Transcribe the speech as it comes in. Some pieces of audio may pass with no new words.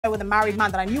with a married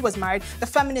man that I knew was married, the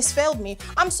feminist failed me.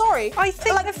 I'm sorry. I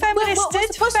think the feminists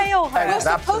did fail her.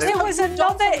 It was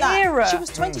another era. She was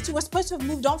 22. We're supposed to have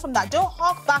moved on from that. Don't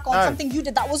hark back on something you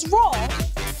did that was wrong.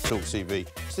 Talk TV.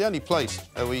 It's the only place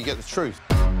where you get the truth.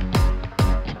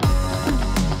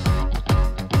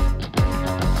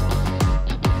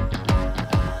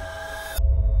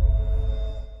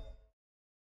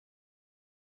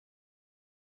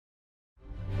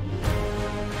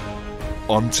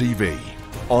 On TV,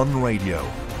 on radio,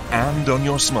 and on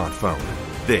your smartphone.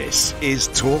 This is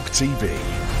Talk TV.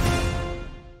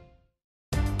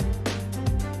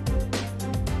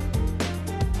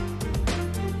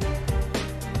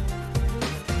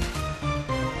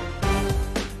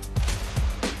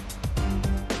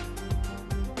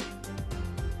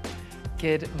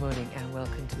 Good morning and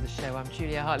welcome to the show. I'm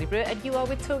Julia Hartley-Brewer and you are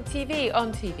with Talk TV,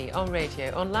 on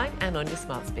radio, online and on your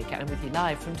smart speaker. And with you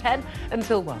live from 10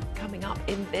 until 1. Coming up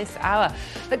in this hour,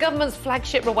 the government's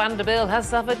flagship Rwanda bill has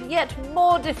suffered yet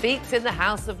more defeats in the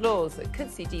House of Lords that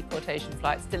could see deportation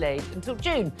flights delayed until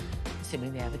June,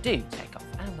 assuming they ever do take off.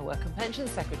 And the Work and Pensions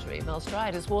Secretary, Mel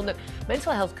Stride, has warned that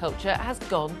mental health culture has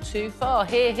gone too far.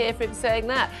 Hear for him saying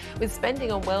that. With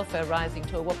spending on welfare rising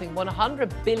to a whopping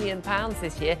 £100 billion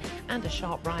this year and a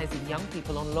sharp rise in young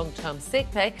people on long-term sick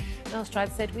pay, Mel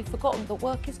Stride said we've forgotten that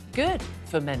work is good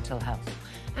for mental health.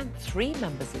 And 3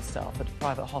 members of staff at a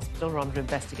private hospital are under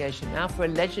investigation now for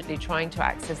allegedly trying to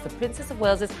access the Princess of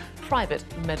Wales's private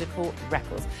medical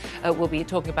records. We'll be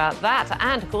talking about that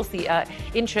and, of course, the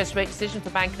interest rate decision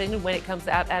for Bank of England when it comes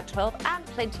out at 12 and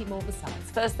plenty more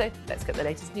besides. First, though, let's get the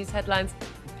latest news headlines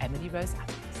with Emily Rose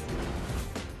Adams.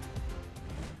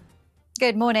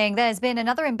 Good morning. There's been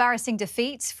another embarrassing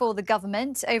defeat for the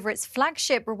government over its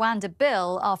flagship Rwanda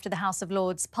bill after the House of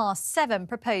Lords passed 7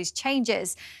 proposed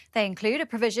changes. They include a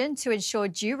provision to ensure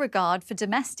due regard for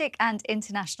domestic and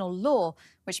international law,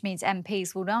 which means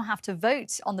MPs will now have to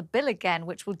vote on the bill again,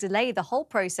 which will delay the whole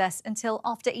process until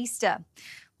after Easter.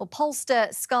 Well,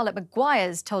 pollster Scarlett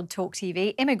Maguire's told Talk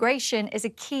TV immigration is a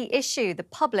key issue the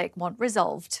public want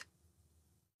resolved.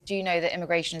 Do you know that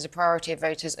immigration is a priority of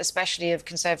voters, especially of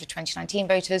Conservative 2019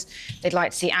 voters? They'd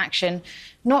like to see action.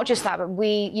 Not just that, but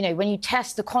when you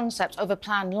test the concept of a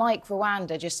plan like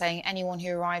Rwanda, just saying anyone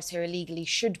who arrives here illegally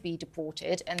should be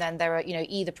deported, and then there are,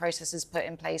 either processes put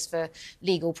in place for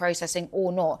legal processing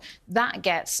or not, that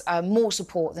gets more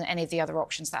support than any of the other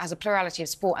options. That has a plurality of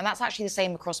support, and that's actually the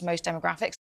same across most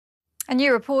demographics. A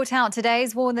new report out today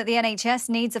has warned that the NHS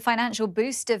needs a financial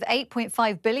boost of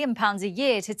 £8.5 billion a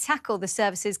year to tackle the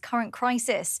service's current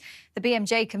crisis. The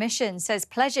BMJ Commission says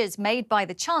pledges made by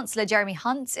the Chancellor, Jeremy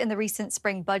Hunt, in the recent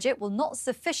spring budget will not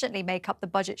sufficiently make up the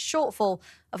budget shortfall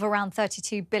of around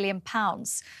 £32 billion.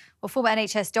 Well, former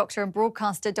NHS doctor and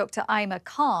broadcaster Dr. Aima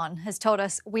Khan has told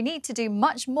us we need to do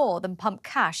much more than pump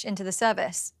cash into the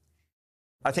service.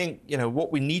 I think,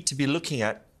 what we need to be looking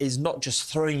at is not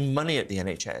just throwing money at the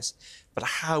NHS, but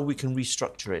how we can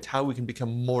restructure it, how we can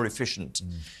become more efficient,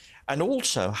 and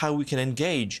also how we can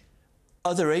engage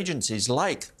other agencies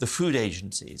like the food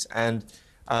agencies and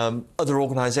other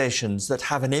organisations that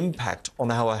have an impact on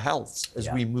our health as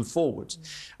we move forward.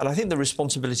 And I think the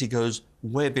responsibility goes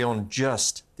way beyond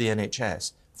just the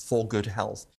NHS for good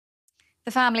health. The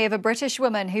family of a British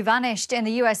woman who vanished in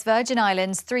the US Virgin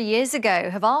Islands 3 years ago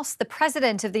have asked the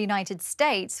President of the United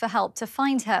States for help to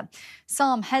find her.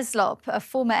 Sam Heslop, a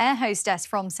former air hostess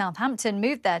from Southampton,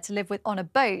 moved there to live on a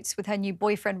boat with her new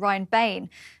boyfriend Ryan Bain.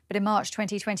 But in March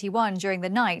 2021, during the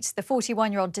night, the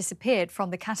 41-year-old disappeared from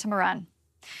the catamaran.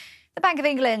 The Bank of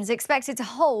England is expected to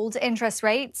hold interest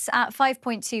rates at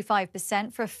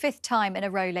 5.25% for a 5th time in a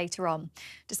row later on.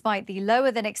 Despite the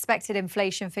lower-than-expected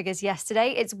inflation figures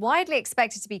yesterday, it's widely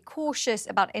expected to be cautious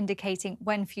about indicating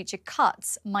when future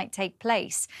cuts might take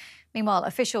place. Meanwhile,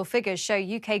 official figures show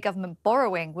UK government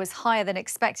borrowing was higher than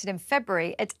expected in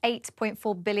February at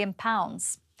 £8.4 billion.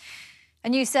 A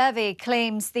new survey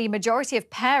claims the majority of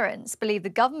parents believe the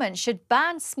government should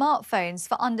ban smartphones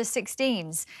for under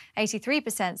 16s.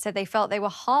 83% said they felt they were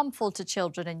harmful to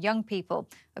children and young people,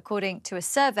 according to a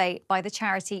survey by the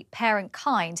charity Parent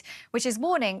Kind, which is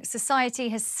warning society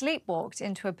has sleepwalked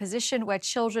into a position where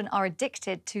children are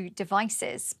addicted to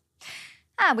devices.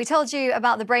 And we told you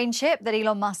about the brain chip that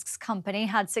Elon Musk's company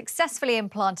had successfully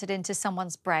implanted into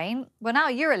someone's brain. Well, now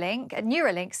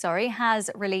Neuralink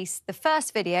has released the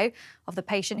first video of the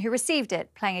patient who received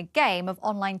it, playing a game of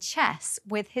online chess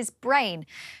with his brain.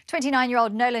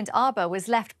 29-year-old Noland Arbour was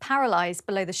left paralysed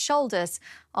below the shoulders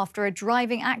after a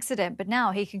driving accident, but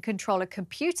now he can control a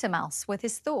computer mouse with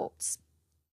his thoughts.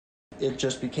 It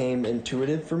just became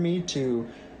intuitive for me to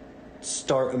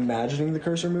start imagining the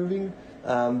cursor moving.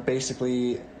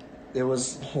 Basically, It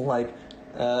was like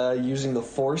using the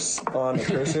force on a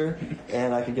cursor,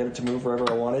 and I could get it to move wherever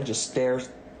I wanted. Just stare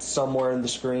somewhere in the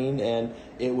screen, and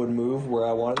it would move where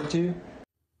I wanted it to.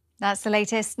 That's the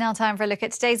latest. Now time for a look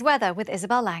at today's weather with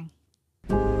Isabel Lang.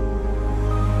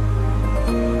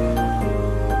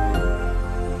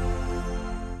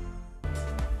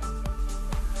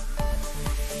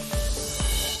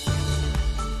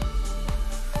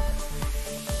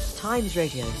 Times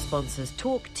Radio sponsors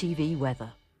Talk TV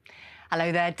weather. Hello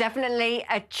there. Definitely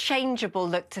a changeable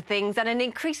look to things and an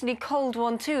increasingly cold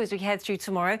one too as we head through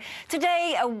tomorrow.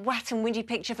 Today, a wet and windy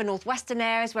picture for northwestern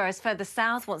areas, whereas further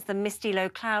south, once the misty low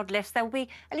cloud lifts, there will be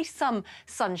at least some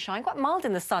sunshine, quite mild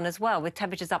in the sun as well, with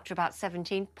temperatures up to about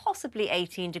 17, possibly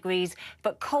 18 degrees,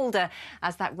 but colder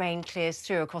as that rain clears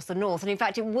through across the north. And in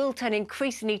fact, it will turn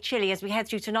increasingly chilly as we head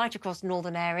through tonight across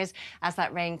northern areas as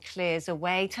that rain clears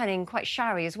away, turning quite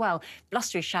showery as well.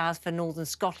 Blustery showers for northern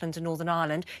Scotland and Northern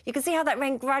Ireland. You can see how that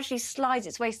rain gradually slides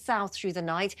its way south through the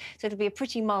night, so it'll be a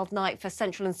pretty mild night for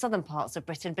central and southern parts of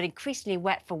Britain, but increasingly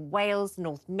wet for Wales,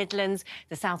 North Midlands,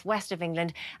 the southwest of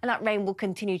England, and that rain will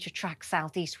continue to track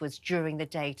southeastwards during the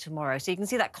day tomorrow. So you can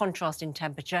see that contrast in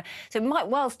temperature. So it might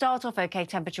well start off OK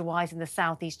temperature-wise in the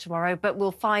southeast tomorrow, but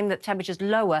we'll find that temperatures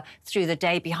lower through the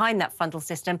day behind that frontal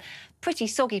system. Pretty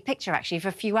soggy picture, actually, for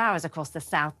a few hours across the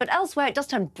south. But elsewhere, it does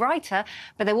turn brighter,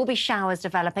 but there will be showers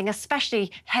developing,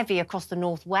 especially heavy across the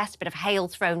northwest, bit of hail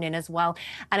thrown in as well,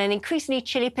 and an increasingly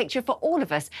chilly picture for all of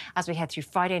us as we head through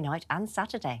Friday night and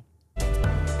Saturday.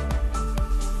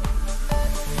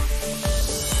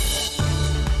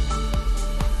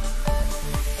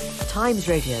 Times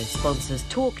Radio sponsors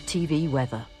Talk TV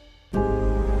weather.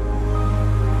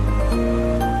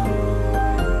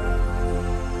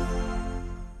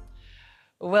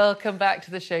 Welcome back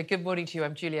to the show. Good morning to you.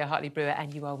 I'm Julia Hartley-Brewer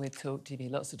and you are with Talk TV.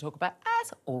 Lots to talk about,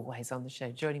 as always, on the show.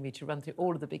 Joining me to run through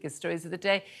all of the biggest stories of the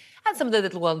day and some of the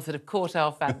little ones that have caught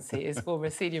our fancy is former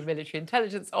senior military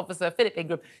intelligence officer Philip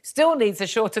Ingram. Still needs a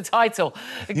shorter title.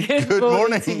 Good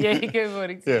morning to you. Good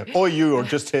morning to you. Or you, or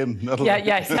just him.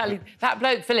 Yeah, exactly. That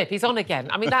bloke, Philip, he's on again.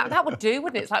 I mean, that would do,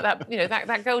 wouldn't it? It's like that, you know,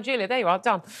 that girl, Julia. There you are,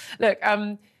 done. Look,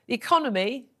 the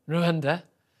economy, Rwanda,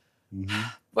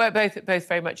 well, both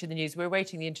very much in the news. We're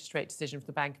awaiting the interest rate decision from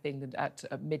the Bank of England at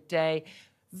midday.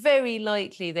 Very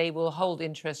likely they will hold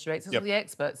interest rates, that's what the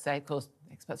experts say. Of course,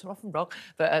 experts are often wrong,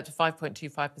 but to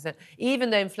 5.25%, even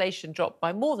though inflation dropped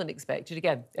by more than expected.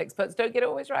 Again, experts don't get it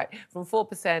always right, from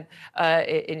 4%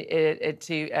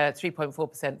 to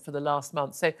 3.4% for the last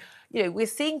month. So, you know, we're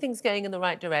seeing things going in the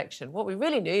right direction. What we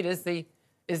really need is the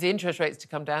interest rates to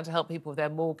come down to help people with their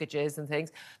mortgages and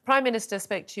things. Prime Minister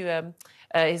spoke to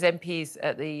his MPs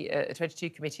at the 22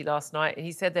 committee last night, and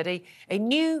he said that a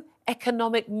new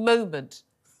economic moment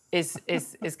is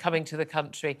coming to the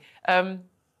country. A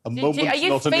moment,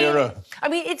 not an era. I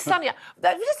mean, it's sunny.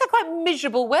 It's just quite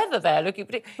miserable weather there. Looking,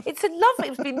 but it's a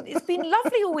lovely. It's been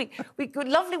lovely all week. We got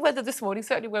lovely weather this morning,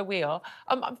 certainly where we are.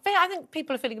 I think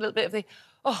people are feeling a little bit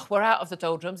of we're out of the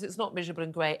doldrums. It's not miserable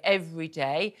and grey every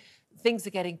day. Things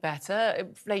are getting better.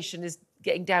 Inflation is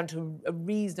getting down to a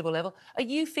reasonable level. Are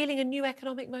you feeling a new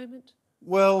economic moment?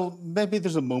 Well, maybe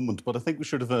there's a moment, but I think we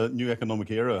should have a new economic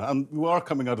era. And we are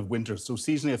coming out of winter, so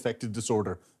seasonally affected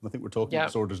disorder, and I think we're talking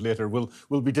disorders later,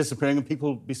 will be disappearing and people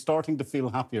will be starting to feel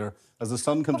happier as the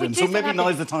sun comes in. So maybe now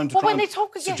is the time to try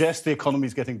and suggest the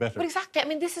economy's getting better. But exactly. I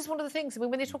mean, this is one of the things. I mean,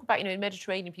 when they talk about, you know, in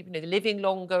Mediterranean people, you know, living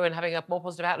longer and having a more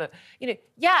positive outlook, you know,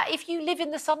 yeah, if you live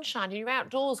in the sunshine and you're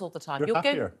outdoors all the time, you're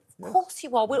happier. Of course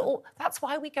you are. That's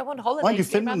why we go on holiday. Mind you,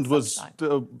 Finland was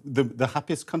the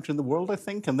happiest country in the world, I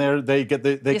think, and they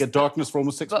get darkness for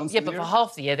almost 6 months. Yeah, but for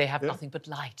half the year they have nothing but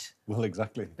light. Well,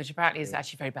 exactly. Which apparently is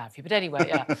actually very bad for you. But anyway,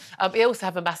 yeah. We also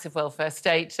have a massive welfare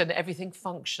state and everything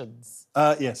functions.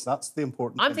 Yes, that's the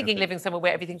important thing. I'm thinking living somewhere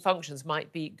where everything functions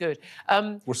might be good.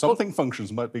 Where something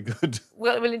functions might be good.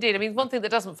 Well, indeed. I mean, one thing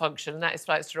that doesn't function, and that is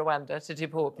flights to Rwanda to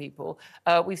deport people.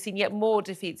 We've seen yet more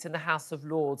defeats in the House of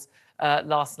Lords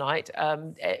last night.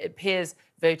 Peers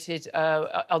voted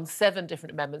on 7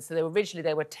 different amendments. So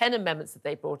there were 10 amendments that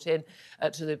they brought in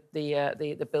to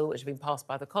the bill which had been passed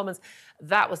by the Commons.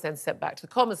 That was then sent back to the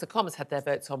Commons. The Commons had their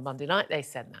votes on Monday night. They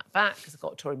sent that back because they've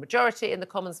got a Tory majority in the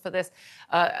Commons for this.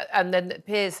 And then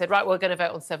Peers said, right, we're going to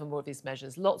vote on 7 more of these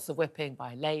measures. Lots of whipping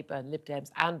by Labour and Lib Dems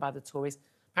and by the Tories.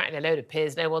 Apparently a load of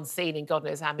peers no one's seen in God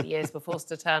knows how many years were forced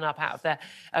to turn up out of their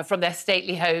from their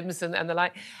stately homes and the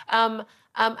like. And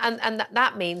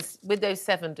that means with those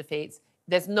 7 defeats,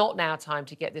 there's not now time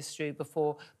to get this through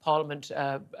before Parliament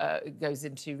goes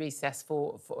into recess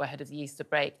for ahead of the Easter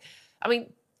break. I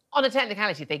mean, on a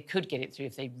technicality, they could get it through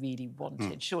if they really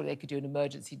wanted. Surely they could do an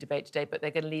emergency debate today, but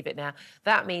they're going to leave it now.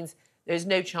 That means There's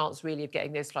no chance really of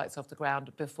getting those flights off the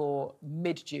ground before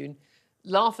mid-June.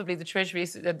 Laughably, the Treasury,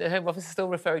 the Home Office is still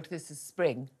referring to this as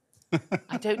spring.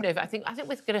 I don't know. I think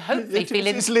we're going to hopefully feel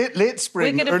it's late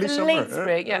spring, early summer.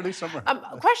 Spring, yeah. Early summer.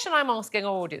 A question I'm asking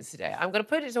our audience today. I'm going to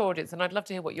put it to our audience, and I'd love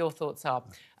to hear what your thoughts are.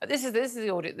 This is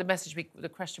the message, the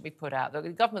question we put out. The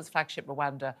government's flagship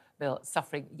Rwanda bill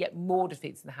suffering yet more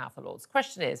defeats in the House of Lords. The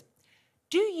question is,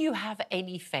 do you have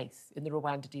any faith in the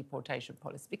Rwanda deportation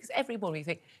policy? Because every morning you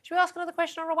think, should we ask another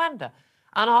question on Rwanda?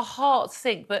 And our hearts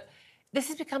sink. But this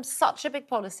has become such a big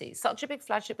policy, such a big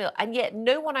flagship bill, and yet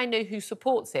no one I know who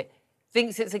supports it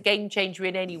thinks it's a game changer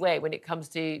in any way when it comes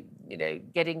to,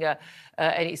 getting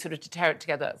any sort of deterrent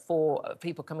together for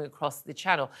people coming across the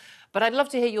channel. But I'd love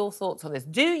to hear your thoughts on this.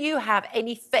 Do you have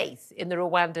any faith in the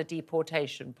Rwanda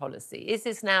deportation policy? Is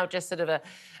this now just sort of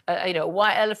a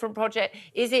white elephant project?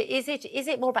 Is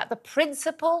it more about the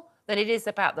principle than it is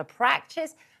about the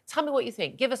practice? Tell me what you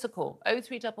think. Give us a call,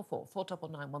 0344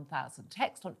 499 1000.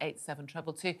 Text on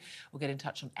 87222. We'll get in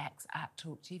touch on X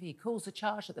 @TalkTV. Calls are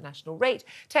charged at the national rate.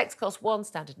 Text costs £1,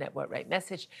 standard network rate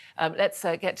message. Let's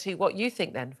get to what you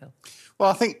think then, Phil. Well,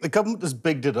 I think the government has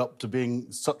bigged it up to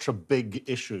being such a big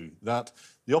issue that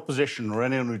the opposition or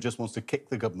anyone who just wants to kick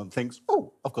the government thinks,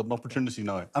 oh, I've got an opportunity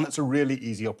now. And it's a really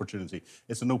easy opportunity.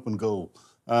 It's an open goal.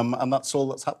 And that's all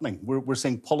that's happening. We're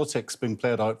seeing politics being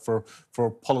played out for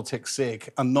politics' sake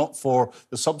and not for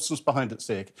the substance behind its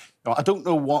sake. I don't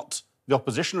know what the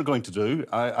opposition are going to do.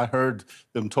 I heard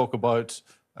them talk about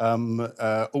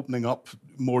opening up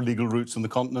more legal routes on the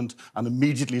continent and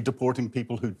immediately deporting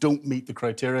people who don't meet the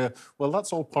criteria. Well,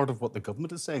 that's all part of what the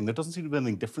government is saying. There doesn't seem to be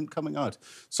anything different coming out.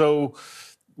 So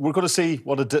we're going to see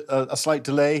what a slight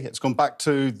delay. It's gone back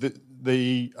to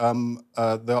the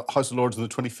House of Lords on the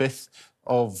 25th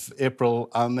of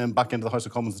April and then back into the House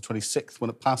of Commons the 26th.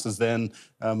 When it passes then,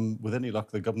 with any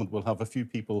luck, the government will have a few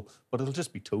people, but it'll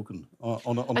just be token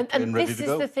on a plane ready to go. And this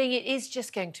is the thing, it is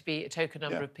just going to be a token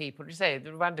number of people. You say, the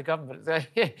Rwanda government,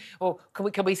 or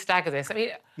can we stagger this? I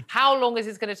mean, how long is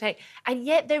this going to take? And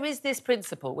yet there is this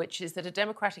principle, which is that a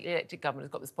democratically elected government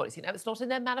has got this policy. Now, it's not in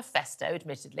their manifesto,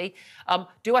 admittedly.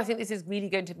 Do I think this is really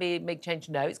going to make change?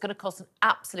 No. It's going to cost an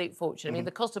absolute fortune. I mean,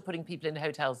 the cost of putting people in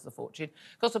hotels is a fortune.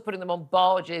 The cost of putting them on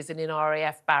barges and in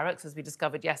RAF barracks, as we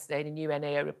discovered yesterday in a new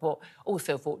NAO report,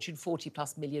 also a fortune,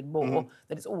 40+ million more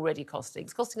than it's already costing.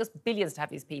 It's costing us billions to have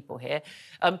these people here.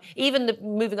 Even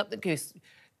moving up the goose,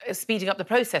 speeding up the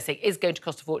processing is going to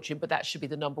cost a fortune, but that should be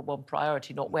the #1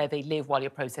 priority, not where they live while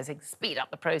you're processing. Speed up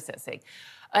the processing.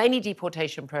 Any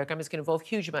deportation programme is going to involve a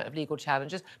huge amount of legal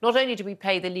challenges. Not only do we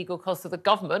pay the legal costs of the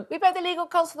government, we pay the legal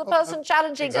costs of the person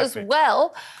challenging as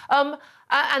well.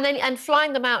 And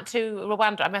flying them out to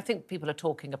Rwanda. I mean, I think people are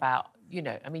talking about,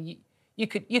 I mean, you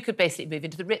could basically move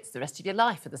into the Ritz the rest of your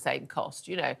life for the same cost,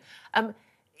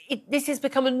 This has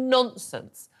become a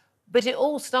nonsense. But it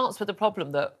all starts with the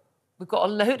problem that we've got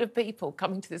a load of people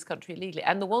coming to this country illegally,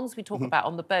 and the ones we talk about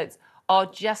on the boats are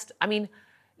just, I mean,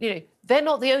 they're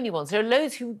not the only ones. There are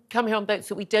loads who come here on boats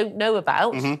that we don't know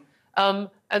about,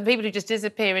 and people who just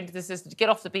disappear into the system, get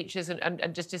off the beaches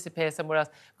and just disappear somewhere else.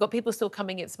 We've got people still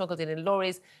coming in, smuggled in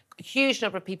lorries, a huge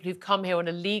number of people who've come here on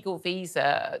a legal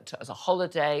visa as a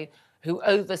holiday, who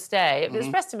overstay. It was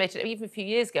estimated, even a few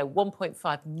years ago,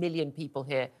 1.5 million people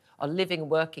here are living and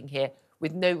working here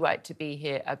with no right to be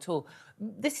here at all.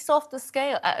 This is off the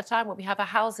scale at a time when we have a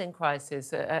housing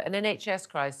crisis, an NHS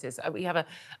crisis, we have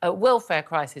a welfare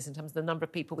crisis in terms of the number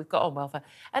of people we've got on welfare.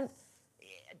 And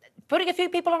putting a few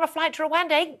people on a flight to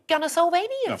Rwanda ain't going to solve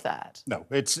any of that. No,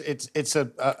 it's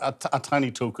a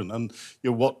tiny token. And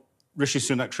what Rishi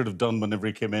Sunak should have done whenever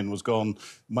he came in was gone,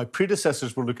 my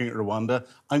predecessors were looking at Rwanda,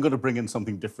 I'm going to bring in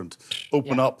something different.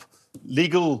 Open up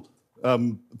legal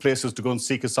places to go and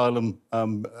seek asylum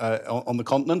on the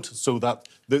continent so that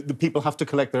the people have to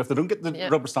collect there. If they don't get the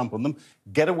rubber stamp on them,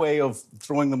 get a way of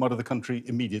throwing them out of the country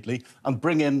immediately and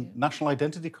bring in national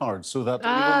identity cards so that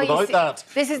without that...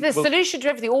 This is the solution to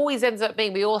everything. Always ends up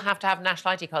being we all have to have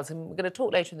national ID cards. And we're going to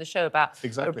talk later in the show about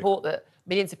a report that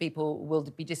millions of people will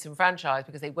be disenfranchised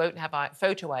because they won't have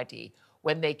photo ID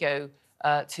when they go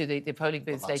to the polling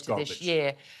booths later this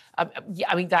year.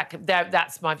 I mean,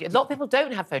 that's my view. A lot of people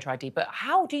don't have photo ID, but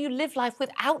how do you live life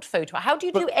without photo? How do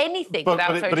you do anything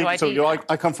without photo ID? So,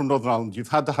 I come from Northern Ireland. You've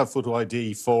had to have photo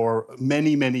ID for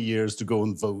many, many years to go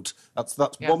and vote. That's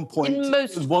in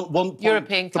most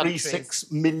European countries.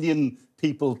 1.36 million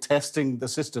people testing the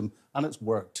system, and it's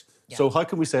worked. Yeah. So how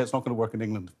can we say it's not going to work in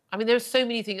England? I mean, there are so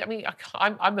many things. I mean,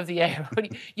 I'm of the era.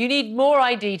 You need more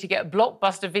ID to get a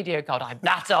Blockbuster video card. I'm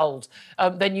that old.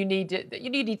 Then you need.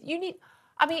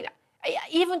 I mean,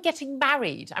 Even getting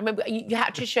married. I remember you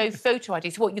had to show photo ID.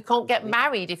 So what, you can't get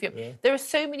married if you... There are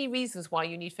so many reasons why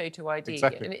you need photo ID.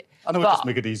 Exactly. I know, it just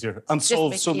make it easier and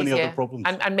solve so many other problems.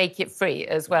 And make it free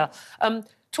as well.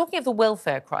 Talking of the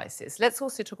welfare crisis, let's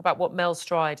also talk about what Mel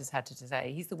Stride has had to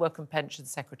say. He's the Work and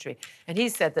Pensions Secretary, and he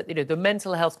said that, the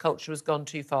mental health culture has gone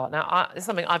too far. Now, it's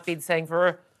something I've been saying for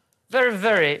a very,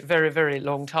 very, very, very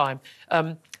long time,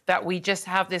 that we just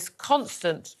have this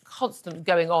constant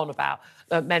going on about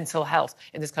mental health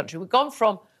in this country. We've gone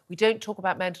from, we don't talk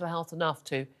about mental health enough,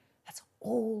 to that's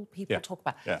all people talk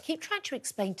about. Keep trying to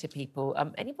explain to people,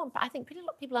 I think pretty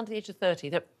lot of people under the age of 30,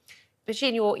 that,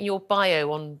 especially in your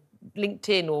bio on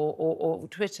LinkedIn or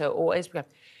Twitter or Instagram,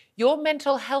 your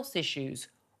mental health issues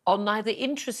are neither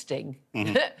interesting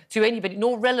to anybody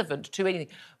nor relevant to anything.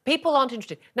 People aren't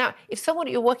interested. Now, if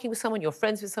you're working with someone, you're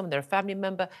friends with someone, they're a family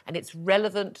member, and it's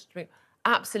relevant,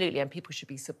 absolutely, and people should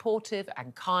be supportive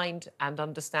and kind and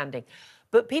understanding.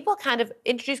 But people kind of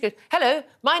go, hello,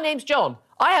 my name's John.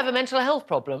 I have a mental health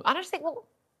problem. And I just think, well,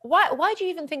 why do you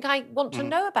even think I want to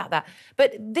know about that?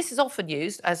 But this is often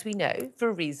used, as we know, for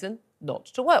a reason not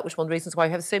to work, which is one of the reasons why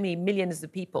we have so many millions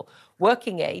of people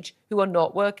working age who are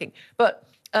not working. But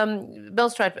Mel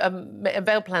Stride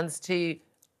unveiled plans to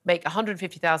make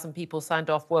 150,000 people signed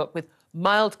off work with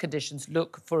mild conditions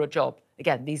look for a job.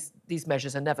 Again, these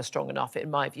measures are never strong enough, in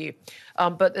my view.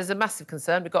 But there's a massive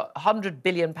concern. We've got a £100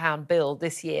 billion bill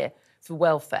this year for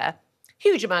welfare.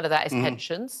 Huge amount of that is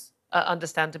pensions,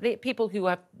 understandably. People who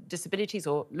have disabilities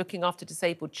or looking after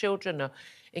disabled children or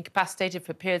incapacitated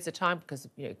for periods of time because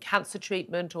of cancer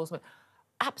treatment or something.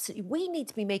 Absolutely, we need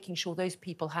to be making sure those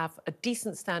people have a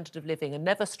decent standard of living and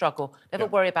never struggle, never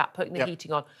worry about putting the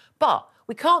heating on. But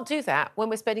we can't do that when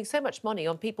we're spending so much money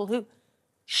on people who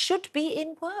should be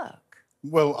in work.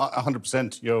 Well,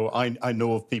 100%. I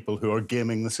know of people who are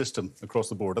gaming the system across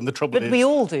the board, and the trouble is... But we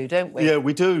all do, don't we? Yeah,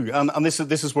 we do, and this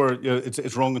is where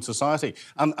it's wrong in society.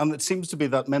 And it seems to be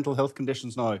that mental health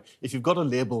conditions now, if you've got a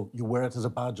label, you wear it as a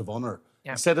badge of honour.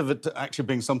 Instead of it actually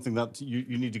being something that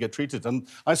you need to get treated. And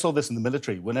I saw this in the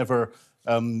military. Whenever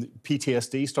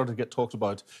PTSD started to get talked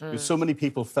about, so many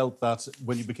people felt that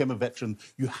when you became a veteran,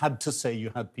 you had to say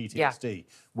you had PTSD,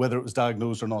 whether it was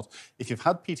diagnosed or not. If you've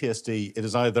had PTSD, it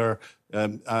is either...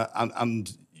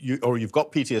 you've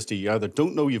got PTSD, you either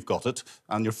don't know you've got it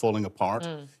and you're falling apart,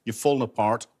 you've fallen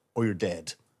apart, or you're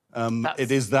dead. It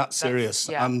is that serious.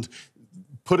 And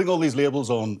putting all these labels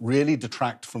on really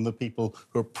detract from the people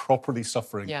who are properly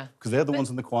suffering, because they're the ones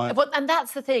in the quiet. And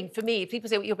that's the thing for me. People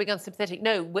say you're being unsympathetic.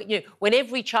 No, when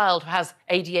every child has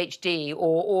ADHD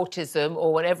or autism,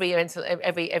 or when every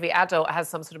adult has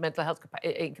some sort of mental health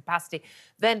incapacity,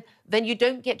 then you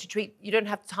don't get to treat. You don't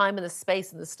have the time and the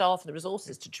space and the staff and the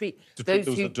resources to treat those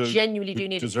who genuinely do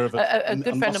need it. A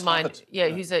good friend of mine,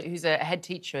 who's a head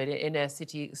teacher in a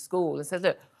city school, and says,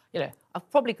 look, I've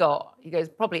probably got, he goes,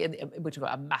 probably, we're talking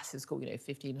about a massive school,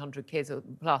 1,500 kids or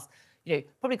plus,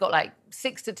 probably got like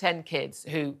 6 to 10 kids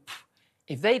who,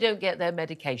 if they don't get their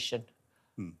medication,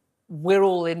 we're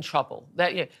all in trouble.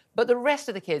 But the rest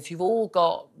of the kids who've all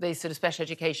got these sort of special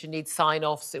education needs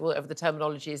sign-offs, whatever the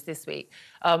terminology is this week,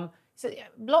 so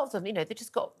lots of them, they've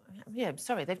just got,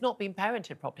 they've not been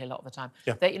parented properly a lot of the time.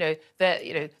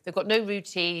 They've got no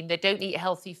routine. They don't eat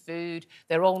healthy food.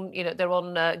 They're on,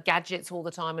 gadgets all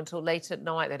the time until late at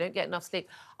night. They don't get enough sleep.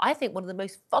 I think one of the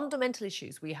most fundamental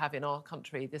issues we have in our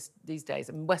country these days,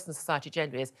 and Western society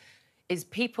generally, is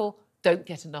people don't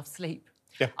get enough sleep.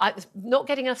 Not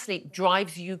getting enough sleep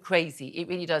drives you crazy. It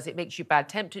really does. It makes you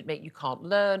bad-tempered. You can't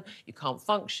learn. You can't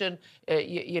function.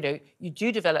 You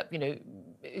do develop,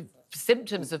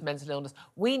 symptoms of mental illness.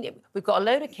 We've got a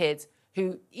load of kids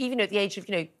who, even at the age of,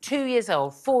 2 years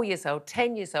old, 4 years old,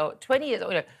 10 years old, 20 years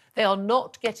old, they are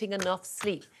not getting enough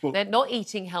sleep. They're not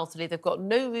eating healthily. They've got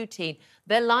no routine.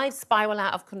 Their lives spiral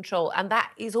out of control, and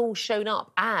that is all shown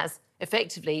up as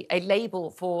effectively a label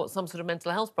for some sort of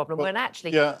mental health problem, when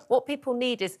actually what people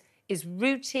need is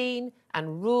routine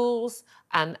and rules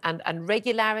and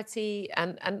regularity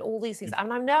and all these things.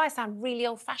 And I know I sound really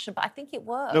old-fashioned, but I think it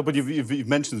works. No, but you've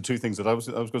mentioned the two things that I was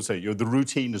going to say. The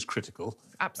routine is critical.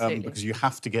 Absolutely. Because you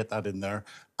have to get that in there.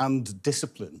 And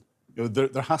discipline.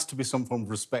 There has to be some form of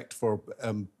respect for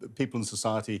people in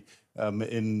society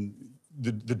in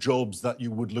the jobs that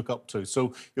you would look up to.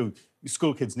 So,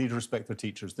 school kids need to respect their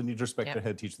teachers. They need to respect their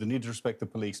head teacher. They need to respect the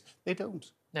police. They don't.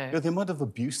 No. The amount of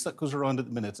abuse that goes around at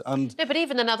the minute. And no, but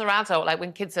even another adult, like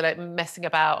when kids are like messing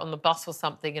about on the bus or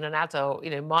something, and an adult,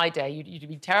 my day, you'd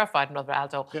be terrified of another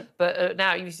adult. But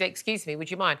now you say, excuse me, would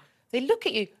you mind? They look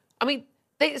at you. I mean,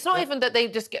 it's not even that they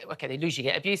just get, okay, they usually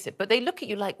get abusive, but they look at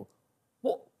you like,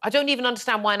 what? I don't even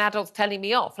understand why an adult's telling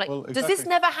me off. Like, Well, does this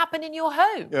never happen in your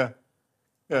home? Yeah.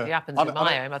 It happens in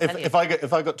my home, I'll tell you.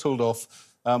 If I got told off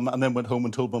and then went home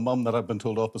and told my mum that I'd been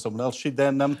told off by someone else, she'd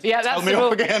then tell me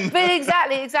off again. But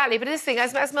exactly. But this thing,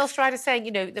 as Mel Strider is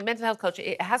saying, the mental health culture,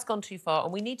 it has gone too far,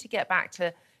 and we need to get back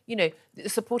to,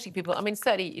 supporting people. I mean,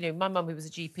 certainly, my mum, who was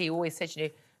a GP, always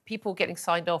said, people getting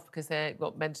signed off because they've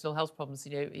got mental health problems,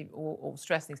 or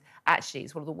stress things. Actually,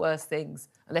 it's one of the worst things,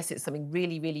 unless it's something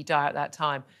really, really dire at that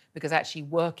time, because actually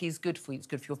work is good for you. It's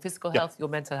good for your physical health, your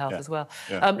mental health as well.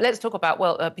 Yeah. Let's talk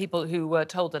about, people who were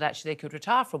told that actually they could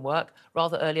retire from work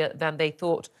rather earlier than they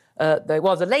thought.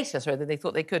 Later than they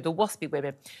thought they could, the WASPy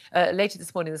women. Later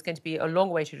this morning, there's going to be a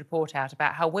long-awaited report out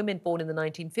about how women born in the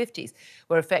 1950s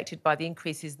were affected by the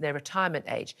increases in their retirement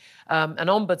age. An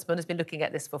ombudsman has been looking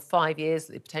at this for 5 years,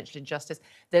 the potential injustice.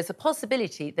 There's a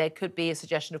possibility there could be a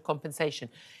suggestion of compensation.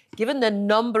 Given the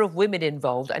number of women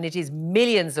involved, and it is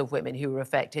millions of women who were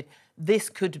affected, this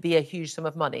could be a huge sum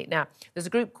of money. Now, there's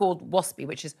a group called WASPy,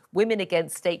 which is Women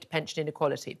Against State Pension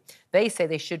Inequality. They say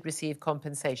they should receive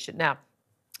compensation. Now,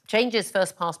 changes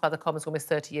first passed by the Commons almost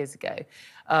 30 years ago.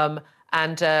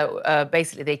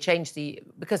 Basically, they changed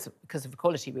because of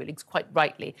equality rulings, quite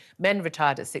rightly. Men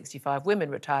retired at 65, women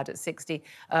retired at 60,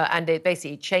 and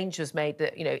basically change was made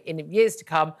that, in years to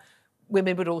come,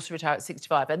 women would also retire at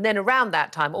 65. And then around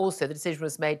that time, also, the decision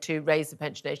was made to raise the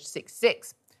pension age to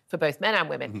 66 for both men and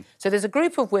women. Mm-hmm. So there's a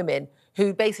group of women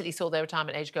who basically saw their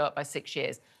retirement age go up by 6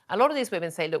 years. A lot of these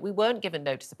women say, look, we weren't given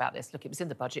notice about this. Look, it was in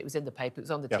the budget, it was in the paper, it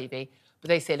was on the TV. But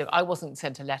they say, look, I wasn't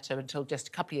sent a letter until just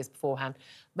a couple of years beforehand.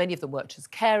 Many of them worked as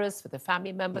carers for their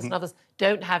family members, and others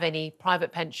don't have any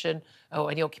private pension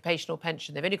or any occupational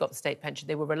pension. They've only got the state pension.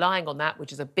 They were relying on that,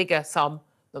 which is a bigger sum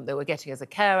than they were getting as a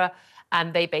carer.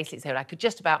 And they basically say, well, I could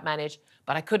just about manage,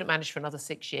 but I couldn't manage for another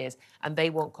 6 years, and they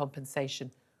want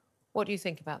compensation. What do you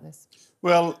think about this?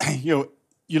 Well,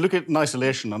 you look at it in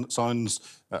isolation, and it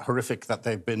sounds horrific that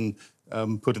they've been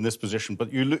put in this position.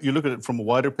 But you look at it from a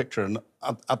wider picture, and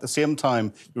at the same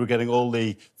time, you were getting all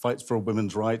the fights for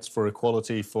women's rights, for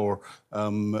equality, for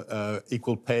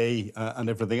equal pay, and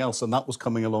everything else, and that was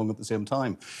coming along at the same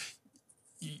time.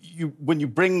 When you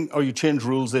bring or you change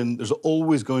rules in, there's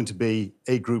always going to be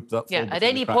a group that... Yeah, at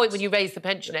any point when you raise the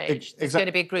pension age, there's going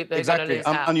to be a group that's going to lose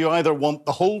out. And you either want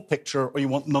the whole picture or you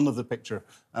want none of the picture.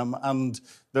 And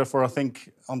therefore, I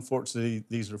think, unfortunately,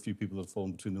 these are a few people that have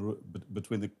fallen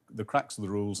between the cracks of the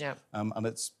rules, and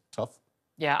it's tough.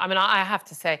 Yeah, I mean, I have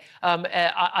to say, I'm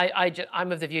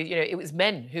of the view, it was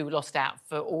men who lost out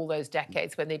for all those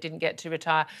decades when they didn't get to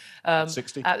retire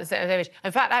 60. at the same age.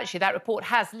 In fact, actually, that report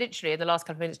has literally, in the last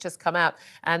couple of minutes, just come out,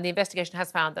 and the investigation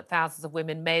has found that thousands of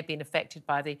women may have been affected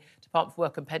by the Department for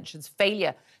Work and Pensions'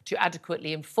 failure to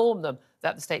adequately inform them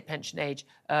that the state pension age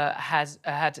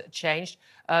had changed.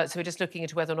 So we're just looking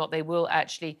into whether or not they will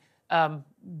actually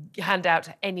hand out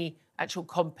any actual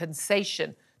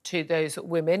compensation to those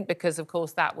women, because, of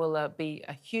course, that will be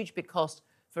a huge big cost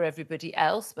for everybody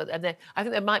else. But I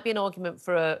think there might be an argument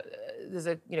for there's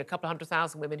a couple of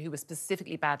 100,000 women who were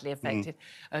specifically badly affected,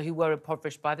 who were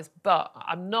impoverished by this. But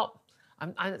I'm not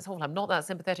that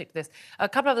sympathetic to this. A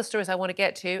couple of other stories I want to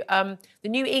get to. The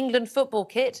new England football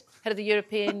kit, head of the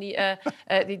European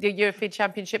the European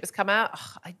Championship, has come out.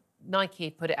 Nike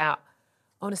put it out.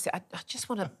 Honestly, I just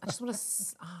want to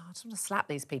slap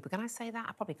these people. Can I say that?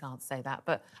 I probably can't say that,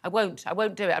 but I won't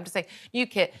do it. I'm just saying, new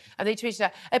kit. And they tweeted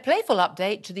out, a playful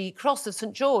update to the Cross of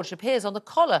St. George appears on the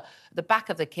collar at the back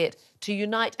of the kit to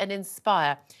unite and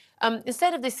inspire.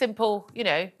 Instead of this simple,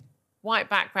 white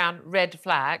background, red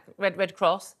flag, red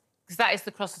cross, because that is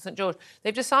the Cross of St. George,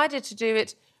 they've decided to do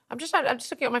it. I'm just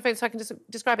looking at my phone so I can just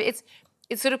describe it.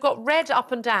 It's sort of got red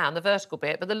up and down, the vertical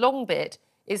bit, but the long bit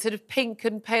is sort of pink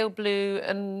and pale blue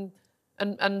and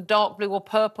dark blue or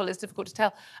purple. It's difficult to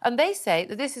tell. And they say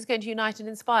that this is going to unite and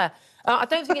inspire. I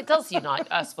don't think it does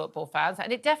unite us football fans,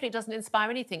 and it definitely doesn't inspire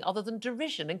anything other than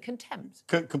derision and contempt.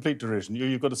 Complete derision.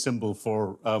 You've got a symbol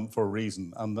for a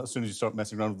reason, and as soon as you start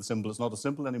messing around with the symbol, it's not a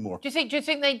symbol anymore. Do you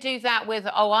think they do that with,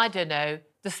 I don't know,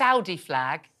 the Saudi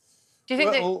flag? Do you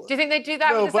think they do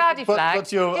that with the Saudi flag?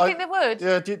 Do you think they would?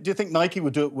 Yeah. Do you think Nike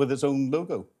would do it with its own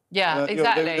logo? Yeah,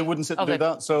 exactly. They wouldn't sit and do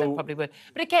that. So they probably would.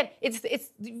 But again, it's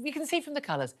you can see from the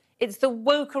colours. It's the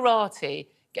wokerati.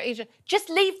 Just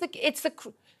leave it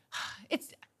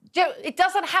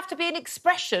doesn't have to be an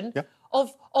expression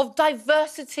of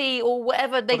diversity or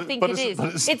whatever they think it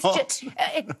is. It's just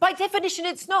by definition,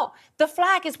 it's not. The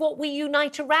flag is what we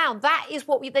unite around. That is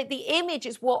what the image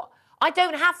is what. I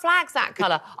don't have flags that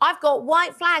colour. I've got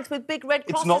white flags with big red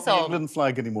crosses on. It's not the England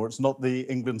flag anymore. It's not the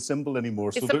England symbol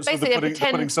anymore. It's basically a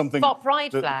pretend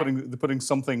pride flag. They're putting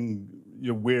something,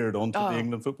 you're weird onto the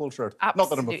England football shirt. Absolutely. Not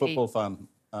that I'm a football fan.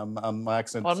 And my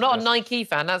accent. Well, I'm not a Nike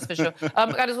fan, that's for sure.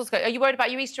 Are you worried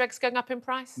about your Easter eggs going up in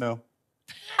price? No.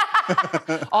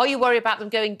 Are you worried about them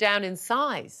going down in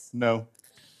size? No.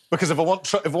 Because if I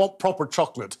want proper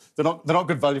chocolate, they're not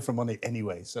good value for money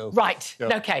anyway. So right,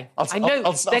 yeah. Okay. I know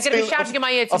they're going to be shouting in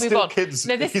my ear to move on. Kids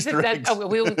no, Easter eggs. I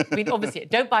mean, obviously,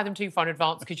 don't buy them too far in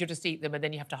advance because you'll just eat them and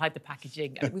then you have to hide the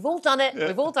packaging. We've all done it. Yeah.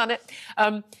 We've all done it.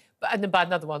 And then buy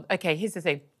another one. OK, here's the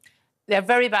thing: they're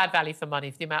very bad value for money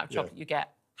for the amount of chocolate you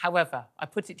get. However, I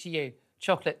put it to you: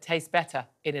 chocolate tastes better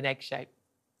in an egg shape.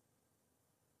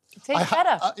 It tastes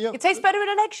better. It tastes better in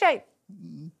an egg shape.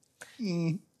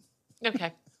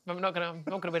 OK. I'm not going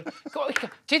to win.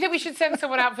 Do you think we should send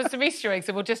someone out for some Easter eggs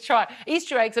and we'll just try it?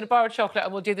 Easter eggs and a bar of chocolate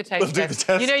and we'll do the taste test.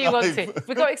 You know you want to. Have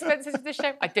we got expenses for this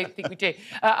show? I don't think we do.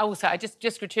 Also, I just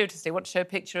gratuitously want to show a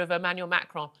picture of Emmanuel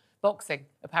Macron boxing,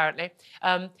 apparently.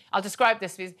 I'll describe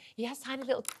this. He has tiny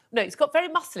little... No, he's got very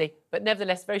muscly, but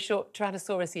nevertheless very short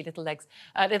Tyrannosaurus-y little legs,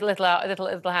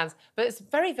 little hands. But it's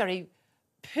very, very...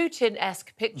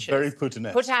 Putin-esque pictures. Very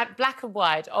Putin-esque. Put out black and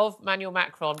white of Emmanuel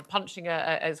Macron punching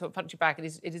a sort of punching bag in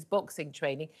his boxing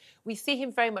training. We see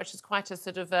him very much as quite a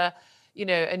sort of a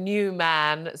new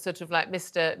man, sort of like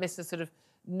Mr. sort of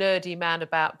nerdy man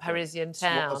about Parisian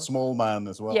town. A small man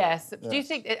as well. Yes. Do you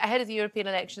think ahead of the European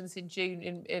elections in June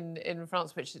in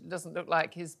France, which doesn't look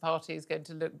like his party is going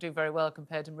to do very well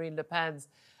compared to Marine Le Pen's,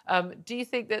 do you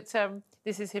think that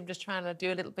this is him just trying to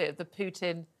do a little bit of the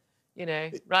Putin?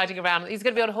 Riding around. He's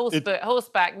going to be on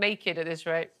horseback naked at this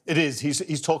rate. It is.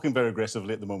 He's talking very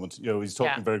aggressively at the moment. He's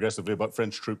talking very aggressively about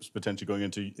French troops potentially going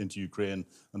into Ukraine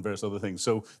and various other things.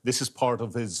 So this is part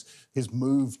of his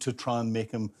move to try and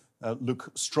make him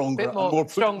look stronger, bit more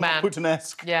strong man.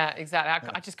 Putin-esque. Yeah,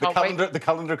 exactly. I just can't wait. The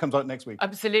calendar comes out next week.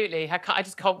 Absolutely. I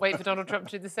just can't wait for Donald Trump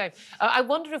to do the same. I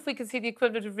wonder if we can see the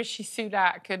equivalent of Rishi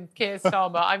Sunak and Keir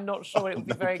Starmer. I'm not sure it would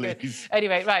be very good.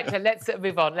 Anyway, right, so let's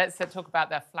move on. Let's talk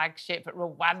about their flagship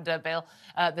Rwanda bill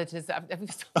that is... they've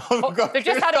just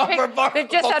had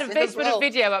a Facebook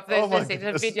video up there.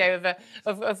 A video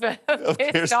of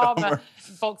Keir Starmer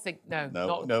boxing. No,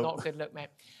 not a good look, mate.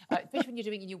 Especially when you're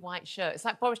doing it in your white shirt. It's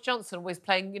like Boris Johnson always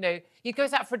playing, he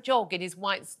goes out for a jog in his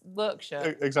white work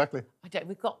shirt. Exactly.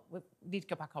 We need to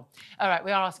go back on. All right,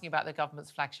 we are asking about the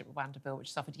government's flagship Rwanda bill,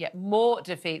 which suffered yet more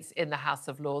defeats in the House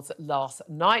of Lords last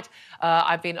night.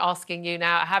 I've been asking you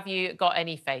now, have you got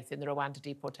any faith in the Rwanda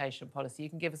deportation policy? You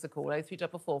can give us a call,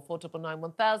 0344 499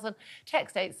 1000,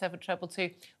 text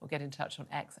 87222, or get in touch on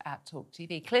X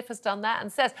 @TalkTV. Cliff has done that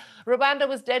and says, Rwanda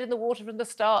was dead in the water from the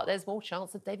start. There's more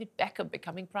chance of David Beckham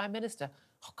becoming Prime Minister.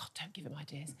 Oh, God, don't give him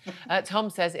ideas.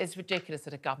 Tom says it's ridiculous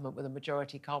that a government with a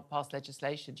majority can't pass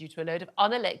legislation due to a load of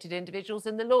unelected individuals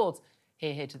in the Lords.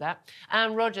 Hear to that.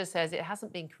 And Roger says it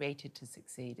hasn't been created to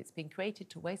succeed. It's been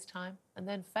created to waste time and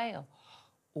then fail.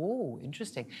 Oh,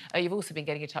 interesting. You've also been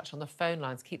getting in touch on the phone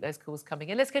lines. Keep those calls coming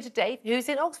in. Let's go to Dave, who's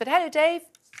in Oxford. Hello, Dave.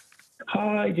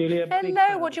 Hi, Julia.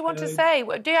 Hello, what do you want to say?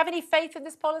 Do you have any faith in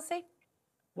this policy?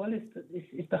 Well,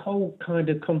 it's the whole kind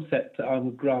of concept that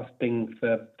I'm grasping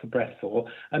for breath for.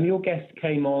 Your guest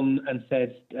came on and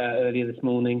said earlier this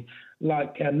morning,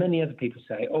 like many other people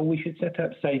say, we should set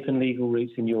up safe and legal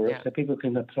routes in Europe so people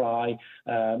can apply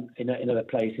in other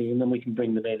places and then we can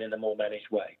bring them in a more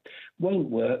managed way. Won't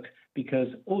work because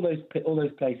all those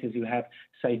places who have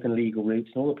safe and legal routes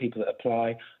and all the people that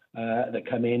apply that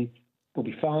come in will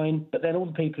be fine, but then all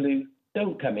the people who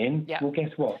don't come in, well,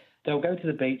 guess what? They'll go to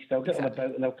the beach, they'll get on a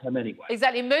boat and they'll come anyway.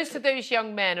 Exactly. Most of those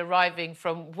young men arriving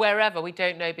from wherever, we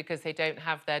don't know because they don't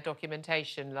have their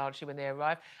documentation largely when they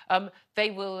arrive,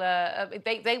 they will,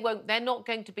 they won't, they're not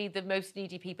going to be the most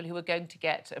needy people who are going to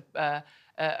get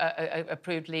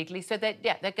approved legally. So they're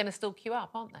going to still queue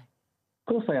up, aren't they?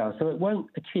 Of course they are. So it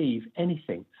won't achieve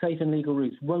anything. Safe and legal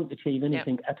routes won't achieve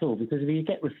anything at all because if you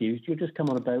get refused, you'll just come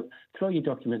on a boat, throw your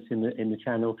documents in the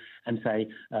channel and say,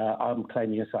 I'm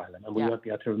claiming asylum, and we won't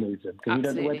be able to remove them because you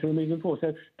don't know where to remove them for.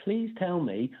 So please tell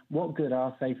me what good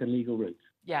are safe and legal routes?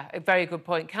 Yeah, a very good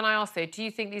point. Can I ask you, do you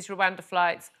think these Rwanda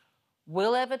flights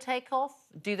will ever take off?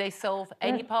 Do they solve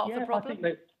any part of the problem?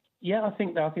 I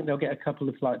think they'll get a couple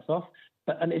of flights off.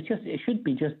 And it should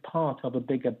be just part of a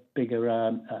bigger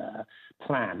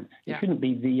plan. It shouldn't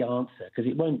be the answer because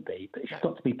it won't be, but it's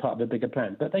got to be part of a bigger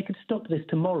plan. But they could stop this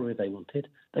tomorrow if they wanted.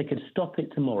 They could stop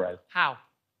it tomorrow. How?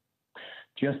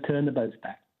 Just turn the boats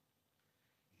back.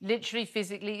 Literally,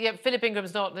 physically. Yeah, Philip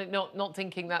Ingram's not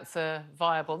thinking that's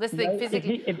viable. This thing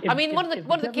physically. One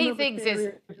of the key things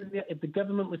is if the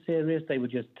government was serious, they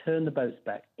would just turn the boats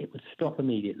back. It would stop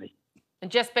immediately.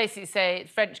 And just basically say,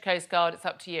 French Coast Guard, it's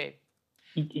up to you.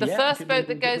 The first boat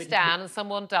that goes down and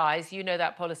someone dies, you know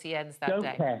that policy ends that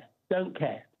day. Don't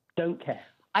care.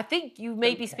 I think you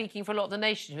may be speaking for a lot of the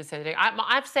nation who are saying, I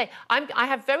have to say, I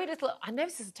have very little, I know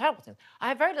this is a terrible thing, I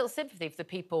have very little sympathy for the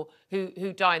people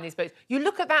who die in these boats. You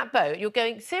look at that boat, you're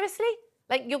going, seriously?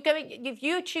 Like, if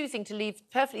you're choosing to leave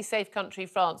perfectly safe country,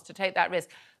 France, to take that risk,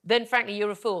 then, frankly,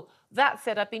 you're a fool. That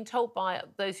said, I've been told by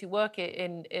those who work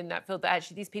in that field that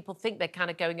actually these people think they're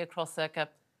kind of going across like a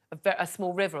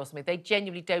small river or something. They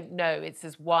genuinely don't know it's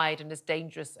as wide and as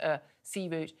dangerous a sea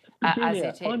route as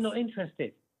it is. I'm not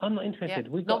interested. Yeah,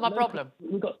 We've not got my local, problem.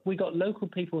 We've got local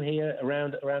people here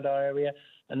around our area,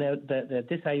 and they're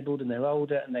disabled and they're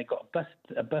older, and they've got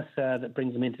a bus that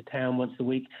brings them into town once a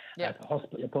week, for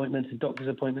hospital appointments and doctor's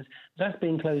appointments. That's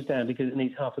being closed down because it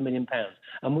needs £500,000,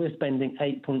 and we're spending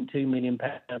 £8.2 million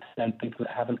on people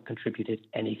that haven't contributed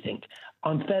anything.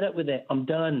 I'm fed up with it. I'm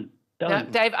done. No,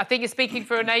 Dave, I think you're speaking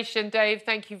for a nation, Dave.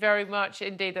 Thank you very much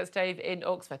indeed. That's Dave in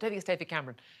Oxford. I don't think it's David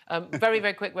Cameron. Very,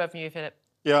 very quick word from you, Philip.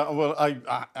 Yeah, well,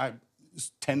 I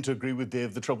tend to agree with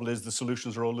Dave. The trouble is the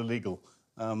solutions are all illegal,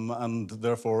 and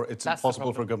therefore it's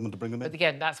impossible for a government to bring them in. But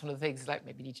again, that's one of the things, like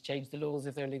maybe you need to change the laws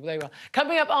if they're illegal. There you are.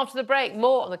 Coming up after the break,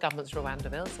 more on the government's Rwanda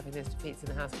bill, something those defeats in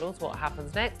the House of Lords. What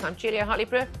happens next? I'm Julia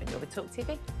Hartley-Brewer, and you're with Talk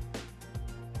TV.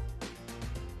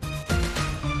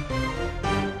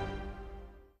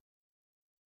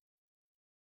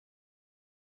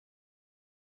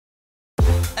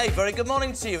 Hey, very good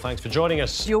morning to you. Thanks for joining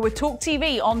us. You're with Talk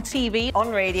TV, on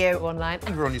radio, online.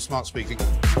 And we're on your smart speaker.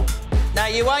 Now,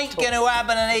 you ain't going to have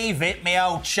an eve-it, me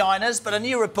old Chinas, but a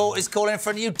new report is calling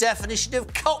for a new definition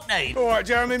of cockney. All right,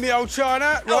 Jeremy, me old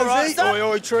China. All right, Rosie,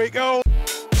 oi, treacle.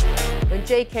 When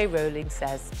J.K. Rowling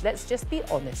says, let's just be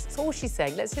honest, that's all she's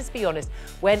saying, let's just be honest.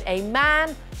 When a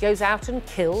man goes out and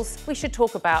kills, we should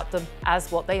talk about them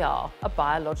as what they are, a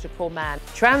biological man.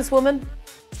 Trans woman,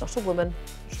 it's not a woman.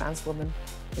 Trans woman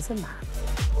is a man.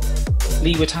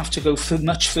 Lee would have to go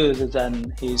much further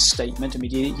than his statement. I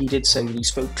mean, he did say that he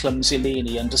spoke clumsily and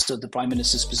he understood the Prime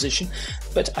Minister's position,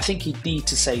 but I think he'd need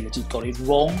to say that he'd got it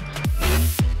wrong.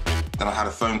 Then I had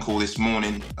a phone call this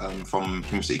morning from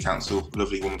City Council, a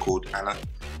lovely woman called Anna.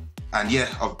 And yeah,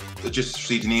 I've just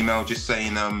received an email just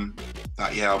saying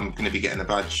that, yeah, I'm going to be getting a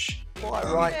badge. Quite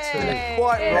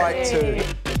right too.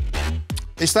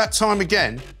 It's that time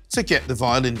again to get the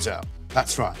violins out.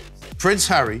 That's right. Prince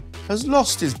Harry has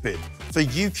lost his bid for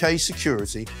UK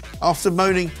security after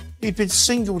moaning he'd been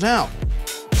singled out.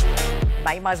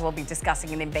 They might as well be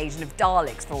discussing an invasion of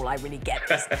Daleks for all I really get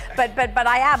this. but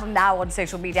I am now on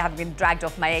social media, having been dragged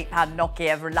off my £8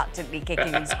 Nokia, reluctantly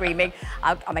kicking and screaming.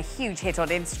 I'm a huge hit on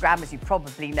Instagram, as you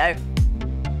probably know.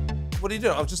 What are you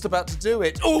doing? I was just about to do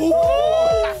it. Ooh!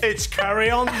 It's Carry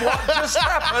On. What just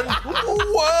happened?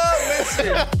 Whoa,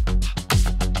 listen.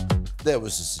 There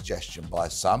was a suggestion by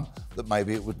some that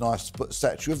maybe it would be nice to put a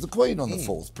statue of the Queen on the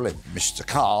fourth plinth. Mr.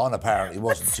 Khan apparently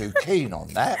wasn't too keen on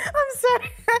that. I'm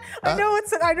sorry.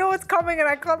 I know what's coming and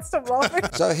I can't stop laughing.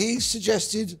 So he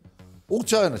suggested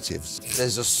alternatives.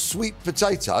 There's a sweet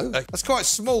potato. That's quite a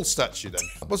small statue then.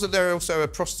 Wasn't there also a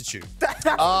prostitute?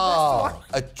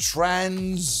 A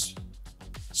trans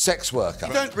sex worker.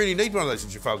 You don't really need one of those in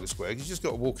Trafalgar Square. You just got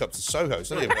to walk up to Soho.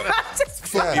 It's only about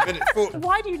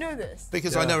Why do you know this?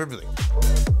 Because I know everything.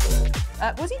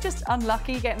 Was he just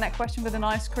unlucky getting that question with an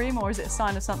ice cream, or is it a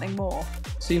sign of something more?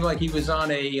 Seemed like he was on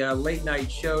a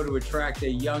late-night show to attract a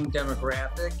young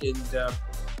demographic, and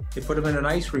they put him in an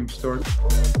ice cream store.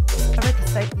 I read the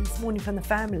statement this morning from the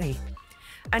family,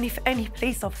 and if any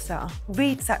police officer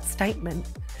reads that statement,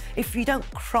 if you don't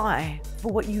cry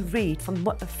for what you read from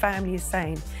what the family is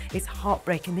saying, it's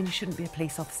heartbreaking, then you shouldn't be a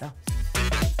police officer.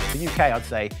 The UK, I'd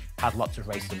say, has lots of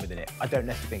racism within it. I don't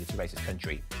necessarily think it's a racist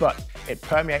country, but it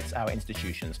permeates our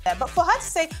institutions. Yeah, but for her to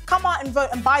say, come out and vote,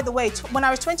 and by the way, when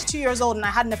I was 22 years old and I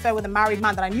had an affair with a married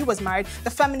man that I knew was married, the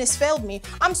feminists failed me.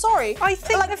 I'm sorry. I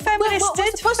think the feminists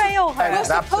did fail her.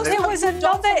 It was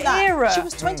another era. She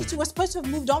was 22. We're supposed to have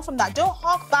moved on from that. Don't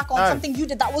hark back on something you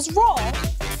did that was wrong.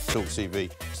 Talk TV.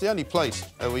 It's the only place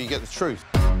where you get the truth.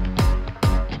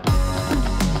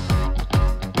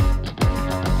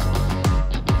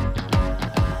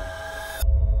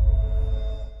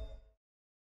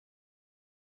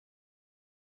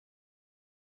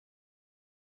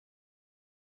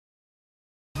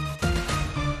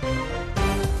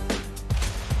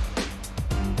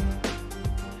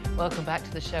 Welcome back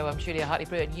to the show. I'm Julia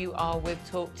Hartley-Brewer and you are with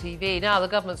Talk TV. Now, the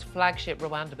government's flagship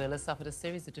Rwanda bill has suffered a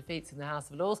series of defeats in the House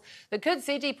of Lords that could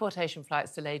see deportation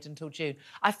flights delayed until June.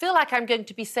 I feel like I'm going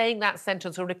to be saying that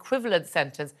sentence or an equivalent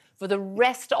sentence for the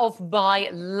rest of my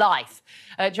life.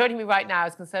 Joining me right now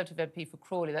is Conservative MP for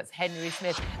Crawley, that's Henry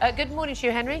Smith. Good morning to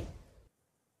you, Henry.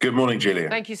 Good morning, Julia.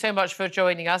 Thank you so much for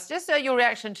joining us. Just your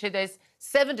reaction to those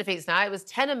 7 defeats now. It was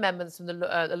 10 amendments from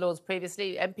the Lords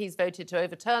previously. MPs voted to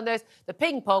overturn those. The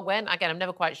ping pong went, again, I'm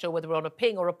never quite sure whether we're on a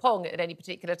ping or a pong at any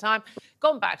particular time,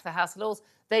 gone back to the House of Lords.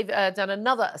 They've done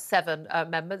another 7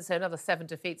 amendments, so another 7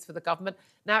 defeats for the government.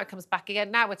 Now it comes back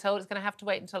again. Now we're told it's going to have to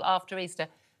wait until after Easter.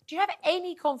 Do you have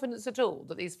any confidence at all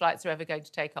that these flights are ever going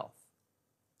to take off?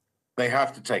 They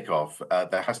have to take off.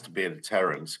 There has to be a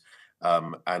deterrent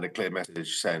and a clear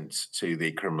message sent to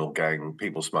the criminal gang,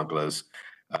 people smugglers,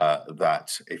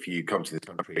 that if you come to this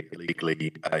country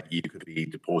illegally, you could be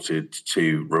deported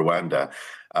to Rwanda.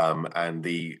 And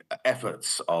the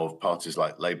efforts of parties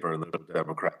like Labour and the Liberal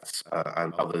Democrats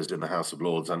and others in the House of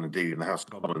Lords and indeed in the House of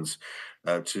Commons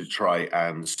to try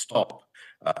and stop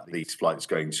these flights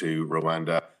going to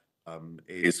Rwanda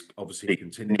is obviously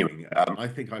continuing. I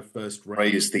think I first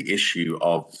raised the issue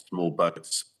of small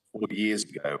boats 4 years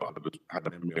ago. I had a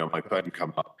memory on my phone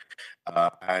come up,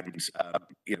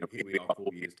 here we are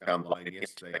 4 years down the line.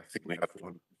 Yesterday, I think we had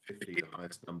 450, the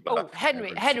highest number. Oh,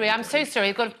 Henry, I'm so sorry.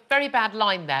 You've got a very bad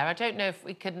line there. I don't know if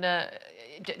we can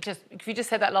if you just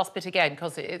say that last bit again,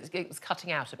 because it was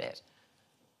cutting out a bit.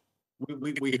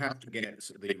 We have to get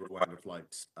the Rwanda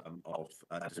flights off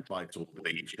to fight all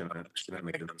the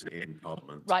shenanigans in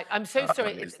Parliament. Right, I'm so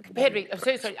sorry. Henry, I'm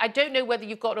so sorry. I don't know whether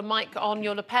you've got a mic on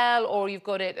your lapel or you've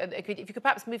got it. If you could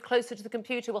perhaps move closer to the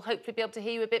computer, we'll hopefully be able to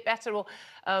hear you a bit better. Or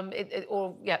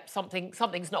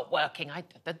something's not working.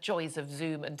 The joys of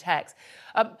Zoom and text.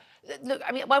 Look,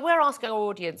 I mean, while we're asking our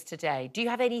audience today, do you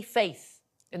have any faith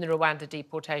in the Rwanda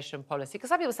deportation policy? Because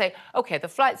some people say, OK, the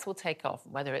flights will take off,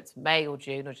 whether it's May or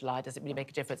June or July, doesn't really make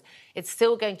a difference. It's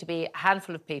still going to be a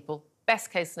handful of people,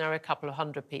 best case scenario, a couple of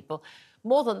hundred people.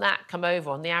 More than that come over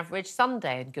on the average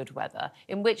Sunday in good weather,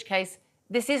 in which case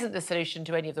this isn't the solution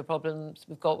to any of the problems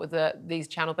we've got with these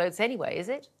channel boats anyway, is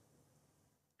it?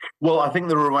 Well, I think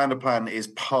the Rwanda plan is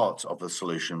part of the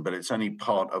solution, but it's only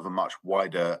part of a much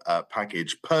wider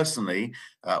package. Personally,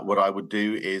 what I would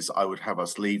do is I would have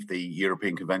us leave the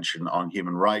European Convention on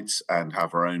Human Rights and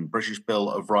have our own British Bill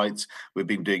of Rights. We've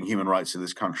been doing human rights in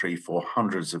this country for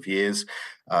hundreds of years.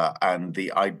 And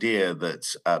the idea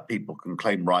that people can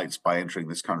claim rights by entering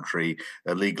this country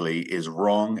illegally is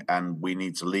wrong, and we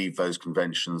need to leave those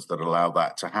conventions that allow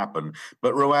that to happen.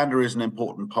 But Rwanda is an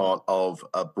important part of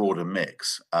a broader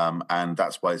mix, and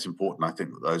that's why it's important, I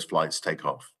think, that those flights take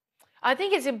off. I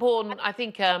think it's important,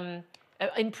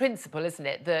 in principle, isn't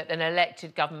it, that an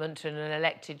elected government and an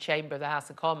elected chamber of the House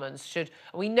of Commons should,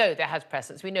 we know there has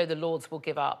precedence, we know the Lords will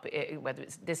give up, whether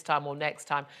it's this time or next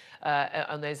time,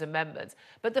 on those amendments.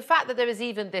 But the fact that there is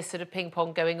even this sort of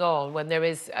ping-pong going on, when there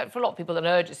is, for a lot of people, an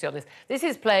urgency on this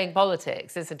is playing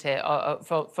politics, isn't it,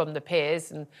 from the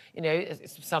peers, and,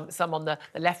 some on the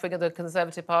left wing of the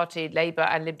Conservative Party, Labour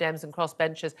and Lib Dems and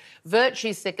crossbenchers,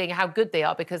 virtually signaling how good they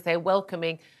are because they're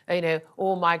welcoming,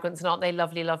 all migrants, and aren't they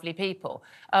lovely, lovely people?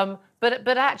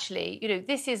 But actually,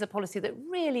 this is a policy that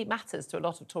really matters to a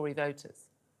lot of Tory voters.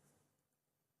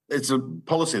 It's a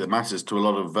policy that matters to a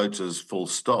lot of voters, full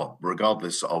stop,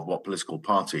 regardless of what political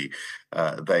party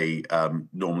they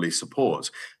normally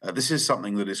support. This is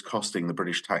something that is costing the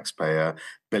British taxpayer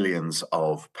billions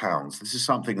of pounds. This is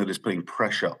something that is putting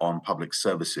pressure on public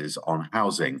services, on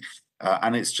housing.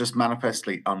 And it's just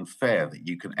manifestly unfair that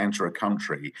you can enter a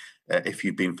country if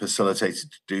you've been facilitated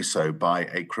to do so by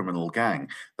a criminal gang.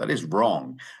 That is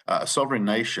wrong. A sovereign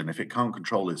nation, if it can't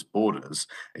control its borders,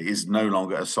 is no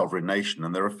longer a sovereign nation.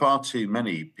 And there are far too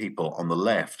many people on the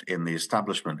left in the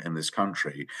establishment in this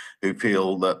country who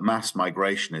feel that mass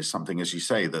migration is something, as you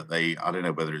say, that they, I don't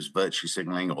know whether it's virtue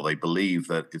signaling or they believe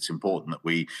that it's important that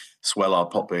we swell our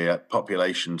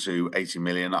population to 80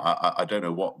 million. I don't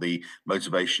know what the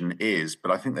motivation is,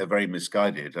 but I think they're very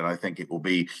misguided. And I think it will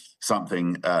be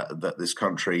something that this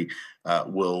country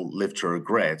will live to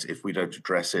regret if we don't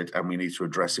address it, and we need to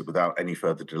address it without any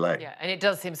further delay. Yeah, and it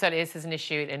does seem certainly this is an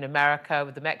issue in America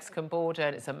with the Mexican border,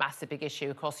 and it's a massive big issue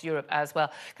across Europe as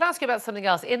well. Can I ask you about something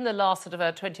else? In the last sort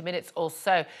of 20 minutes or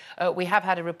so, we have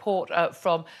had a report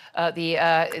from the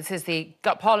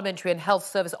Parliamentary and Health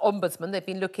Service Ombudsman. They've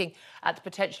been looking at the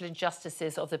potential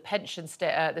injustices of the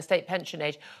the state pension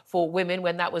age for women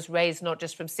when that was raised not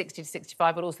just from 60 to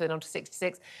 65, but also then on to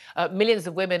 66. Millions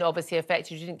of women obviously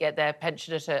affected who didn't get their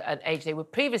pension at an age they would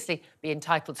previously be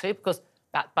entitled to because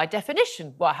that, by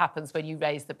definition, what happens when you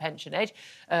raise the pension age.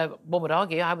 One would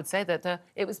argue, I would say, that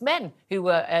it was men who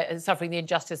were suffering the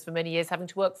injustice for many years, having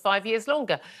to work 5 years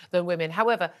longer than women.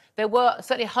 However, there were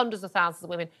certainly hundreds of thousands of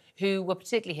women who were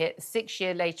particularly hit 6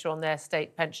 years later on their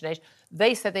state pension age.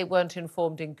 They said they weren't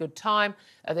informed in good time.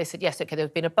 They said, yes, OK, there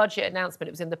had been a budget announcement,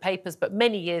 it was in the papers, but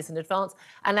many years in advance.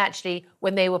 And actually,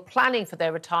 when they were planning for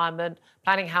their retirement,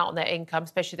 planning out on their income,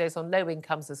 especially those on low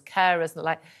incomes as carers and the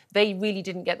like, they really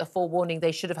didn't get the forewarning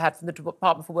they should have had from the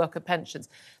Department for Work and Pensions.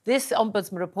 This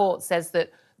Ombudsman report says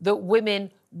that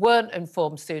women weren't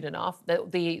informed soon enough,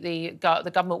 that the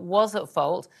government was at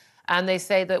fault, and they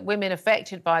say that women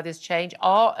affected by this change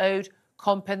are owed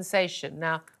compensation.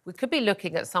 Now, we could be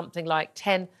looking at something like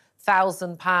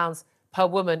 £10,000 per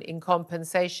woman in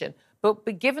compensation.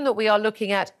 But given that we are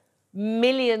looking at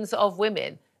millions of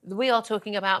women, we are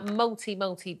talking about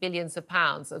multi-billions of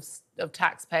pounds of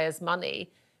taxpayers'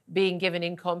 money being given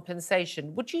in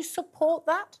compensation. Would you support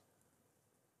that?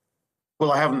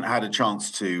 Well, I haven't had a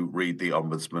chance to read the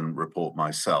Ombudsman report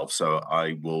myself, so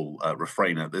I will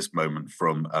refrain at this moment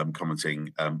from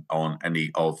commenting on any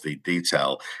of the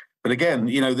detail. But again,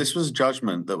 you know, this was a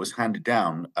judgment that was handed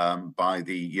down by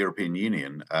the European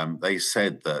Union. They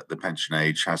said that the pension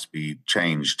age has to be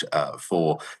changed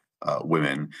for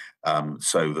women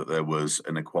so that there was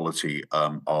an equality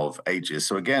of ages.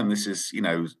 So again, this is, you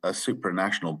know, a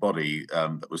supranational body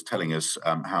that was telling us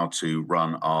how to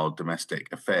run our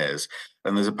domestic affairs.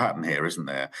 And there's a pattern here, isn't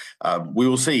there? We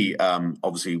will see,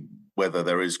 obviously, whether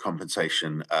there is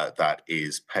compensation that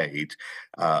is paid.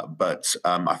 But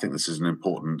I think this is an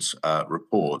important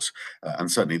report. And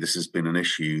certainly this has been an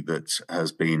issue that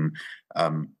has been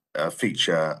a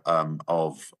feature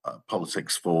of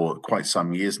politics for quite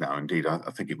some years now. Indeed, I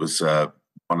think it was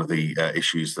one of the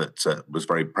issues that was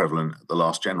very prevalent at the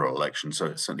last general election. So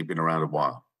it's certainly been around a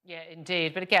while. Yeah,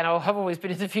 indeed. But again, I've always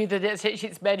been of the view that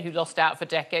it's men who lost out for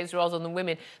decades rather than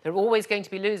women. There are always going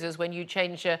to be losers when you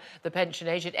change the pension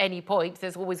age at any point.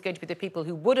 There's always going to be the people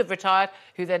who would have retired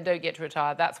who then don't get to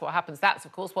retire. That's what happens. That's,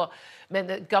 of course, what meant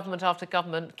that government after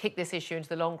government kicked this issue into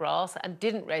the long grass and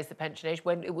didn't raise the pension age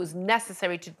when it was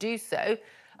necessary to do so.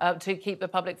 To keep the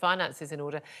public finances in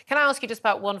order. Can I ask you just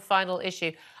about one final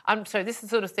issue? I'm sorry, this is the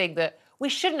sort of thing that we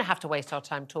shouldn't have to waste our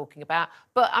time talking about,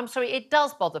 but I'm sorry, it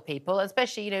does bother people,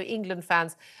 especially, you know, England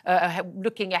fans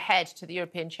looking ahead to the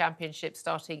European Championship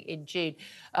starting in June.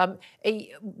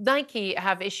 Nike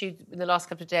have issued in the last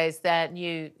couple of days their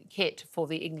new kit for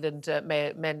the England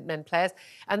men players,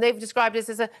 and they've described this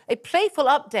as a playful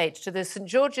update to the St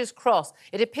George's Cross.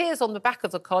 It appears on the back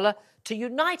of the collar to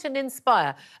unite and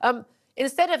inspire.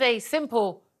 Instead of a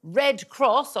simple red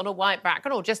cross on a white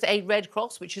background, or just a red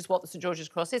cross, which is what the St George's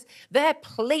Cross is, their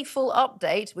playful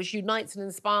update, which unites and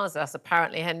inspires us,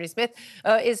 apparently, Henry Smith,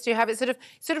 is to have it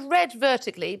sort of red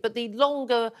vertically, but the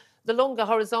longer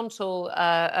horizontal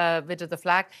bit of the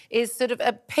flag is sort of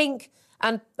a pink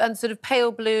and sort of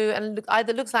pale blue, and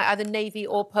looks like either navy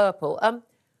or purple.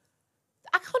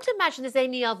 I can't imagine there's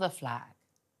any other flag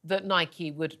that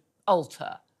Nike would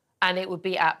alter and it would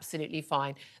be absolutely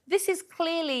fine. This is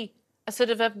clearly a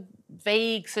sort of a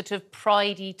vague, sort of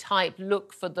pridey type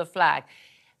look for the flag.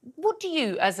 What do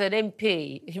you, as an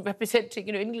MP representing,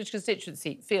 you know, English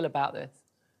constituency, feel about this?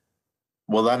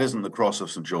 Well, that isn't the cross of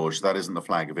St George. That isn't the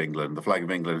flag of England. The flag of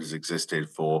England has existed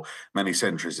for many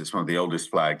centuries. It's one of the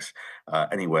oldest flags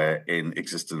anywhere in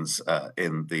existence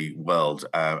in the world,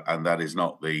 and that is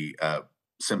not the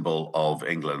symbol of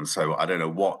England. So I don't know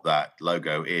what that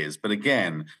logo is. But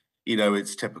again, you know,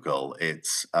 it's typical.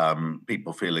 It's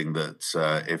people feeling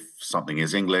that if something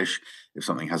is English, if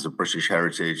something has a British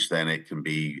heritage, then it can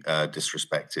be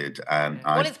disrespected. And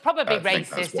well, it's probably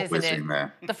racist, isn't it?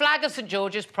 There. The flag of St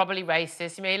George is probably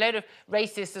racist. I mean, a load of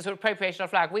racist sort of appropriation of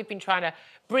flag. We've been trying to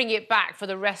bring it back for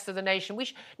the rest of the nation.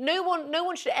 No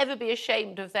one should ever be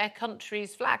ashamed of their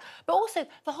country's flag. But also,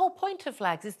 the whole point of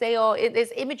flags is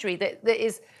there's imagery that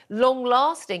is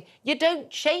long-lasting. You don't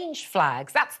change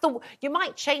flags. You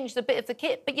might change the bit of the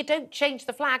kit, but you don't change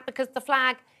the flag because the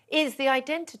flag is the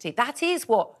identity. That is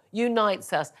what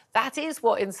unites us. That is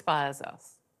what inspires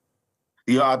us.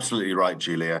 You're absolutely right,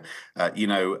 Julia.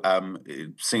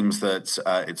 It seems that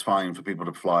it's fine for people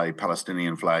to fly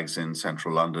Palestinian flags in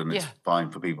central London. It's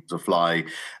fine for people to fly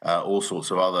all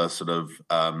sorts of other sort of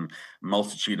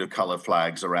multitude of colour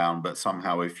flags around, but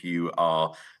somehow if you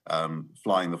are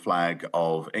flying the flag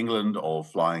of England or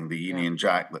flying the Union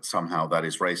Jack, that somehow that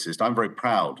is racist. I'm very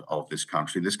proud of this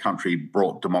country. This country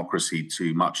brought democracy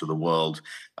to much of the world,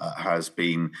 has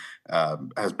been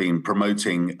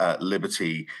promoting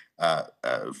liberty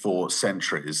for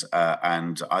centuries,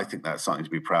 and I think that's something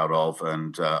to be proud of.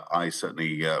 And I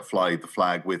certainly fly the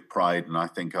flag with pride, and I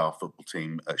think our football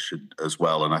team should as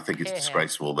well. And I think it's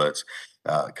disgraceful that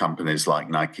companies like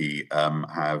Nike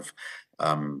have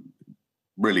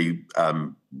really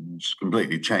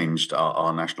completely changed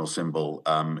our national symbol.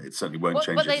 It certainly won't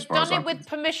change. But they've done it with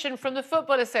permission from the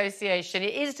Football Association.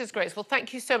 It is disgraceful.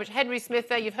 Thank you so much, Henry Smith.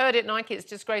 There, you've heard it, Nike. It's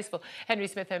disgraceful. Henry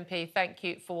Smith MP, thank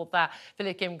you for that.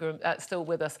 Philip Ingram still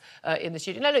with us in the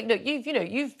studio. Now, look,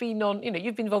 you've been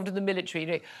involved in the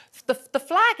military. The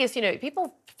flag is,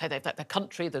 people, the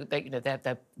country,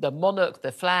 the monarch,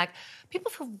 the flag. People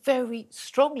feel very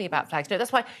strongly about flags.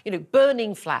 That's why,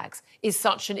 burning flags is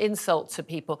such an insult to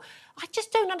people. I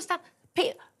just don't understand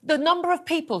the number of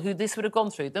people who this would have gone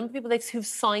through, the number of people who've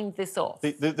signed this off.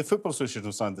 The Football Association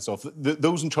have signed this off.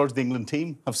 Those in charge of the England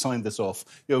team have signed this off.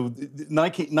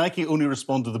 Nike only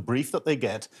respond to the brief that they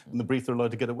get, and the brief they're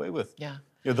allowed to get away with. Yeah.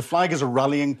 The flag is a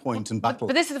rallying point in battle.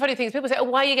 But this is the funny thing, is people say,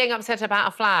 why are you getting upset about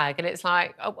a flag? And it's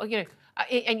like,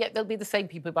 and yet there'll be the same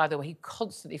people, by the way, who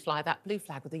constantly fly that blue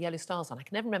flag with the yellow stars on. I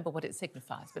can never remember what it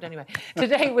signifies. But anyway,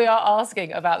 today we are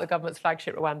asking about the government's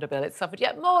flagship Rwanda bill. It's suffered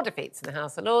yet more defeats in the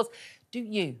House of Lords. Do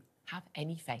you have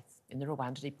any faith in the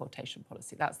Rwanda deportation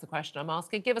policy? That's the question I'm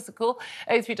asking. Give us a call,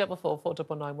 0344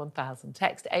 499 1000,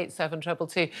 text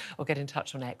 87222, or get in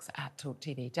touch on X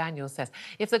 @TalkTV. Daniel says,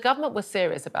 if the government was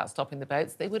serious about stopping the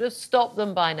boats, they would have stopped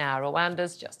them by now.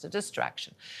 Rwanda's just a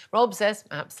distraction. Rob says,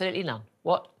 absolutely none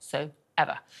whatsoever.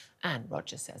 And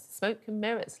Roger says, smoke and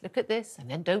mirrors. Look at this, and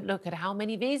then don't look at how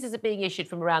many visas are being issued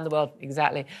from around the world.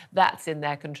 Exactly. That's in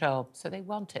their control. So they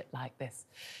want it like this.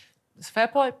 It's a fair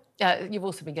point. You've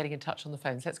also been getting in touch on the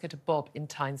phones. Let's go to Bob in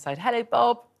Tyneside. Hello,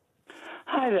 Bob.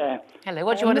 Hi there. Hello.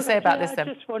 What do you want to say about this, then?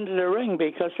 I just wanted to ring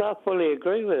because I fully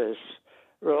agree with this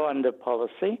Rwanda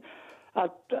policy.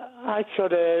 I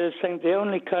sort of think the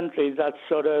only country that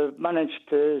sort of managed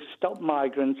to stop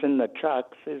migrants in their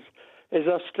tracks is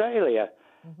Australia.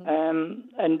 And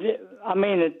I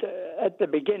mean, at the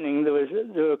beginning, they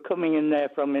were coming in there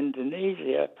from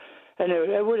Indonesia, and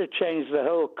it would have changed the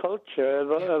whole culture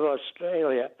of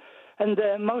Australia. And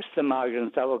most of the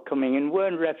migrants that were coming in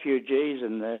weren't refugees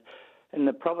in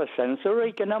the proper sense, or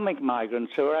economic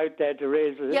migrants who are out there to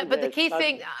raise. Yeah, but the key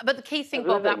thing,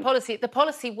 Bob, the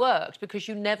policy worked because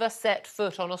you never set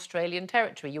foot on Australian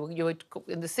territory. You were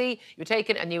in the sea, you were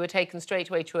taken, and you were taken straight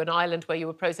away to an island where you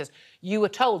were processed. You were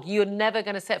told you're never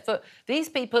going to set foot. These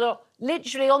people are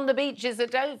literally on the beaches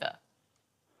at Dover.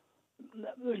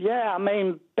 Yeah, I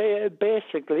mean,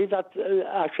 basically,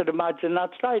 I should imagine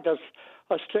that's right.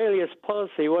 Australia's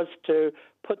policy was to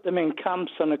put them in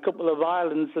camps on a couple of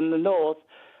islands in the north,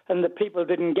 and the people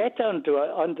didn't get onto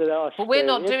Australia. But we're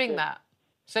not doing that.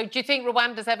 So do you think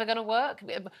Rwanda's ever going to work?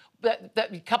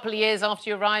 A couple of years after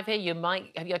you arrive here, you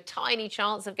might have a tiny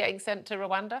chance of getting sent to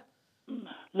Rwanda?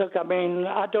 Look, I mean,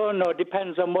 I don't know. It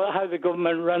depends on how the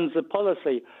government runs the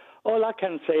policy. All I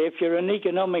can say, if you're an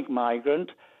economic migrant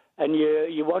and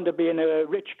you want to be in a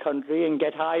rich country and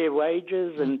get higher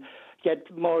wages and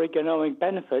get more economic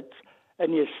benefits,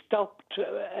 and you're stopped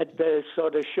at the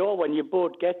sort of shore when your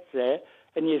boat gets there,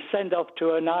 and you're sent off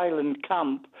to an island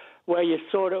camp where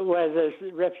the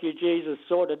refugees are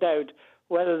sorted out,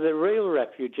 whether they're real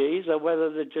refugees or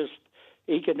whether they're just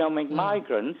economic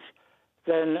migrants,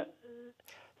 then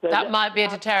that might be a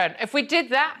deterrent. If we did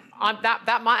that,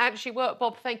 that might actually work.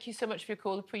 Bob, thank you so much for your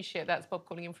call. Appreciate that. It's Bob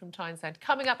calling in from Tyneside.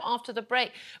 Coming up after the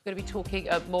break, we're going to be talking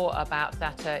more about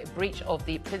that breach of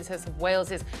the Princess of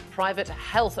Wales's private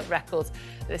health records.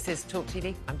 This is Talk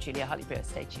TV. I'm Julia Hartley-Brewer.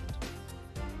 Stay tuned.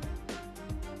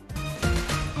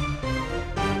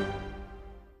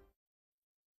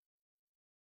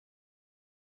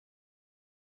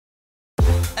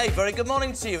 Hey, very good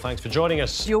morning to you. Thanks for joining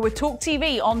us. You're with Talk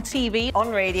TV, on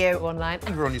radio, online.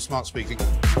 And we're on your smart speaker.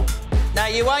 Now,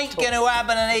 you ain't going to have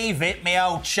an Eve it, me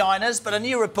old Chinas, but a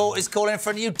new report is calling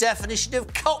for a new definition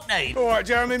of cockney. All right,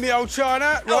 Jeremy, me old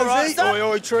China. All Rosie, right,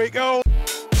 oi, treacle.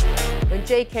 When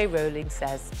J.K. Rowling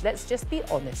says, let's just be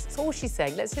honest, that's all she's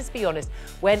saying, let's just be honest.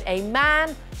 When a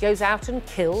man goes out and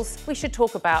kills, we should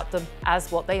talk about them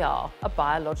as what they are, a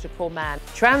biological man.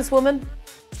 Trans woman,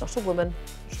 it's not a woman.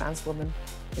 Trans woman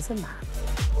is a man.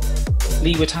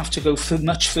 Lee would have to go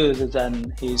much further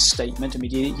than his statement. I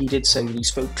mean, he did say that he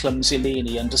spoke clumsily and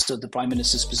he understood the Prime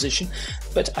Minister's position,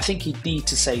 but I think he'd need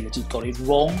to say that he'd got it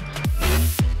wrong.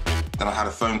 Then I had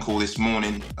a phone call this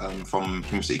morning from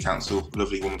Plymouth City Council, a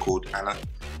lovely woman called Anna.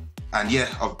 And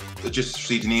yeah, I've just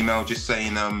received an email just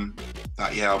saying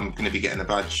that, yeah, I'm going to be getting a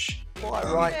badge. Quite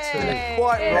right too.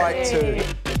 Quite right too.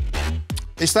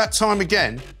 It's that time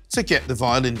again to get the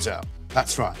violins out.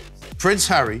 That's right. Prince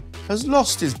Harry has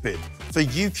lost his bid for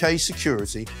UK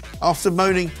security after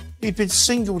moaning he'd been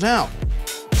singled out.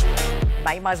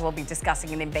 They might as well be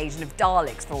discussing an invasion of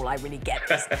Daleks for all I really get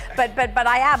this. but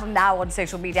I am now on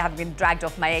social media, having been dragged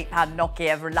off my £8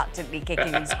 Nokia, reluctantly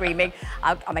kicking and screaming.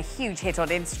 I'm a huge hit on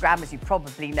Instagram, as you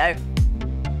probably know.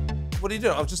 What are you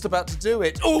doing? I was just about to do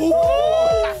it. Ooh!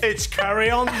 It's carry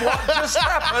on. What just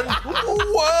happened?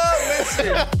 Whoa,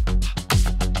 listen.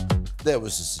 There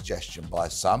was a suggestion by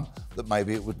some that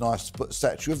maybe it would be nice to put a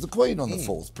statue of the Queen on the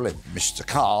fourth plinth. Mr.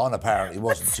 Khan apparently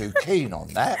wasn't too keen on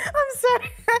that. I'm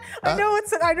sorry.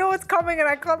 I know it's coming and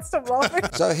I can't stop laughing.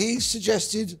 So he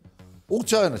suggested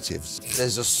alternatives.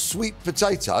 There's a sweet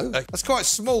potato. That's quite a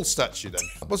small statue then.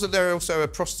 Wasn't there also a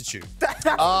prostitute?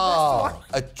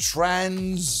 A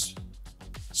trans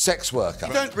sex worker.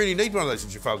 You don't really need one of those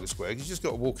in Trafalgar Square. You just got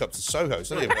to walk up to Soho.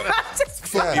 So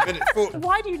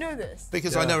Why do you know this?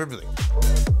 Because I know everything.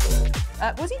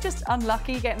 Was he just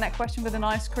unlucky getting that question with an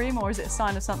ice cream, or is it a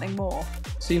sign of something more?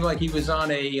 Seemed like he was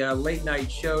on a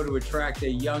late-night show to attract a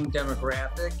young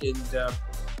demographic, and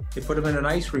they put him in an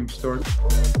ice cream store.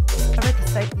 I read the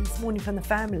statement this morning from the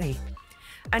family.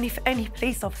 And if any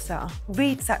police officer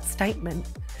reads that statement,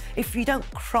 if you don't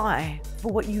cry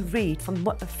for what you read from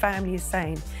what the family is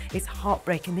saying, it's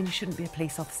heartbreaking, then you shouldn't be a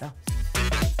police officer.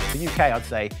 The UK, I'd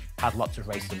say, has lots of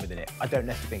racism within it. I don't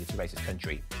necessarily think it's a racist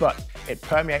country, but it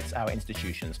permeates our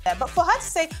institutions. Yeah, but for her to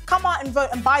say, come out and vote,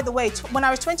 and by the way, when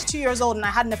I was 22 years old and I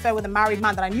had an affair with a married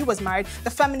man that I knew was married, the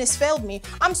feminists failed me.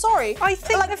 I'm sorry. I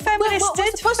think the feminists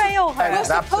did fail her.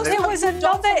 It was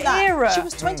another era. She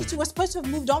was 22. We're supposed to have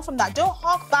moved on from that. Don't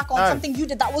hark back on something you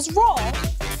did that was wrong.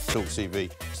 Talk TV.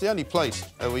 It's the only place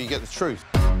where you get the truth.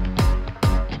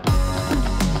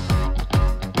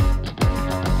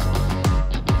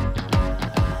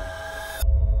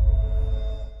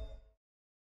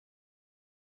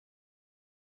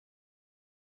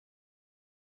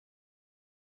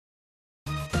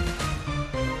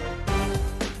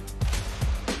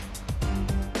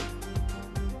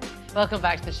 Welcome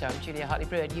back to the show. I'm Julia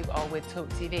Hartley-Brewer and you are with Talk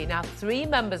TV. Now, 3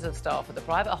 members of staff at the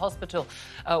private hospital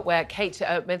where Kate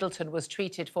Middleton was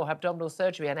treated for her abdominal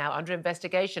surgery are now under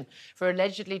investigation for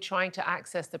allegedly trying to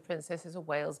access the Princesses of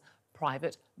Wales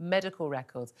private medical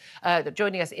records.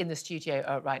 Joining us in the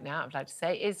studio right now, I'd like to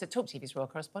say, is the Talk TV's royal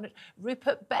correspondent,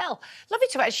 Rupert Bell. Lovely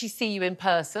to actually see you in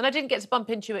person. I didn't get to bump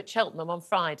into you at Cheltenham on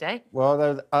Friday.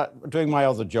 Well, doing my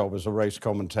other job as a race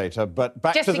commentator, but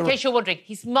back Just to in case you're wondering,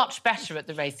 he's much better at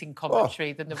the racing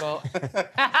commentary than the royal...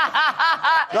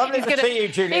 Lovely to see you,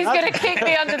 Julia. He's going to kick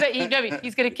me under the...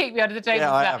 he's going to kick me under the table.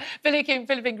 Yeah,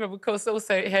 Philip Ingram, of course,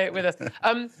 also here with us.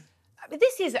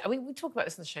 This is, we talked about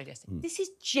this on the show yesterday. This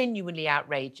is genuinely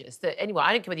outrageous that anyone,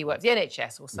 I don't care whether you work for the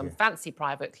NHS or some fancy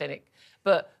private clinic,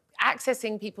 but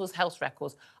accessing people's health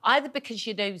records, either because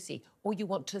you're nosy or you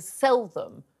want to sell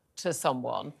them to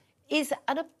someone, is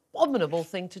an abominable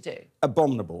thing to do.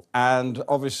 Abominable. And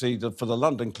obviously, for the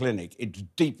London clinic, it's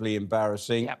deeply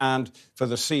embarrassing. And for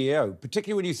the CEO,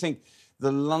 particularly when you think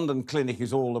the London clinic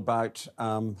is all about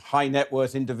high net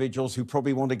worth individuals who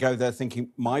probably want to go there thinking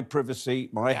my privacy,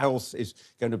 my health is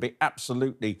going to be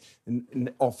absolutely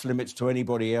off limits to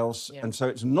anybody else. And so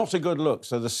it's not a good look.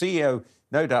 So the CEO,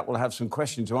 no doubt, will have some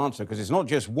questions to answer because it's not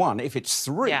just one. If it's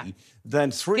 3,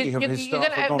 then 3 of his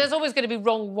staff are gone. There's always going to be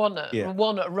wrong one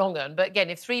wrong one. But again,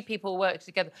 if 3 people work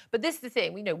together... But this is the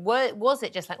thing, was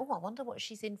it just like, oh, I wonder what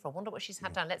she's in for, I wonder what she's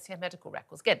had done, let's see her medical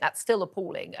records. Again, that's still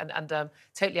appalling and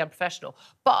totally unprofessional.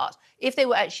 But if they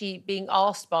were actually being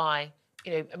asked by...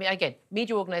 again,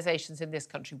 media organisations in this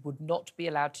country would not be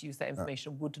allowed to use that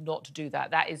information, would not do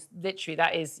that. That is literally,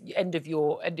 end of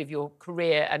your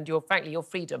career and frankly, your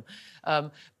freedom.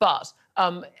 But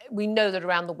we know that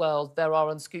around the world there are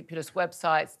unscrupulous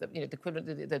websites, that, the equivalent,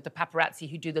 the paparazzi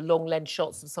who do the long lens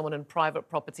shots of someone in private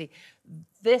property.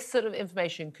 This sort of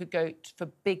information could go for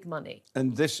big money.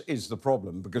 And this is the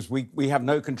problem, because we have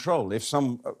no control. If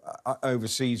some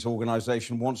overseas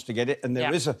organisation wants to get it, and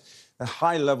there is a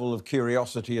high level of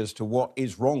curiosity as to what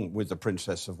is wrong with the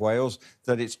Princess of Wales,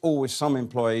 that it's always some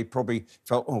employee probably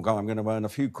felt, oh, God, I'm going to earn a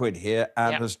few quid here,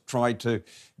 and has tried to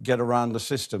get around the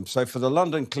system. So for the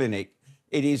London clinic,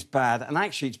 it is bad. And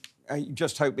actually, you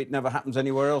just hope it never happens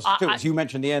anywhere else too. As you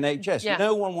mentioned, the NHS.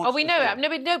 No one wants we know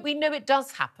it. We know it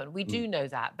does happen. We do know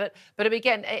that. But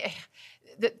again...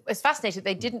 it's fascinating.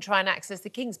 They didn't try and access the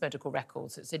King's medical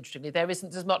records. It's interestingly there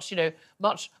isn't as much,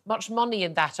 much money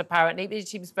in that apparently. It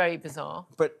seems very bizarre.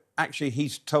 But actually,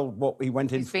 he's told what he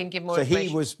went in. He's been given more so information.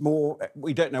 he was more.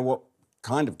 We don't know what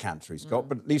kind of cancer he's got,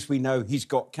 but at least we know he's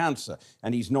got cancer,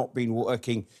 and he's not been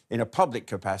working in a public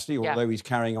capacity, although he's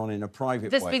carrying on in a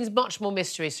private way. There's been much more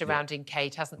mystery surrounding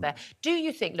Kate, hasn't there? Do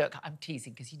you think? Look, I'm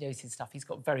teasing because he knows his stuff. You've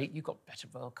got better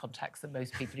royal contacts than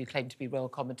most people who claim to be royal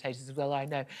commentators as well. I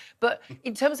know, but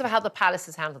in terms of how the palace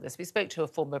has handled this, we spoke to a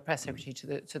former press secretary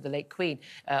to the late Queen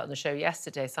on the show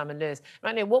yesterday, Simon Lewis.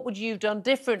 Right now, what would you have done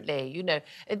differently?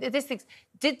 This thing.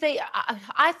 Did they?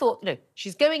 I thought,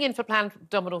 she's going in for planned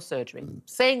abdominal surgery,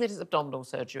 saying that it's abdominal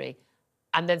surgery,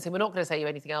 and then saying we're not going to say you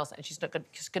anything else, and she's going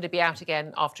to be out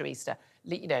again after Easter.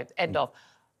 End of.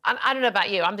 And I don't know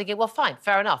about you. I'm thinking, well, fine,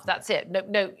 fair enough. That's it.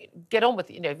 No, get on with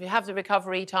it. If you have the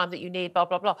recovery time that you need, blah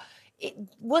blah blah.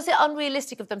 Was it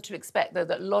unrealistic of them to expect, though,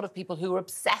 that a lot of people who are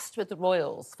obsessed with the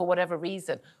royals, for whatever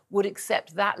reason, would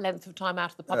accept that length of time out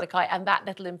of the public eye and that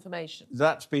little information?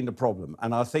 That's been the problem.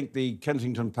 And I think the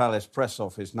Kensington Palace press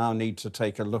office now need to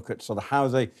take a look at sort of how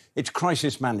it's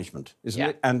crisis management, isn't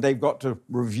it? And they've got to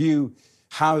review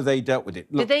how they dealt with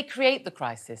it. Look, did they create the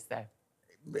crisis, though?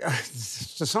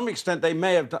 To some extent, they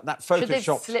may have done that Photoshop. Should they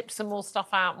have slipped some more stuff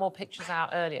out, more pictures out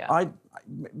earlier?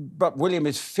 But William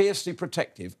is fiercely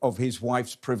protective of his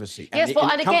wife's privacy. Yes, and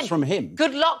and it again, comes from him.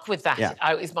 Good luck with that,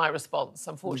 is my response,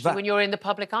 unfortunately, when you're in the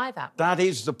public eye that way. That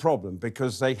is the problem,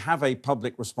 because they have a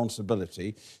public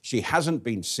responsibility. She hasn't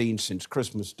been seen since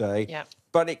Christmas Day. Yeah.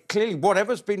 But it clearly,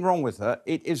 whatever's been wrong with her,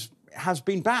 has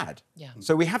been bad. Yeah.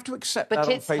 So we have to accept that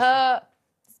But on Facebook.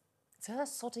 It's her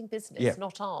sodding business,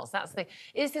 not ours. That's the thing.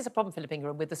 Is this a problem, Philip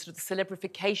Ingram, with the sort of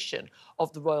celebrification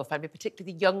of the royal family,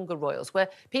 particularly the younger royals, where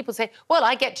people say, well,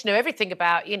 I get to know everything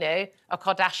about, a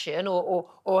Kardashian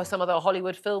or some other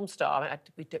Hollywood film star. I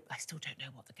still don't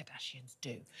know what the Kardashians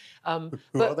do.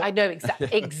 But I know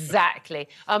exactly.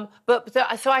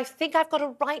 So I think I've got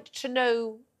a right to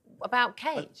know about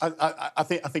Kate. I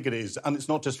think it is, and it's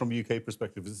not just from a UK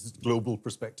perspective. It's this global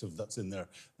perspective that's in there,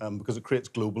 because it creates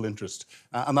global interest,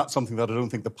 and that's something that I don't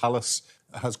think the palace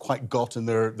has quite got in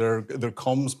their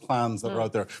comms plans that are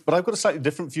out there. But I've got a slightly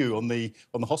different view on the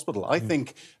hospital. I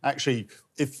think actually,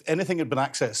 if anything had been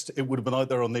accessed, it would have been out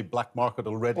there on the black market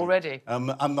already.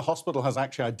 And the hospital has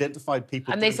actually identified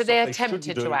people. And they said they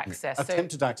attempted to access.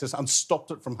 Attempted access and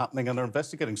stopped it from happening, and are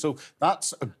investigating. So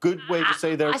that's a good way to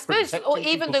say they're. I suppose, or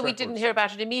even though we didn't hear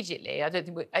about it immediately, I don't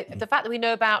think the fact that we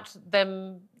know about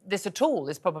this at all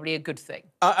is probably a good thing.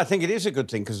 I think it is a good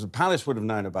thing, because the palace would have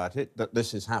known about it, that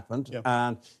this has happened.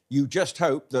 And you just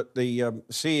hope that the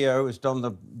CEO has done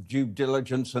the due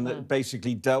diligence and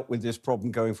basically dealt with this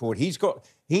problem going forward. He's got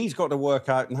to work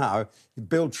out now,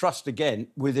 build trust again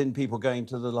within people going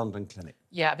to the London clinic.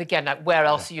 Yeah, but again, where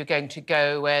else are you going to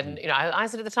go? And, I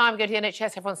said at the time, go to the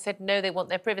NHS, everyone said, no, they want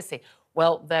their privacy.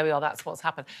 Well, there we are, that's what's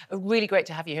happened. Really great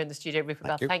to have you here in the studio, Rupert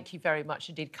Bell. Thank you very much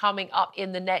indeed. Coming up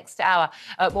in the next hour,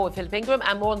 more with Philip Ingram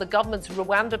and more on the government's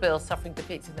Rwanda bill suffering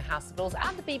defeats in the House of Lords,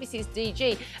 and the BBC's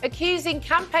DG accusing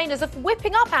campaigners of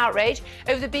whipping up outrage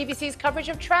over the BBC's coverage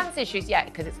of trans issues. Yeah,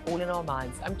 because it's all in our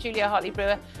minds. I'm Julia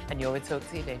Hartley-Brewer, and you're with Talk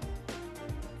TV.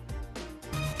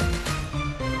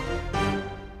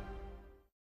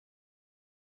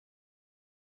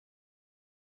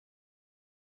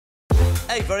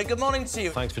 Hey, very good morning to you.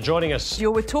 Thanks for joining us.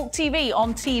 You're with Talk TV,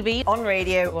 on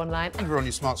radio, online. And we're on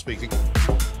your smart speaker.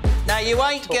 Now, you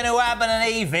ain't going to ab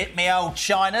and eve it, me old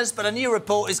Chinas, but a new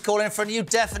report is calling for a new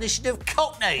definition of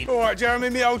cockney. All right, Jeremy,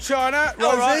 me old China.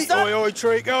 All Rosie, right, oi, oi,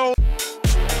 treacle.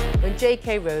 When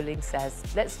J.K. Rowling says,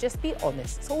 let's just be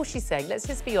honest, that's all she's saying, let's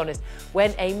just be honest.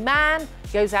 When a man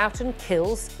goes out and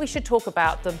kills, we should talk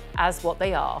about them as what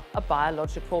they are, a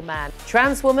biological man.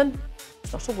 Trans woman,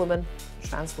 it's not a woman.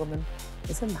 Trans woman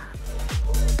is a man.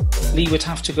 Lee would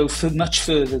have to go much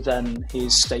further than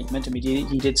his statement. I mean,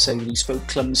 he did say that he spoke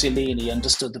clumsily and he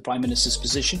understood the Prime Minister's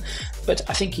position, but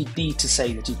I think he'd need to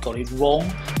say that he'd got it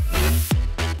wrong.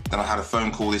 Then I had a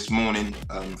phone call this morning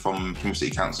from Plymouth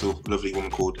City Council, a lovely woman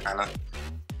called Anna.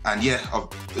 And yeah,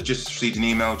 I've just received an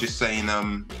email just saying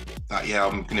that, yeah,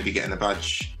 I'm going to be getting a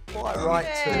badge. Quite right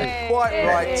too. Quite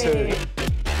right too.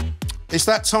 It's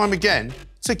that time again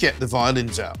to get the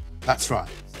violins out. That's right.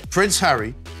 Prince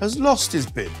Harry has lost his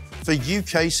bid for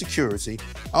UK security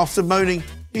after moaning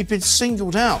he'd been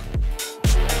singled out.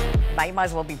 You might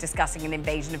as well be discussing an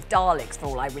invasion of Daleks for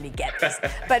all I really get this.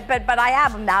 but I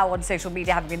am now on social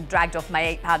media, having been dragged off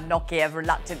my £8 Nokia,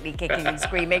 reluctantly kicking and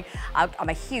screaming. I'm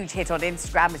a huge hit on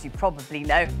Instagram, as you probably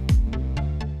know.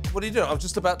 What are you doing? I was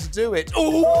just about to do it.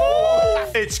 Ooh!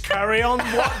 It's carry on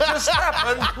what just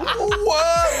happened.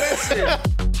 Whoa, listen.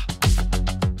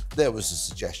 There was a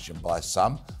suggestion by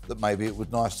some that maybe it would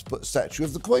be nice to put a statue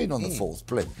of the Queen on the fourth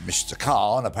blimp. Mr.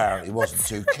 Khan apparently wasn't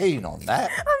too keen on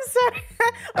that. I'm sorry.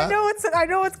 I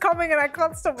know it's coming and I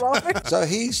can't stop laughing. So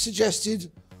he suggested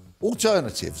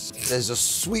alternatives. There's a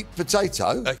sweet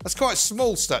potato. That's quite a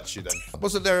small statue then.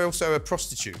 Wasn't there also a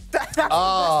prostitute?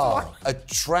 A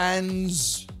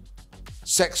trans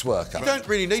sex worker. You don't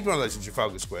really need one of those in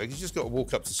Trafalgar Square. You just got to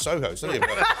walk up to Soho. It's only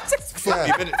about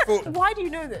 40 minutes. Why do you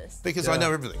know this? Because I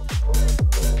know everything.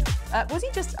 Was he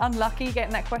just unlucky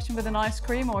getting that question with an ice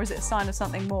cream, or is it a sign of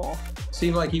something more?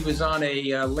 Seemed like he was on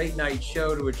a late-night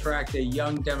show to attract a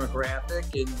young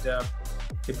demographic, and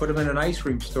they put him in an ice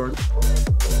cream store.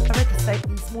 I read the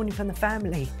statement this morning from the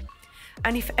family,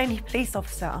 and if any police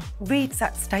officer reads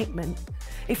that statement,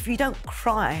 if you don't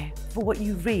cry for what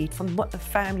you read from what the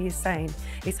family is saying,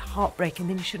 it's heartbreaking,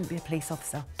 then you shouldn't be a police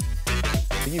officer.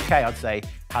 The UK, I'd say,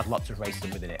 has lots of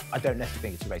racism within it. I don't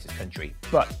necessarily think it's a racist country,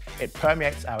 but it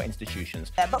permeates our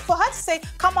institutions. Yeah, but for her to say,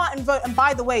 come out and vote, and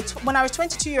by the way, when I was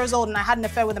 22 years old and I had an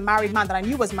affair with a married man that I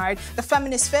knew was married, the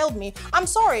feminists failed me. I'm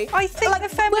sorry. I think the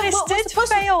feminists did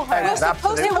fail her.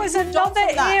 It was another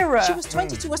era. She was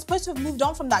 22. We're supposed to have moved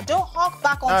on from that. Don't hark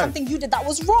back on something you did that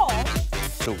was wrong.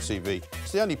 Talk TV.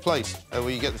 It's the only place where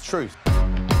you get the truth.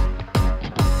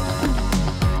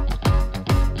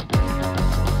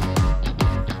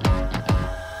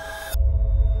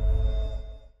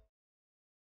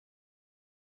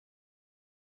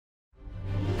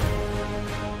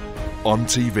 On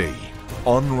TV,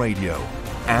 on radio,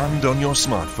 and on your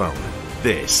smartphone.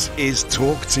 This is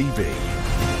Talk TV.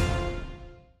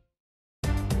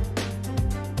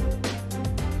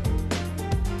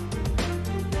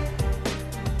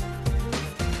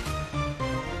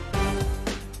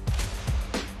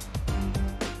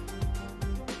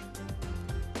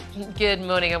 Good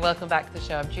morning and welcome back to the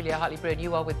show. I'm Julia Hartley-Brewer and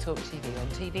you are with Talk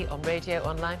TV, on radio,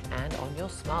 online and on your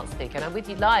smart speaker. And I'm with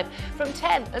you live from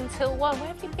 10 until 1. Where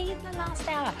have you been the last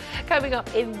hour? Coming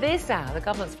up in this hour, the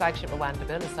government's flagship Rwanda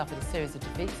bill has suffered a series of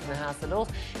defeats in the House of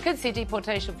Lords. Could see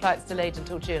deportation flights delayed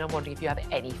until June. I'm wondering if you have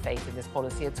any faith in this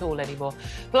policy at all anymore.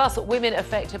 Plus, women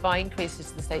affected by increases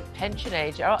to the state pension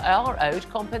age are owed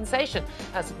compensation.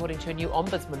 That's according to a new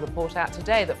Ombudsman report out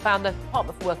today that found the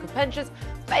Department for Work and Pensions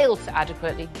failed to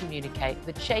adequately communicate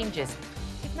the changes,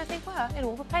 even though they were in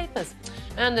all the papers.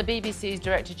 And the BBC's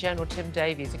Director General Tim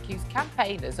Davies accused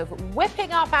campaigners of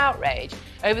whipping up outrage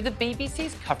over the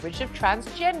BBC's coverage of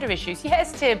transgender issues.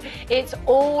 Yes, Tim, it's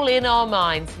all in our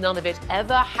minds. None of it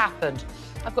ever happened.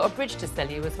 I've got a bridge to sell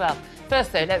you as well.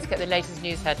 First, though, let's get the latest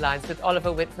news headlines with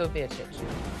Oliver Whitfield-Beatrice.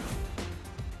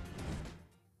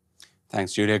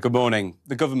 Thanks, Julia. Good morning.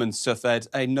 The government suffered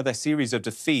another series of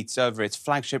defeats over its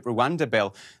flagship Rwanda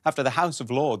bill after the House of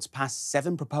Lords passed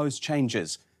 7 proposed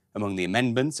changes. Among the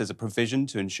amendments is a provision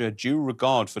to ensure due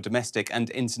regard for domestic and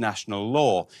international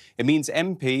law. It means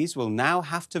MPs will now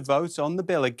have to vote on the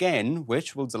bill again,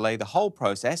 which will delay the whole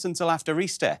process until after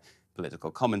Easter.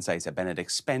 Political commentator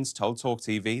Benedict Spence told Talk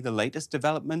TV the latest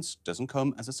developments doesn't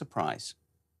come as a surprise.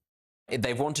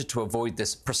 They've wanted to avoid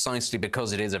this precisely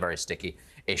because it is a very sticky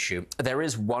issue. There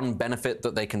is one benefit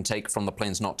that they can take from the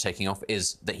planes not taking off,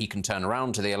 is that he can turn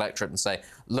around to the electorate and say,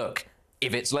 look,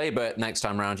 if it's Labour next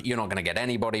time round, you're not going to get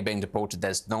anybody being deported.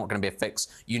 There's not going to be a fix.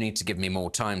 You need to give me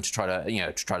more time to try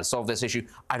to solve this issue.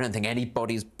 I don't think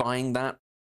anybody's buying that.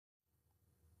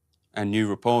 A new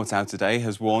report out today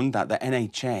has warned that the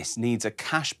NHS needs a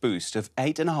cash boost of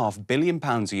 £8.5 billion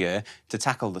a year to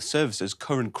tackle the service's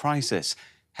current crisis.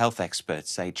 Health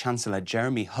experts say Chancellor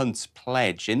Jeremy Hunt's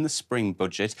pledge in the spring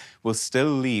budget will still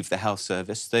leave the health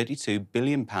service £32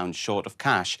 billion short of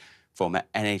cash. Former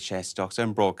NHS doctor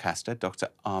and broadcaster Dr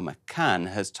Arma Khan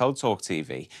has told Talk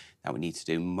TV that we need to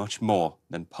do much more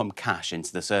than pump cash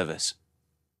into the service.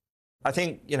 I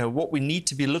think, what we need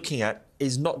to be looking at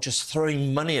is not just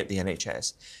throwing money at the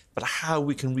NHS, but how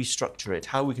we can restructure it,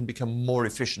 how we can become more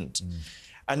efficient,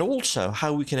 and also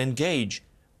how we can engage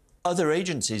other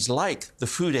agencies like the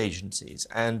food agencies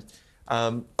and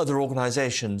other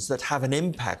organisations that have an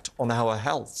impact on our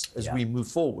health as we move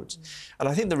forward. And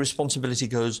I think the responsibility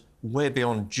goes way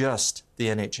beyond just the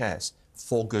NHS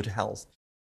for good health.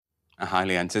 A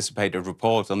highly anticipated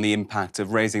report on the impact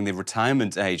of raising the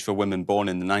retirement age for women born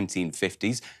in the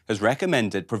 1950s has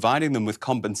recommended providing them with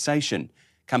compensation.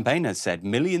 Campaigners said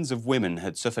millions of women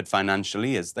had suffered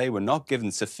financially as they were not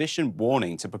given sufficient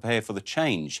warning to prepare for the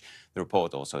change. The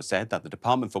report also said that the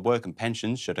Department for Work and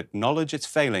Pensions should acknowledge its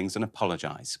failings and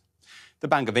apologise. The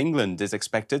Bank of England is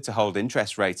expected to hold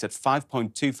interest rates at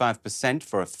 5.25%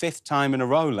 for a fifth time in a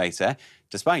row later.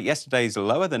 Despite yesterday's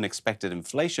lower-than-expected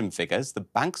inflation figures, the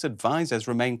bank's advisors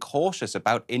remain cautious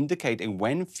about indicating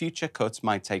when future cuts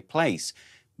might take place.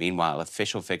 Meanwhile,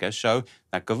 official figures show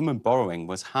that government borrowing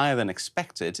was higher than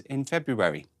expected in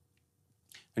February.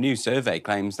 A new survey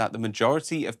claims that the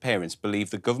majority of parents believe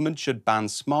the government should ban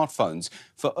smartphones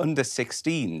for under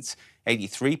 16s.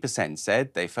 83%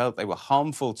 said they felt they were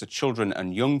harmful to children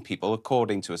and young people,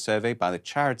 according to a survey by the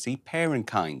charity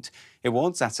Parentkind. It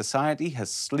warns that society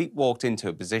has sleepwalked into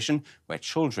a position where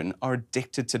children are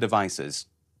addicted to devices.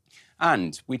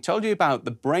 And we told you about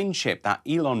the brain chip that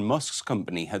Elon Musk's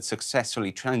company had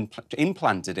successfully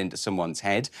implanted into someone's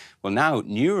head. Well, now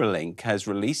Neuralink has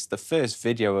released the first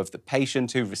video of the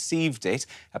patient who received it,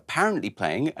 apparently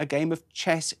playing a game of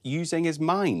chess using his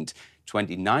mind.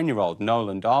 29-year-old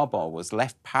Nolan Darbour was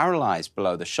left paralysed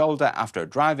below the shoulder after a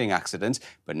driving accident,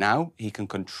 but now he can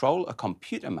control a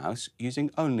computer mouse using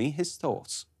only his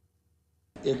thoughts.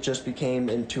 It just became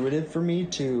intuitive for me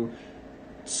to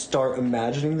start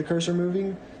imagining the cursor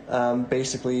moving.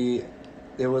 Basically,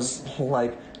 it was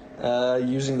like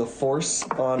using the force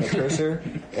on a cursor,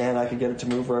 and I could get it to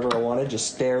move wherever I wanted.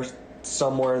 Just stare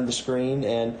somewhere in the screen,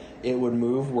 and it would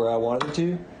move where I wanted it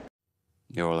to.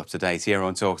 You're all up to date here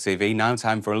on Talk TV. Now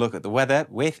time for a look at the weather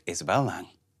with Isabel Lang.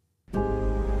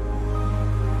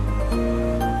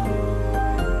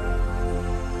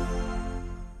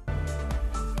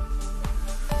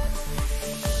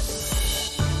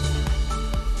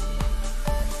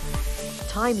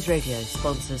 Times Radio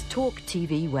sponsors Talk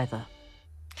TV weather.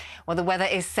 Well, the weather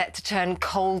is set to turn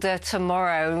colder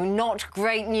tomorrow. Not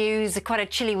great news. Quite a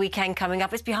chilly weekend coming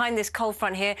up. It's behind this cold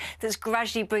front here that's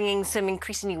gradually bringing some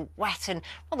increasingly wet and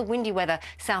rather windy weather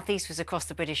southeastwards across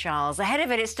the British Isles. Ahead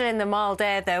of it, it's still in the mild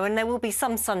air, though, and there will be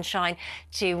some sunshine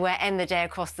to end the day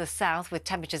across the south, with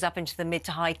temperatures up into the mid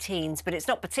to high teens. But it's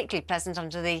not particularly pleasant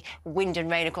under the wind and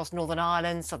rain across Northern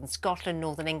Ireland, southern Scotland,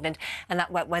 northern England, and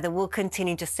that wet weather will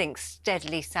continue to sink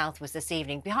steadily southwards this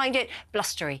evening. Behind it,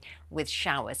 blustery with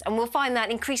showers. And we'll find that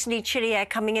increasingly chilly air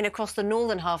coming in across the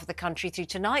northern half of the country through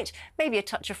tonight. Maybe a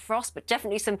touch of frost, but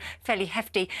definitely some fairly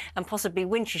hefty and possibly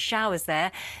wintry showers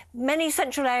there. Many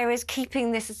central areas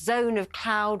keeping this zone of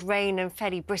cloud, rain and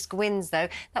fairly brisk winds, though.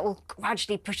 That will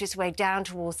gradually push its way down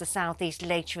towards the southeast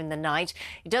later in the night.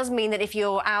 It does mean that if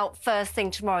you're out first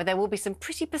thing tomorrow, there will be some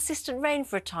pretty persistent rain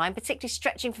for a time, particularly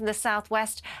stretching from the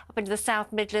southwest up into the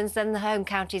South Midlands, then the home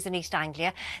counties and East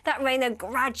Anglia. That rain then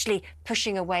gradually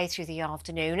pushing away through the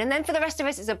afternoon. And then for the rest of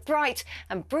us, it's a bright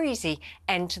and breezy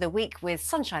end to the week with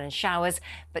sunshine and showers,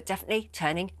 but definitely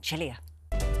turning chillier.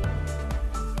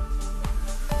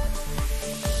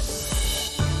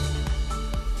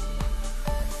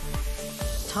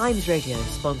 Times Radio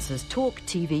sponsors Talk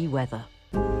TV weather.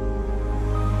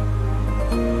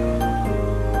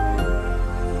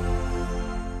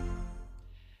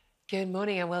 Good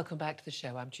morning and welcome back to the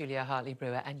show. I'm Julia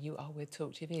Hartley-Brewer and you are with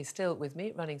Talk TV. Still with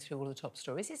me, running through all the top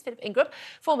stories, is Philip Ingram,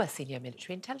 former senior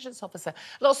military intelligence officer.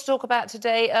 Lots to talk about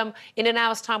today. In an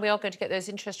hour's time, we are going to get those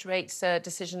interest rates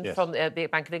decision from the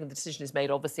Bank of England. The decision is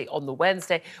made, obviously, on the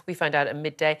Wednesday. We found out at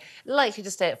midday. Likely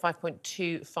to stay at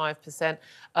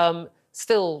 5.25%.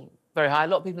 Still very high. A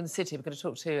lot of people in the city. We're going to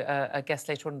talk to a guest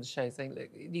later on in the show saying that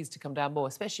it needs to come down more,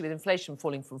 especially with inflation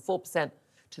falling from 4%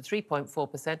 to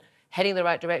 3.4%. Heading in the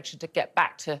right direction to get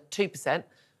back to 2%.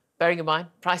 Bearing in mind,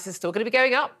 prices are still going to be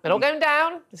going up. They're not going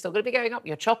down. They're still going to be going up.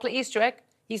 Your chocolate Easter egg,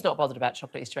 he's not bothered about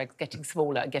chocolate Easter eggs getting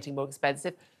smaller and getting more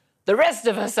expensive. The rest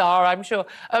of us are, I'm sure.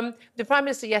 The Prime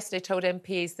Minister yesterday told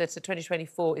MPs that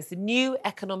 2024 is the new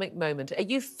economic moment. Are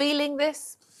you feeling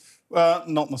this? Not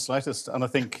in the slightest. And I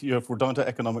think if we're down to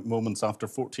economic moments after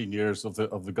 14 years of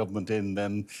the government in,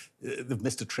 then they've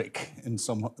missed a trick in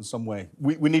some way.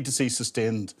 We need to see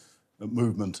sustained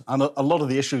movement. And a lot of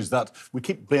the issues that we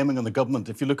keep blaming on the government,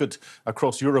 if you look at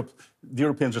across Europe, the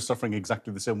Europeans are suffering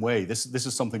exactly the same way. This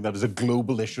is something that is a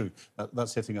global issue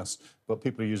that's hitting us, but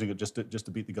people are using it just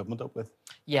to beat the government up with.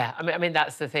 Yeah, I mean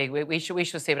that's the thing. We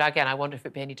shall see. But again, I wonder if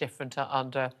it'd be any different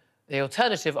under the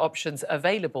alternative options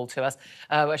available to us,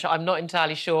 which I'm not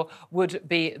entirely sure would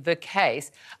be the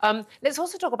case. Let's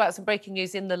also talk about some breaking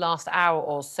news in the last hour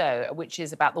or so, which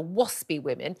is about the WASPy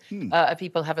women.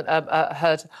 People haven't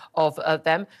heard of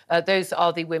them. Those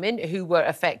are the women who were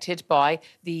affected by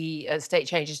the state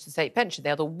changes to state pension.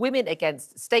 They are the Women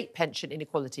Against State Pension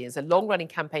Inequality. It's a long-running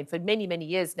campaign for many, many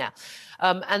years now.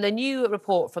 And the new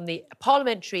report from the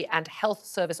Parliamentary and Health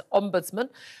Service Ombudsman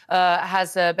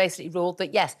has basically ruled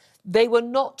that, yes, They were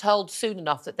not told soon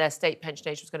enough that their state pension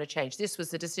age was going to change. This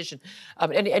was the decision.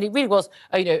 And it really was,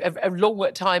 a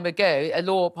long time ago. A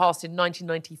law passed in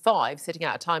 1995 setting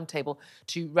out a timetable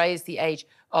to raise the age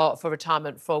for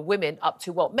retirement for women up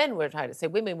to what men were retired at. So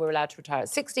women were allowed to retire at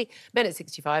 60, men at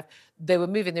 65. They were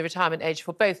moving the retirement age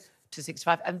for both to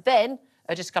 65. And then,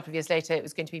 just a couple of years later, it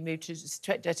was going to be moved to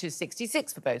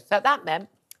 66 for both. So that meant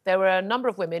there were a number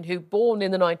of women who, born in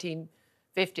the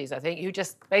 1950s, I think, who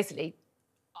just basically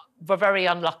were very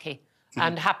unlucky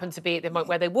and happened to be at the moment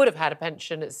where they would have had a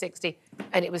pension at 60,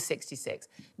 and it was 66.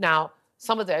 Now,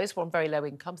 some of those were on very low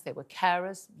incomes. They were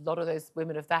carers. A lot of those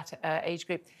women of that age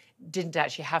group didn't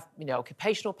actually have,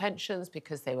 occupational pensions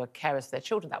because they were carers for their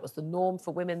children. That was the norm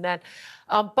for women then.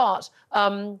 But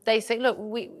they say, look,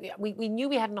 we knew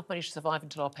we had enough money to survive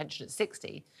until our pension at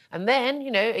 60. And then,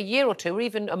 a year or two, or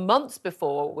even a month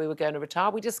before we were going to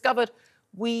retire, we discovered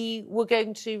we were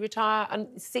going to retire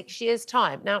in 6 years'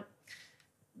 time. Now,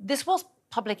 this was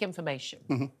public information.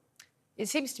 Mm-hmm. It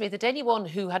seems to me that anyone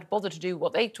who had bothered to do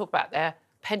what they talk about, their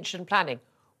pension planning,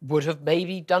 would have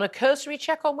maybe done a cursory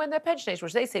check on when their pension age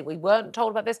was. They say, we weren't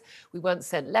told about this, we weren't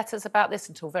sent letters about this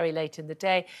until very late in the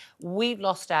day. We've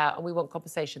lost out and we want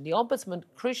compensation. The Ombudsman,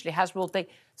 crucially, has ruled that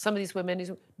some of these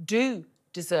women do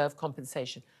deserve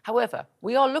compensation. However,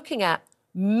 we are looking at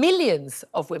millions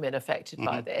of women affected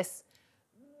by this.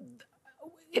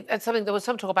 There was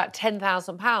some talk about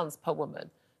 £10,000 per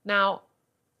woman. Now,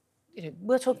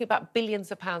 we're talking about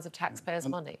billions of pounds of taxpayers'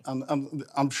 money. And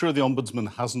I'm sure the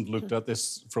Ombudsman hasn't looked at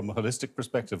this from a holistic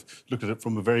perspective, looked at it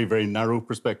from a very, very narrow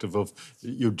perspective of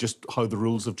just how the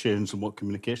rules have changed and what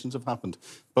communications have happened.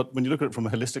 But when you look at it from a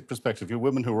holistic perspective, you're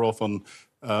women who are often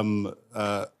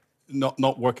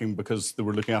not working because they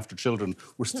were looking after children,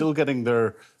 were still getting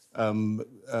their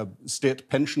state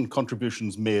pension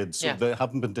contributions made, so they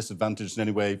haven't been disadvantaged in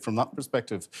any way from that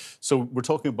perspective. So we're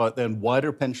talking about then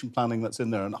wider pension planning that's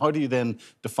in there, and how do you then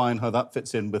define how that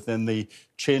fits in within the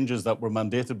changes that were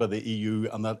mandated by the EU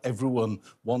and that everyone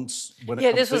wants when it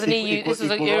comes this to was an EU, this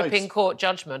was a European Court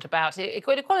judgment about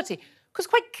equality. Because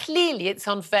quite clearly it's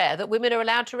unfair that women are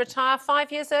allowed to retire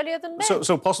 5 years earlier than men.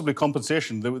 So possibly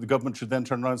compensation. The government should then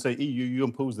turn around and say, EU, you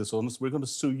impose this on us, we're going to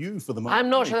sue you for the money. I'm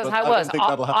not sure that's how it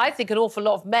works. I think an awful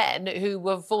lot of men who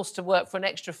were forced to work for an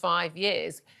extra 5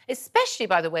 years, especially,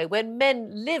 by the way, when men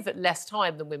live at less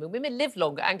time than women. Women live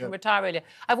longer and can retire earlier.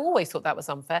 I've always thought that was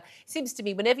unfair. It seems to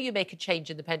me whenever you make a change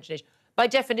in the pension age, by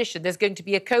definition, there's going to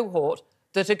be a cohort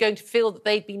that are going to feel that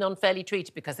they've been unfairly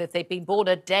treated because if they'd been born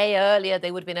a day earlier,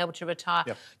 they would have been able to retire.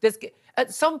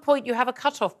 At some point, you have a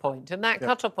cut-off point, and that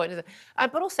cut-off point is...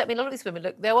 but also, a lot of these women,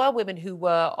 look, there are women who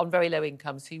were on very low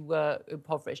incomes, who were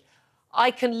impoverished.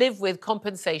 I can live with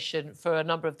compensation for a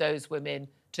number of those women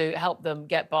to help them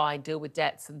get by and deal with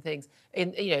debts and things.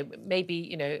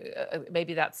 Maybe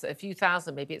that's a few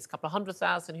thousand, maybe it's a couple of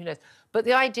 100,000, who knows. But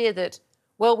the idea that,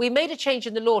 well, we made a change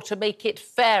in the law to make it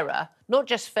fairer, not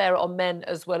just fairer on men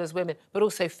as well as women, but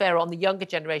also fairer on the younger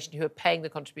generation who are paying the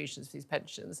contributions for these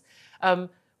pensions.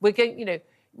 We're going,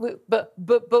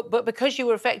 but because you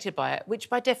were affected by it, which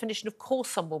by definition, of course,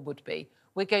 someone would be,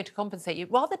 we're going to compensate you.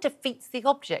 Rather defeats the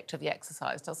object of the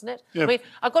exercise, doesn't it? Yeah. I mean,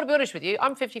 I've got to be honest with you.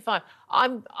 I'm 55.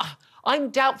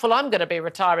 I'm doubtful I'm going to be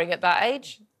retiring at that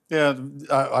age. Yeah,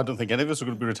 I don't think any of us are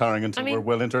going to be retiring until we're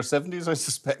well into our 70s, I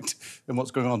suspect, in what's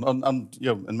going on. And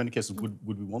in many cases, would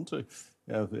we want to?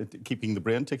 Keeping the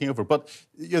brain ticking over. But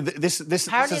this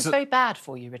apparently it's very bad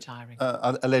for you retiring.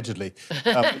 Allegedly.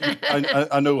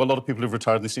 I know a lot of people who've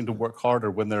retired and they seem to work harder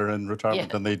when they're in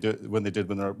retirement than they did when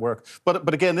they're at work.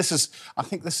 But again, I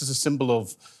think this is a symbol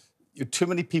of too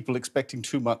many people expecting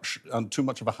too much and too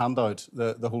much of a handout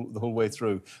the whole way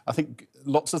through. I think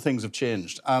lots of things have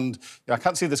changed, and I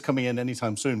can't see this coming in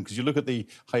anytime soon, because you look at the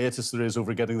hiatus there is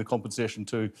over getting the compensation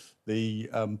to the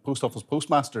post office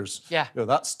postmasters.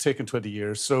 That's taken 20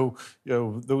 years. So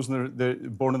those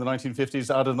born in the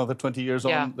 1950s, add another 20 years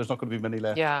on, there's not going to be many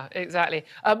left. Yeah, exactly.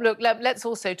 Look, let's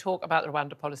also talk about the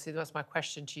Rwanda policy. That's my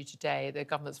question to you today. The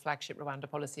government's flagship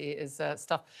Rwanda policy is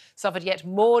suffered yet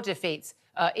more defeats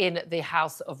in the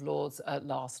House of Lords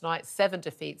last night. 7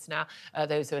 defeats now.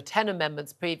 Those were 10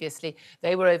 amendments previously.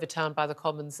 They were overturned by the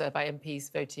Commons, by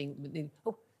MPs voting...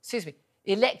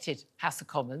 elected House of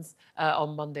Commons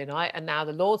on Monday night, and now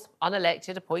the Lords,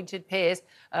 unelected, appointed peers,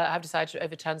 have decided to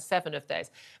overturn 7 of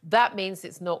those. That means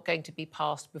it's not going to be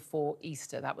passed before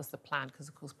Easter. That was the plan, because,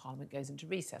 of course, Parliament goes into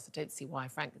recess. I don't see why,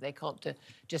 frankly, they can't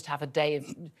just have a day of...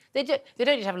 They don't need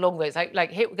to have a long way. It's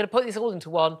like here, we're going to put this all into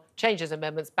one, change those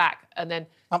amendments back, and then...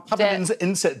 Have an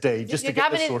inset day, just to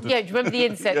get this sorted. Yeah, remember the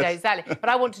inset day, exactly. But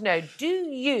I want to know, do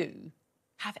you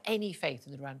have any faith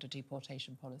in the Rwanda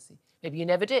deportation policy? Maybe you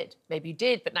never did. Maybe you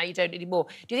did, but now you don't anymore.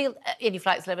 Do you think any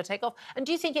flights will ever take off? And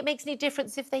do you think it makes any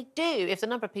difference if they do? If the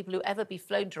number of people who ever be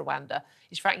flown to Rwanda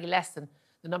is frankly less than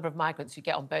the number of migrants who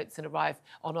get on boats and arrive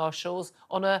on our shores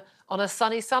on a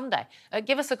sunny Sunday?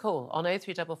 Give us a call on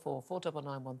 0344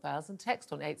 499 1000,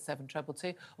 text on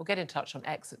 87222, or get in touch on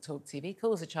X at Talk TV.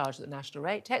 Calls are charged at the national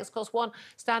rate. Text costs £1,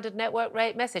 standard network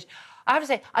rate message. I have to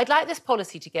say, I'd like this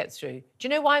policy to get through. Do you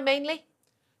know why mainly?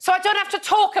 So I don't have to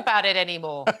talk about it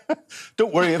anymore.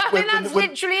 Don't worry. That's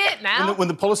literally it now. When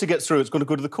the policy gets through, it's going to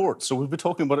go to the courts. So we'll be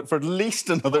talking about it for at least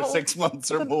another 6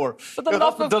 months or more. For the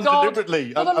love of God.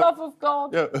 Deliberately. For the love of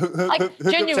God. Yeah,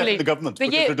 who genuinely, the government the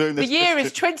because they're doing this? The year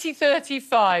is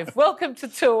 2035. Welcome to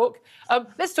Talk.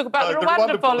 Let's talk about the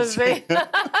Rwanda policy.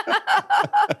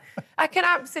 I can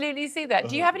absolutely see that.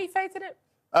 Do you have any faith in it?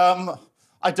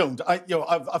 I don't.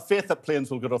 I've faith that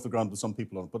planes will get off the ground with some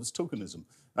people on it, but it's tokenism.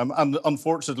 And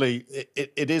unfortunately,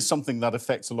 it is something that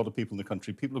affects a lot of people in the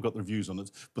country. People have got their views on it,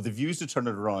 but the views to turn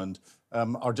it around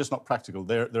are just not practical.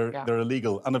 They're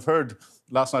illegal. And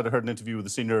last night I heard an interview with the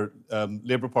senior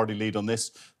Labour Party lead on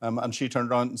this, and she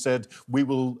turned around and said, we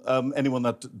will, anyone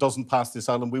that doesn't pass the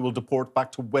asylum, we will deport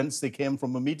back to whence they came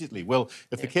from immediately. Well,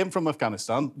 if they came from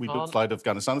Afghanistan, we don't fly to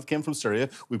Afghanistan. If they came from Syria,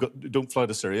 don't fly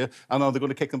to Syria. And are they going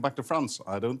to kick them back to France?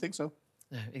 I don't think so.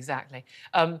 No, exactly.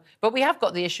 But we have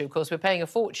got the issue, of course, we're paying a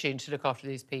fortune to look after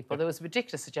these people. There was a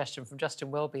ridiculous suggestion from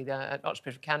Justin Welby, the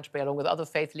Archbishop of Canterbury, along with other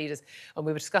faith leaders, and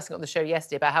we were discussing on the show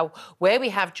yesterday about how where we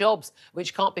have jobs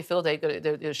which can't be filled,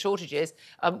 there are shortages,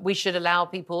 we should allow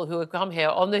people who have come here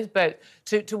on this boat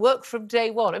to work from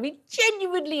day one. I mean,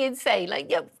 genuinely insane.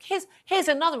 Like, here's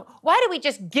another one. Why don't we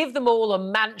just give them all a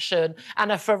mansion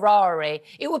and a Ferrari?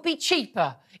 It would be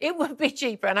cheaper. It would be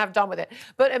cheaper, and have done with it.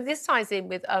 But this ties in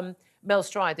with Mel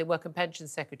Stride, the Work and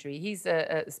Pensions Secretary. He's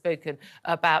spoken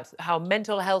about how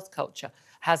mental health culture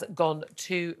has gone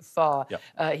too far.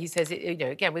 Yep. He says,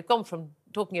 again, we've gone from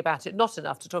talking about it not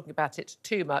enough to talking about it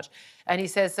too much. And he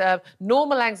says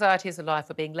normal anxieties in life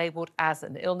are being labelled as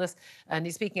an illness. And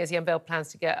he's speaking as he unveiled plans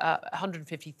to get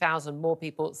 150,000 more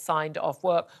people signed off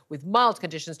work with mild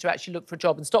conditions to actually look for a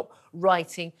job and stop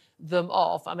writing them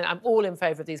off. I mean, I'm all in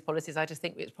favour of these policies. I just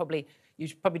think you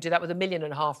should probably do that with 1.5 million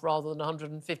rather than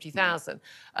 150,000.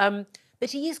 But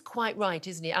he is quite right,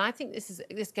 isn't he? And I think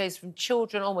this goes from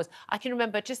children onwards. I can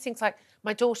remember just things like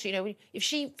my daughter, if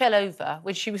she fell over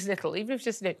when she was little, even if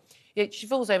just, she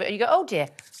falls over and you go, oh dear,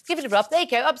 give it a rub, there you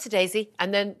go, ups a daisy,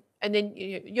 and then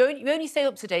you only say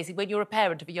ups a daisy when you're a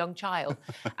parent of a young child.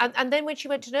 and then when she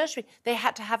went to nursery, they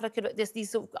had to have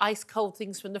these sort of ice cold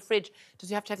things from the fridge.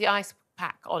 Does you have to have the ice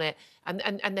pack on it?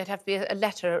 And there'd have to be a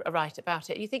letter write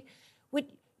about it. And you think,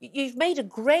 you've made a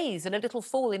graze and a little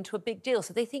fall into a big deal,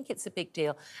 so they think it's a big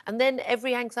deal. And then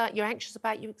every anxiety, you're anxious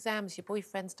about your exams, your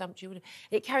boyfriend's dumped you,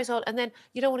 it carries on, and then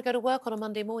you don't want to go to work on a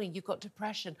Monday morning, you've got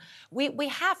depression. We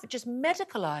have just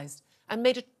medicalised and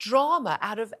made a drama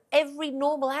out of every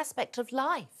normal aspect of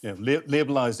life. Yeah,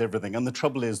 labellised everything. And the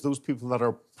trouble is, those people that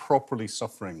are properly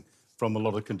suffering from a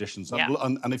lot of conditions. Yeah.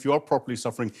 And if you are properly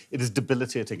suffering, it is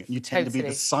debilitating. And you tend to be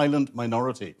the silent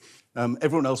minority.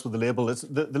 Everyone else with the label,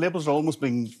 the labels are almost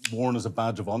being worn as a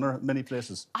badge of honour in many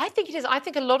places. I think it is. I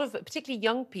think a lot of, particularly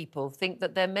young people, think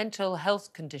that their mental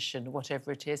health condition,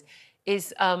 whatever it is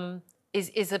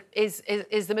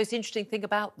the most interesting thing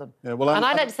about them. Yeah, well, and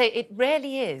I'd like to say it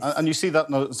rarely is. And you see that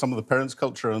in some of the parents'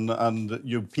 culture and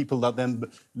you people that then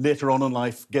later on in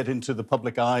life get into the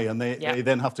public eye and they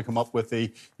then have to come up with the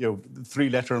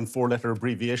 3-letter and 4-letter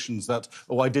abbreviations that,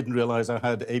 I didn't realise I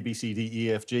had A, B, C, D,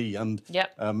 E, F, G and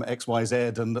X, Y, Z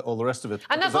and all the rest of it.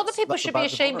 And that's other people should be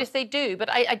ashamed if they do, but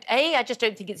I just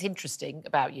don't think it's interesting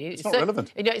about you. It's not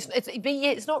relevant.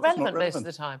 It's not relevant most of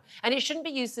the time. And it shouldn't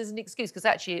be used as an excuse, because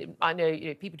actually I know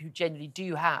people who genuinely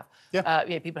do have,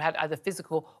 people had either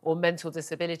physical or mental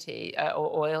disability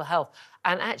or ill health,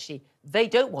 and actually they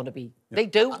don't want to be. They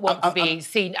don't want to be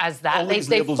seen as that.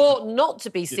 They fought not to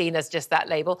be seen as just that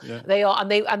label. Yeah. They are, and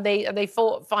they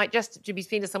fight just to be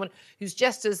seen as someone who's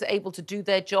just as able to do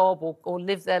their job or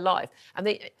live their life.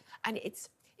 And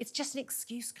it's just an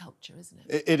excuse culture, isn't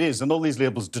it? It is, and all these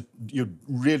labels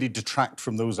really detract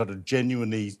from those that are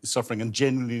genuinely suffering and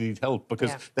genuinely need help,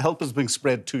 because the help is being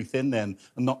spread too thin then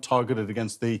and not targeted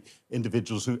against the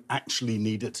individuals who actually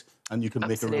need it, and you can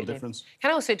make a real difference.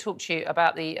 Can I also talk to you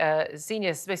about the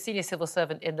most senior civil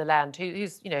servant in the land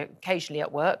who's occasionally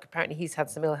at work. Apparently he's had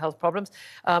some ill health problems,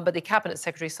 but the Cabinet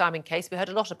Secretary, Simon Case, we heard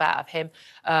a lot about him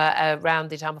around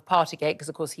the time of Partygate, because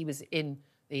of course he was in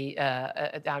the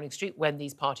Downing Street when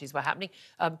these parties were happening,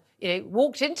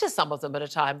 walked into some of them at a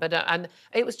time. But and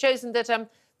it was chosen that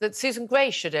that Susan Gray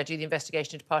should do the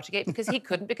investigation into Partygate because he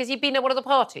couldn't, because he'd been at one of the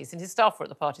parties and his staff were at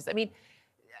the parties. I mean,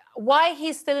 why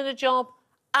he's still in a job,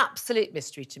 absolute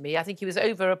mystery to me. I think he was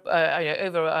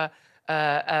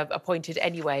appointed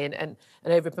anyway and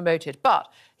over promoted.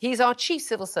 But he's our chief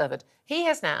civil servant. He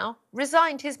has now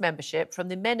resigned his membership from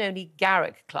the men-only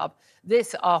Garrick Club.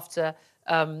 This after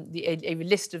a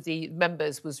list of the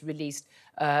members was released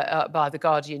by the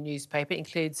Guardian newspaper. It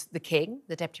includes the King,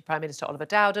 the Deputy Prime Minister Oliver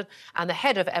Dowden, and the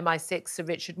head of MI6, Sir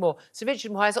Richard Moore. Sir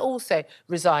Richard Moore has also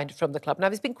resigned from the club. Now,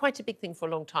 there's been quite a big thing for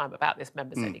a long time about this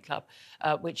members-only club,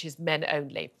 which is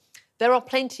men-only. There are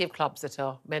plenty of clubs that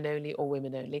are men-only or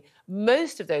women-only.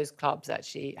 Most of those clubs,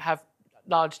 actually, have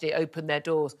largely opened their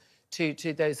doors to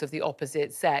those of the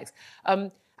opposite sex.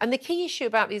 And the key issue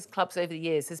about these clubs over the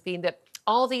years has been that,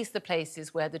 are these the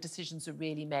places where the decisions are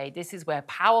really made? This is where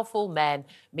powerful men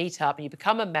meet up and you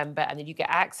become a member and then you get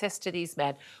access to these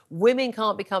men. Women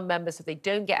can't become members if they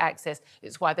don't get access.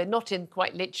 It's why they're not in,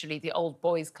 quite literally, the old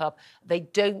boys club. They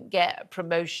don't get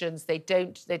promotions. They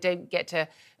don't get to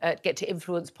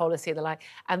influence policy and the like.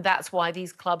 And that's why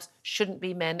these clubs shouldn't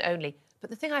be men only.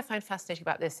 But the thing I find fascinating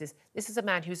about this is a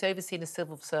man who's overseen a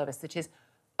civil service that is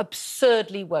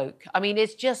absurdly woke. I mean,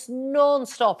 it's just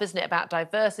non-stop, isn't it, about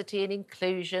diversity and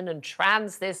inclusion and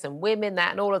trans this and women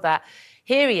that and all of that.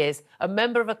 Here he is, a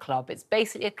member of a club. It's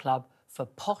basically a club for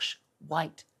posh,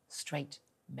 white, straight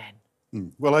men.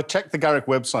 Well, I checked the Garrick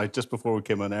website just before we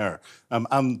came on air,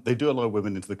 and they do allow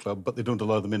women into the club, but they don't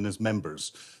allow them in as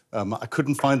members. I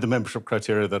couldn't find the membership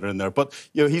criteria that are in there, but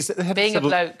you know, he's the head Being of the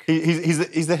civil, a bloke.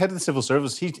 He's the head of the civil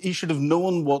service. He should have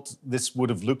known what this would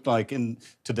have looked like in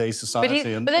today's society.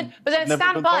 But then never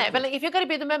stand been by part it. of But like, if you're going to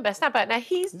be the member, stand by it. Now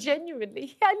he's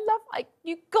genuinely,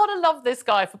 you've got to love this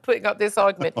guy for putting up this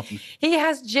argument. He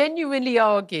has genuinely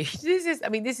argued.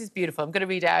 This is beautiful. I'm going to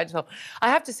read it out as well. I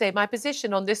have to say, my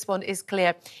position on this one is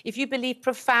clear. If you believe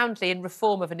profoundly in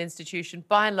reform of an institution,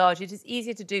 by and large, it is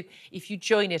easier to do if you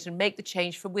join it and make the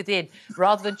change from within,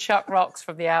 rather than chuck rocks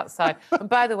from the outside. And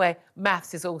by the way,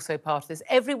 maths is also part of this.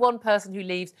 Every one person who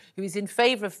leaves who is in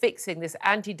favour of fixing this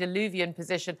antediluvian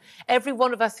position, every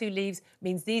one of us who leaves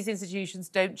means these institutions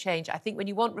don't change. I think when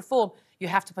you want reform, you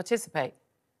have to participate.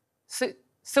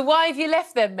 So why have you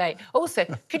left then, mate? Also,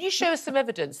 can you show us some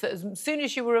evidence that as soon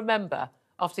as you were a member,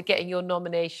 after getting your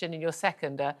nomination and your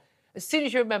seconder, as soon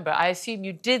as you remember, I assume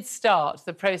you did start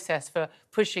the process for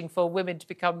pushing for women to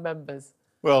become members?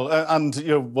 Well, and you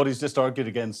know what he's just argued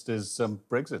against is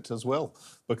Brexit as well,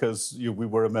 because we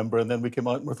were a member and then we came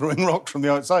out and we're throwing rocks from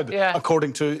the outside,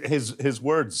 according to his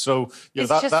words. So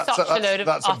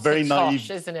that's a very naive,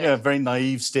 tosh, isn't it? Yeah, very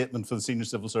naive statement for the senior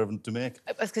civil servant to make.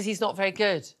 It's because he's not very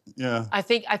good. Yeah, I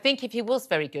think if he was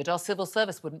very good, our civil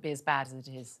service wouldn't be as bad as it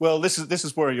is. Well, this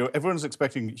is where everyone's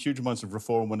expecting huge amounts of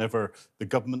reform whenever the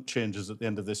government changes at the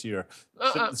end of this year.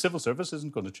 The civil service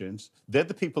isn't going to change. They're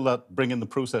the people that bring in the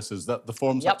processes, that the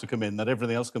forms have to come in, that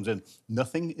everything else comes in.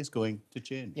 Nothing is going to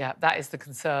change. Yeah, that is the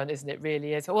concern, isn't it?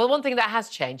 Really is. Well, one thing that has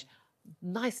changed,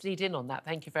 nice lead in on that,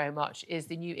 thank you very much, is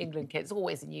the new England kit. It's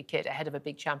always a new kit ahead of a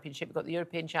big championship. We've got the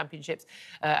European Championships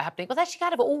happening. Well, they're actually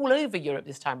kind of all over Europe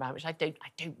this time around, which I don't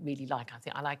really like. I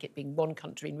think I like it being one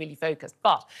country and really focused.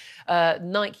 But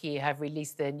Nike have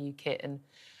released their new kit and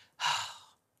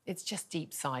it's just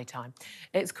deep sigh time.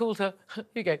 It's called here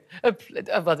you go.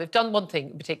 Well, they've done one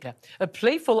thing in particular. A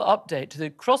playful update to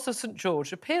the Cross of St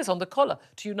George appears on the collar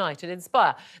to unite and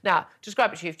inspire. Now,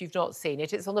 describe it to you if you've not seen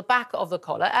it. It's on the back of the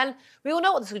collar, and we all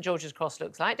know what the St George's cross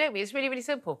looks like, don't we? It's really, really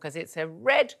simple because it's a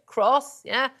red cross,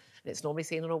 yeah, and it's normally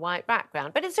seen on a white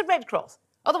background, but it's a red cross.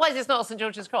 Otherwise, it's not a St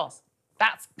George's cross.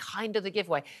 That's kind of the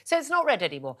giveaway. So it's not red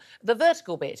anymore. The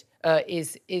vertical bit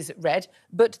is red,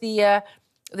 but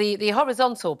the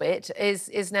horizontal bit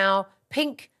is now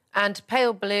pink and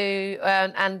pale blue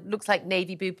and looks like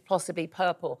navy blue, possibly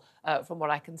purple, from what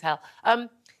I can tell.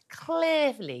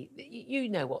 Clearly, you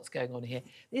know what's going on here.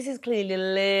 This is clearly a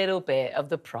little bit of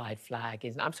the pride flag,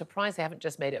 isn't it? I'm surprised they haven't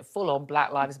just made it full-on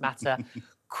Black Lives Matter,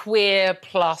 queer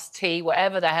plus T,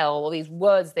 whatever the hell, all these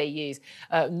words they use,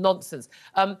 nonsense.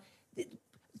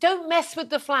 Don't mess with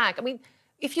the flag. I mean,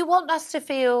 if you want us to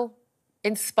feel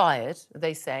inspired,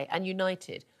 they say, and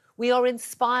united, we are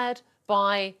inspired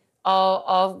by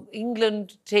our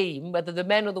England team, whether the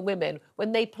men or the women,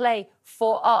 when they play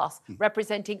for us,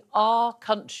 representing our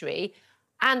country,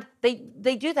 and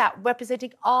they do that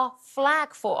representing our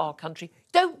flag for our country.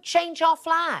 Don't change our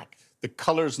flag. the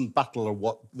colours in battle are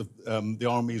what the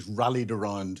armies rallied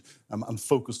around and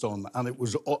focused on, and it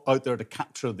was out there to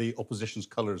capture the opposition's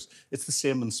colours. It's the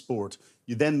same in sport.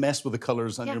 You then mess with the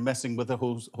colours, and you're messing with the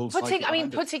whole cycle.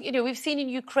 You know, we've seen in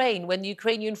Ukraine when the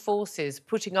Ukrainian forces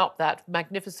putting up that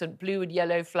magnificent blue and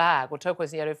yellow flag, or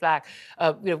turquoise and yellow flag,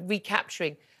 you know,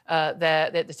 recapturing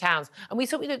the towns. And we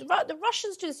saw, you know, the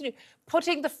Russians do this, you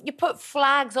know, you put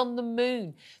flags on the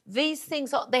moon. These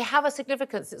things they have a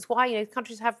significance. It's why, you know,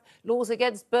 countries have laws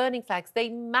against burning flags. They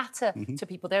matter to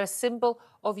people. They're a symbol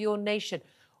of your nation.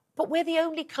 But we're the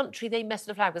only country they mess with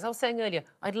the flag. As I was saying earlier,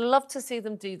 I'd love to see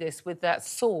them do this with that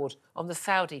sword on the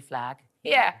Saudi flag.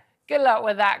 Yeah. Good luck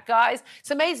with that, guys.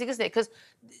 It's amazing, isn't it? Because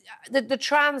the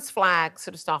trans flag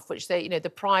sort of stuff, which they, you know, the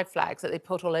pride flags that they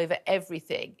put all over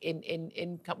everything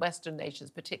in Western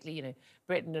nations, particularly, you know,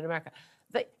 Britain and America,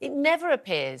 it never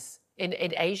appears in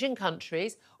Asian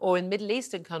countries or in Middle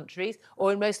Eastern countries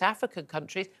or in most African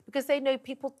countries, because they know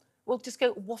people will just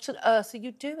go, what on earth are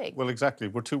you doing? Well, exactly.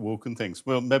 We're too woke in things.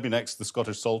 Well, maybe next the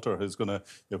Scottish Salter is going to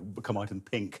come out in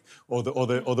pink, or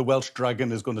the Welsh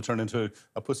Dragon is going to turn into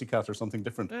a pussycat or something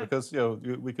different, because, you know,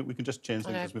 we can just change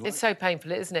things as we like. It's so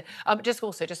painful, isn't it? Just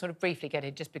want to briefly get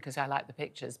in, just because I like the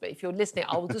pictures, but if you're listening,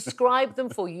 I will describe them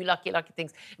for you, lucky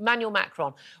things. Emmanuel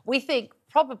Macron, we think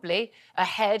probably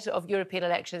ahead of European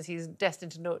elections, he's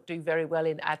destined to not do very well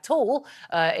in at all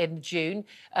in June,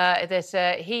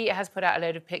 that he has put out a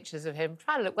load of pictures of him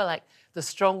trying to look, well, like the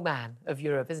strong man of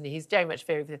Europe, isn't he? He's very much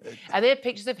very... And they're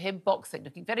pictures of him boxing,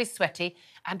 looking very sweaty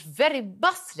and very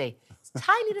muscly. His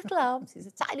tiny little arms, he's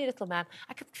a tiny little man.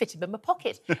 I could fit him in my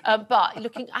pocket. But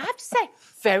looking, I have to say,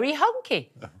 very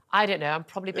hunky. I don't know, I'm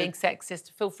probably being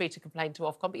sexist. Feel free to complain to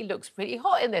Ofcom, but he looks pretty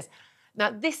hot in this.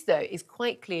 Now, this, though, is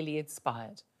quite clearly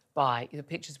inspired by the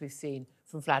pictures we've seen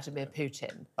from Vladimir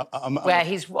Putin, where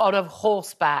he's on a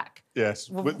horseback. Yes,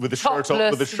 with the shirt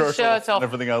off, and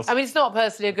everything else. I mean, it's not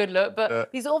personally a good look, but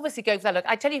he's obviously going for that look.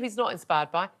 I tell you who he's not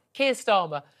inspired by, Keir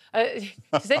Starmer.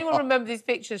 Does anyone remember these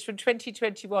pictures from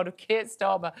 2021 of Keir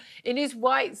Starmer in his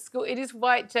white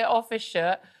office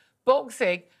shirt,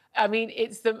 boxing? I mean,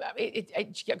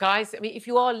 guys, I mean, if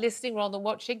you are listening rather than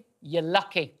watching, you're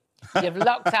lucky. You've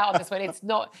lucked out on this one. It's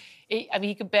not... I mean,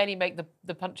 he can barely make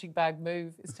the punching bag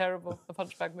move. It's terrible, the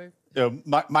punch bag move. Yeah,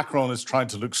 Macron is trying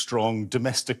to look strong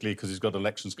domestically because he's got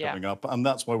elections coming up, and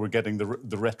that's why we're getting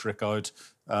the rhetoric out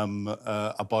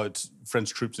about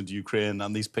French troops into Ukraine,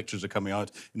 and these pictures are coming out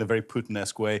in a very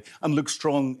Putin-esque way, and look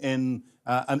strong in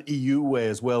an EU way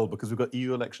as well, because we've got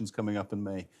EU elections coming up in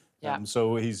May. Yeah.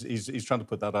 So he's trying to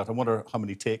put that out. I wonder how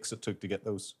many takes it took to get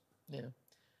those. Yeah.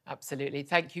 Absolutely.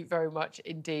 Thank you very much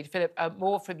indeed. Philip,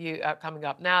 more from you coming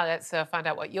up. Now let's find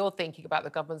out what you're thinking about the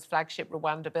government's flagship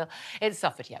Rwanda bill. It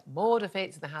suffered yet more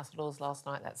defeats in the House of Lords last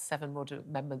night. That's 7 more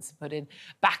amendments put in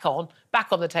back on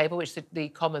the table, which the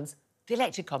Commons, the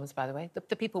elected Commons, by the way,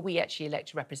 the people we actually elect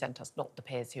to represent us, not the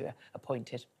peers who are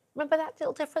appointed. Remember that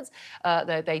little difference?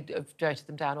 They voted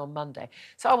them down on Monday.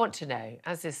 So I want to know,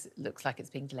 as this looks like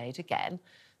it's being delayed again,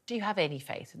 do you have any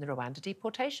faith in the Rwanda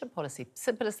deportation policy?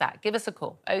 Simple as that. Give us a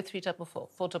call, 0344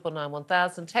 499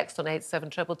 1000, text on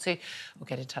 87222, or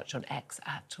get in touch on X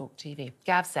 @TalkTV.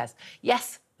 Gav says,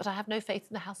 yes, but I have no faith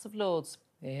in the House of Lords.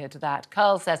 Hear to that.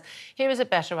 Carl says, here is a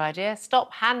better idea.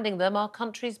 Stop handing them our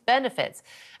country's benefits.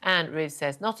 And Ruth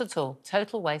says, not at all.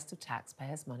 Total waste of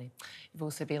taxpayers' money. You've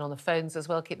also been on the phones as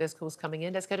well. Keep those calls coming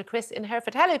in. Let's go to Chris in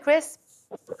Hereford. Hello, Chris.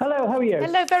 Hello, how are you?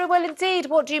 Hello, very well indeed.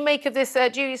 What do you make of this?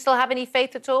 Do you still have any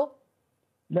faith at all?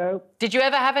 No. Did you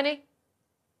ever have any?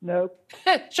 No.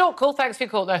 Short call, thanks for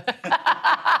your call, though.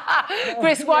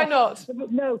 Chris, why not?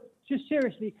 No, just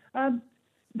seriously.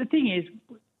 The thing is,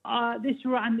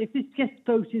 if this gets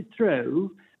voted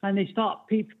through and they start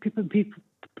putting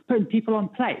people on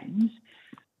planes,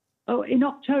 in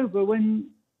October when,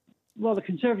 the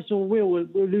Conservatives will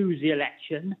lose the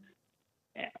election,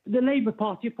 the Labour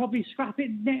Party will probably scrap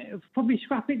it.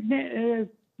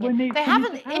 When they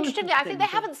haven't. Interestingly, I think they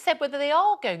haven't said whether they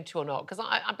are going to or not.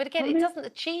 But again, it doesn't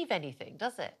achieve anything,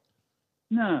 does it?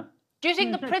 No. Do you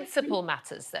think the principle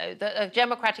matters, though, that a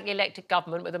democratically elected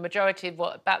government with a majority of,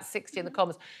 about 60 in the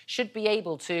Commons should be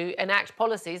able to enact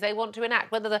policies they want to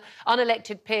enact, whether the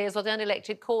unelected peers or the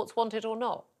unelected courts want it or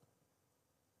not?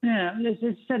 Yeah, as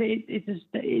I said, it's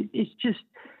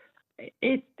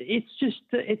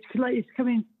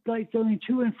coming like going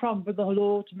to and from with the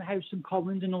Lords and the House and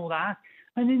Commons and all that.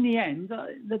 And in the end,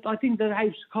 I think the House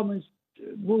of Commons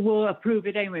will approve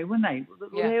it anyway, won't they?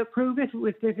 Will they approve it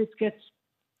if it gets...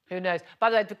 Who knows? By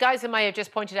the way, the guys in my ear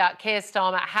just pointed out Keir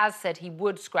Starmer has said he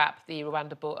would scrap the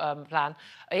Rwanda plan,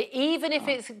 even if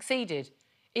it succeeded,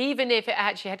 even if it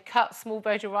actually had cut small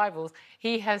boat arrivals.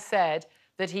 He has said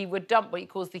that he would dump what he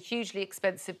calls the hugely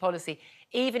expensive policy,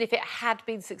 even if it had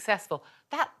been successful.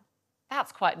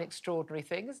 That's quite an extraordinary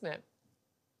thing, isn't it?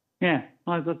 Yeah,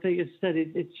 I think it's said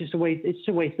it's just a waste. It's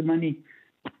a waste of money.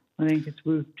 I think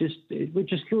we're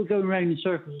just going around in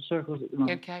circles and circles at the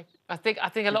moment. Okay, I think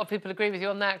a lot of people agree with you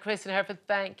on that. Chris and Hereford,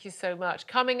 thank you so much.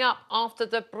 Coming up after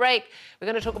the break, we're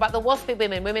going to talk about the WASPy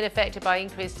women affected by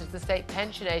increases to the state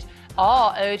pension age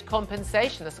are owed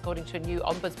compensation. That's according to a new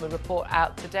Ombudsman report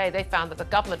out today. They found that the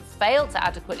government failed to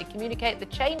adequately communicate the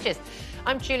changes.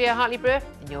 I'm Julia Hartley-Brewer,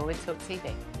 and you're with Talk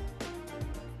TV.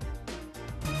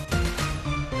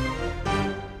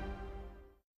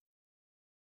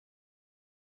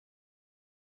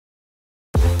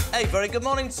 Hey, very good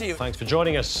morning to you. Thanks for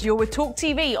joining us. You're with Talk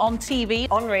TV,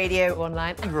 on radio,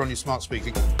 online. And we're on your smart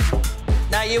speaking.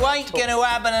 Now, you ain't going to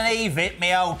have an eve it,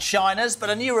 me old Chinas,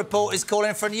 but a new report is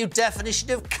calling for a new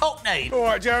definition of cockney. All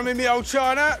right, Jeremy, me old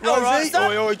China. All right, Rosie,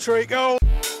 oi, oi, treacle.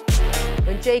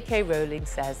 When J.K. Rowling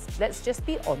says, let's just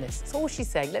be honest, that's all she's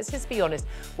saying, let's just be honest.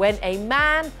 When a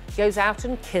man goes out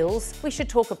and kills, we should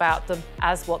talk about them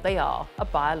as what they are, a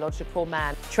biological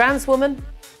man. Trans woman,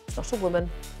 it's not a woman.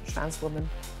 Trans woman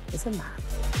is a man.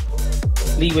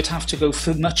 Lee would have to go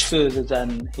much further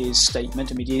than his statement.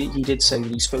 I mean, he did say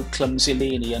that he spoke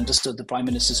clumsily and he understood the Prime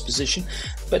Minister's position,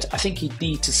 but I think he'd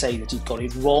need to say that he'd got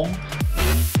it wrong.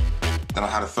 Then I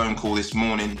had a phone call this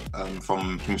morning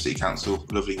from Plymouth City Council,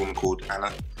 a lovely woman called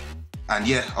Anna. And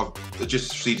yeah, I've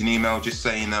just received an email just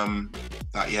saying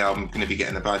that, yeah, I'm going to be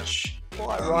getting a badge.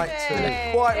 Quite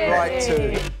right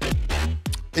too.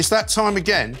 It's that time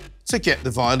again to get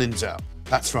the violins out.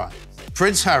 That's right.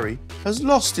 Prince Harry has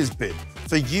lost his bid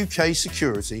for UK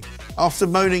security after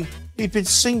moaning he'd been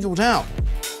singled out.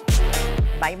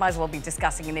 Might as well be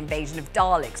discussing an invasion of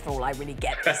Daleks for all I really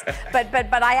get this.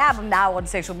 but I am now on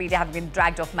social media, having been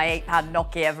dragged off my £8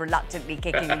 Nokia, reluctantly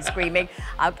kicking and screaming.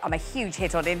 I'm a huge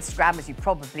hit on Instagram, as you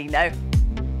probably know.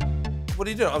 What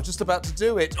are you doing? I was just about to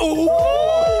do it. Ooh!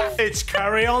 It's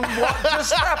carry on. What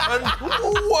just happened?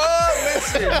 We're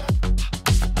missing.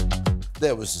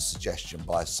 There was a suggestion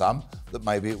by some that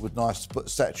maybe it would be nice to put a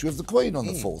statue of the Queen on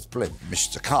the fourth plinth.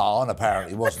 Mr. Khan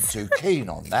apparently wasn't too keen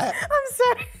on that. I'm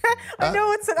sorry.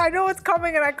 I know it's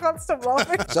coming and I can't stop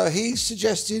laughing. So he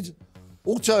suggested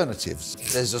alternatives.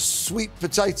 There's a sweet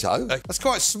potato. That's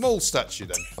quite a small statue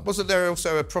then. Wasn't there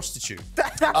also a prostitute?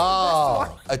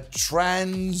 A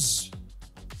trans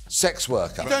sex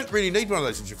worker. You don't really need one of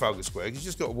those in Trafalgar Square. You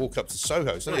just got to walk up to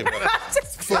Soho, so you about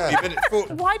 40 minutes.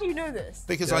 Why do you know this?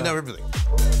 Because I know everything.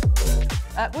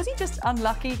 Was he just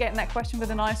unlucky getting that question with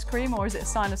an ice cream, or is it a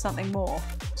sign of something more?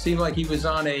 Seemed like he was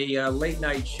on a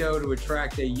late-night show to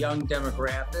attract a young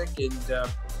demographic, and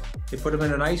they put him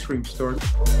in an ice cream store. I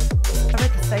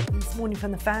read the statement this morning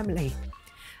from the family.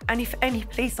 And if any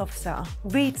police officer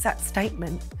reads that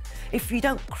statement, if you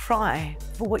don't cry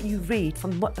for what you read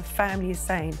from what the family is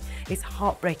saying, it's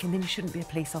heartbreaking, then you shouldn't be a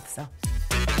police officer.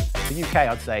 The UK,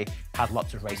 I'd say, has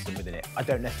lots of racism within it. I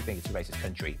don't necessarily think it's a racist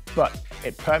country, but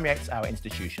it permeates our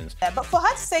institutions. Yeah, but for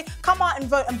her to say, come out and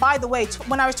vote, and by the way,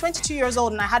 when I was 22 years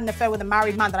old and I had an affair with a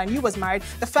married man that I knew was married,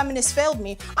 the feminists failed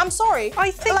me. I'm sorry.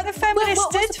 I think the feminists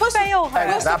did fail her.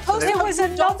 It was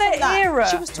another era.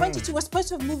 She was 22. We're supposed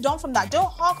to have moved on from that. Don't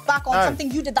hark back on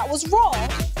something you did that was wrong.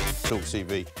 Talk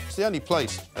TV. It's the only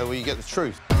place where you get the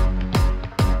truth.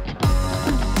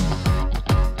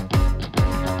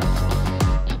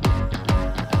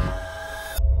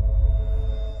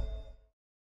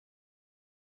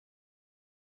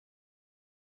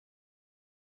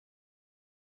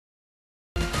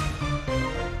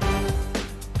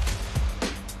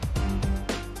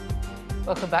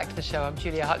 Welcome back to the show. I'm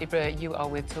Julia Hartley-Brewer. You are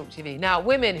with Talk TV. Now,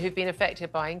 women who've been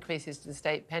affected by increases to the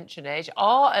state pension age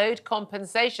are owed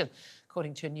compensation.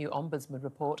 According to a new Ombudsman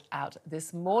report out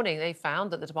this morning, they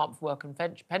found that the Department for Work and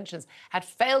Pensions had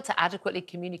failed to adequately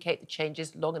communicate the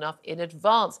changes long enough in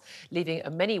advance, leaving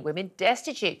many women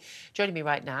destitute. Joining me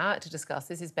right now to discuss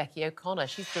this is Becky O'Connor.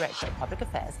 She's Director of Public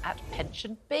Affairs at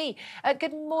Pension B.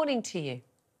 Good morning to you.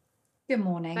 Good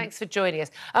morning. Thanks for joining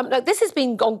us. Look, this has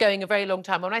been ongoing a very long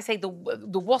time. When I say the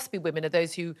WASPy women are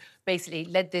those who basically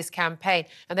led this campaign,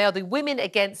 and they are the Women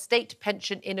Against State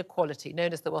Pension Inequality,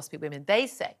 known as the WASPy women. They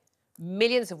say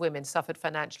millions of women suffered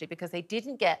financially because they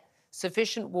didn't get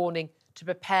sufficient warning to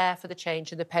prepare for the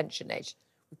change in the pension age.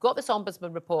 We've got this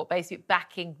Ombudsman report basically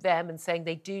backing them and saying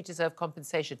they do deserve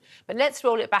compensation. But let's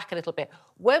roll it back a little bit.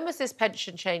 When was this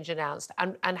pension change announced,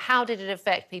 and how did it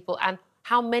affect people, and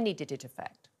how many did it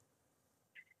affect?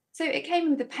 So it came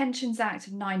with the Pensions Act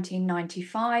of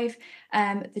 1995.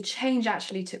 The change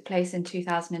actually took place in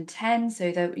 2010. So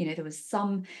there was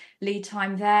some lead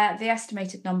time there. The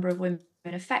estimated number of women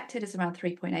affected is around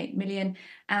 3.8 million,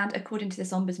 and according to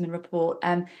this ombudsman report,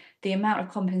 the amount of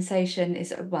compensation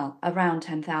is around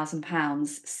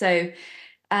 £10,000. So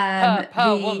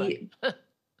per woman.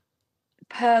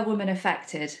 Per woman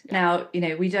affected. Yeah.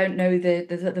 Now, we don't know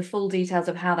the full details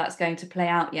of how that's going to play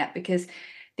out yet, because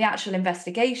the actual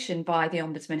investigation by the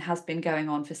Ombudsman has been going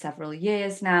on for several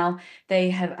years now. They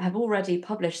have already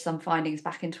published some findings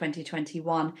back in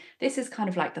 2021. This is kind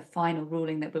of like the final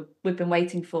ruling that we've been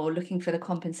waiting for, looking for the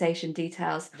compensation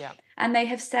details. Yeah. And they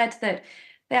have said that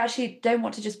they actually don't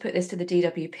want to just put this to the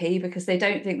DWP, because they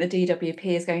don't think the DWP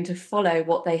is going to follow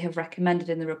what they have recommended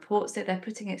in the report. So they're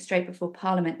putting it straight before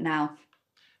Parliament now.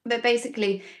 But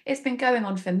basically, it's been going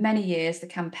on for many years. The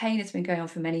campaign has been going on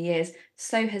for many years.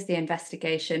 So has the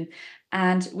investigation.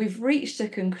 And we've reached a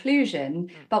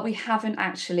conclusion, but we haven't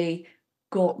actually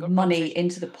got money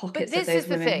into the pockets of those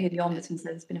women who the Ombudsman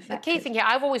says has been affected. The key thing here,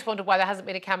 I've always wondered why there hasn't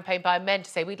been a campaign by men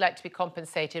to say we'd like to be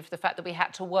compensated for the fact that we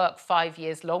had to work 5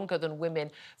 years longer than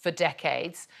women for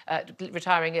decades,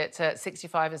 retiring at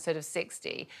 65 instead of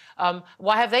 60.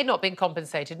 Why have they not been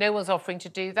compensated? No one's offering to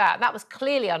do that. And that was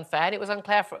clearly unfair, and it was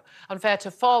unfair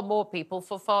to far more people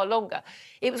for far longer.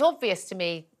 It was obvious to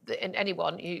me that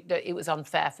that it was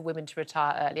unfair for women to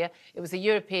retire earlier. It was the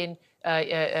European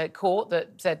court that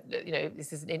said,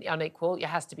 this is unequal, it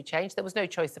has to be changed. There was no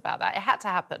choice about that. It had to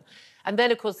happen. And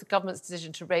then, of course, the government's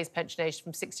decision to raise pension age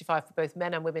from 65 for both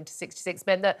men and women to 66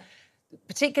 meant that a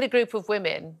particular group of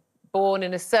women born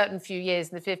in a certain few years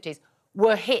in the 50s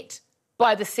were hit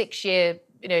by the 6-year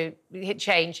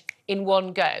change in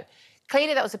one go.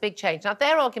 Clearly, that was a big change. Now,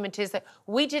 their argument is that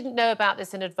we didn't know about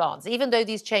this in advance, even though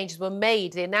these changes were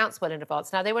made, they announced well in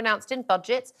advance. Now, they were announced in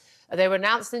budgets, they were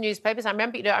announced in the newspapers. I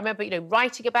remember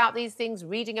writing about these things,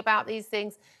 reading about these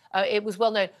things. It was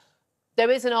well known. There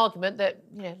is an argument that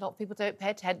a lot of people don't pay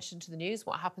attention to the news,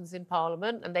 what happens in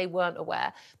Parliament, and they weren't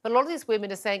aware. But a lot of these women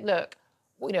are saying, look,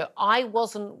 I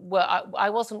wasn't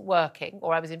working,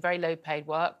 or I was in very low-paid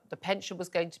work. The pension was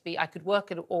going to be, I could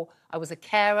work, or I was a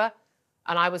carer,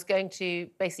 and I was going to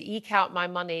basically eke out my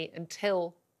money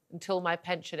until my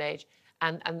pension age,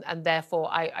 and therefore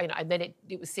and then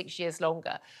it was 6 years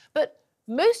longer. But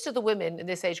most of the women in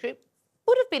this age group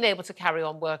would have been able to carry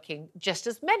on working just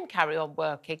as men carry on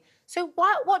working. So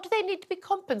what do they need to be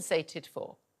compensated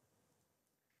for?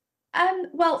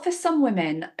 Well, for some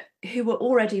women who were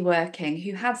already working,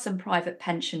 who had some private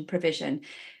pension provision,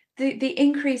 the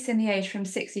increase in the age from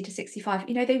 60 to 65,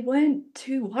 they weren't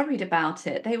too worried about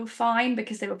it. They were fine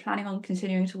because they were planning on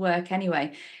continuing to work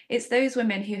anyway. It's those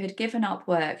women who had given up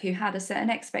work, who had a certain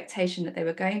expectation that they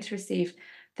were going to receive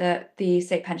the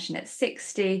state pension at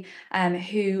 60,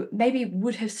 who maybe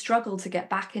would have struggled to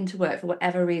get back into work for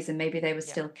whatever reason. Maybe they were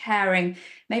still caring,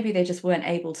 maybe they just weren't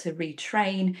able to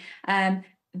retrain.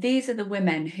 These are the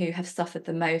women who have suffered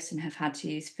the most and have had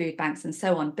to use food banks and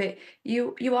so on. But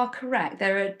you are correct.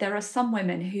 There are some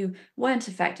women who weren't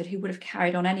affected, who would have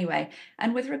carried on anyway.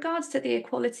 And with regards to the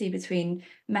equality between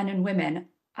men and women,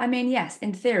 I mean, yes,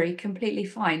 in theory, completely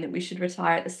fine that we should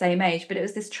retire at the same age, but it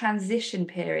was this transition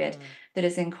period that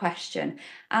is in question.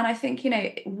 And I think,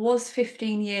 was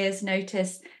 15 years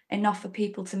notice enough for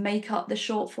people to make up the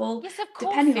shortfall? Yes, of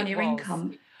course. Depending on your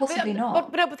income. Possibly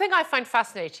not. But the thing I find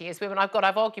fascinating is women.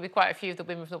 I've argued with quite a few of the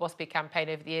women from the WASPI campaign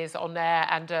over the years on there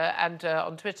and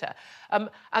on Twitter,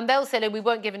 and they'll say, "No, we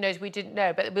weren't given notice, we didn't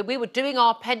know, but we were doing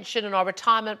our pension and our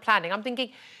retirement planning." I'm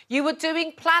thinking, you were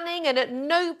doing planning and at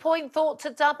no point thought to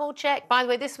double check. By the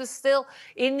way, this was still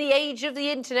in the age of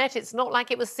the internet. It's not like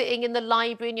it was sitting in the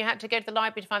library and you had to go to the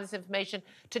library to find this information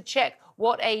to check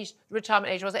what age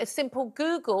retirement age was. A simple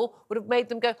Google would have made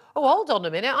them go, oh, hold on a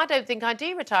minute, I don't think I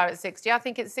do retire at 60. I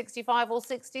think it's 65 or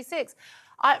 66.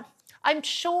 I'm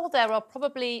sure there are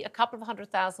probably a couple of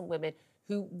 100,000 women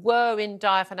who were in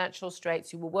dire financial straits,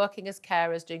 who were working as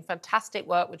carers, doing fantastic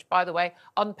work, which, by the way,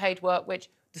 unpaid work, which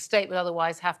the state will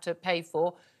otherwise have to pay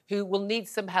for, who will need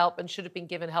some help and should have been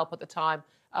given help at the time.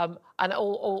 And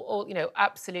all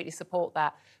absolutely support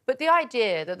that. But the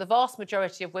idea that the vast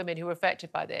majority of women who are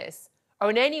affected by this are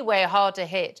in any way harder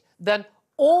hit than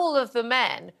all of the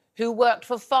men who worked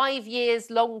for 5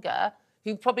 years longer,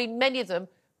 who probably many of them,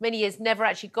 many years, never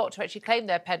actually got to actually claim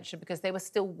their pension because they were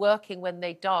still working when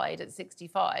they died at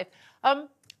 65. I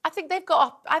think they've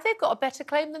got a better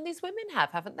claim than these women have,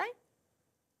 haven't they?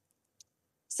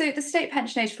 So the state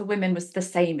pension age for women was the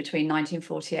same between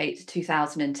 1948 to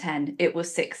 2010. It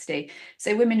was 60.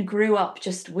 So women grew up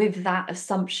just with that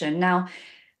assumption. Now,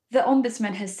 the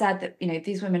Ombudsman has said that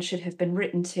these women should have been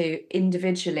written to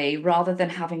individually rather than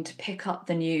having to pick up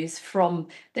the news from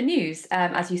the news.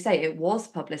 As you say, it was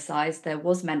publicised. There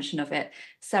was mention of it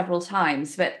several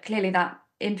times, but clearly that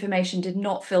information did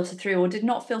not filter through, or did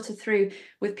not filter through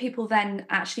with people then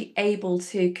actually able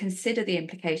to consider the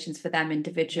implications for them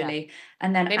individually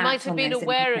and then They act might have on been those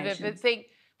aware of it, implications. but think,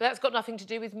 but that's got nothing to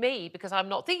do with me because I'm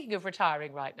not thinking of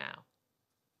retiring right now.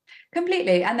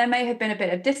 Completely, and there may have been a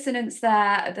bit of dissonance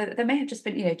there. There may have just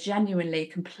been, genuinely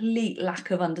complete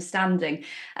lack of understanding.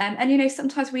 And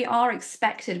sometimes we are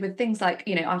expected with things like,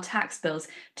 our tax bills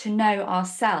to know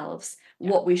ourselves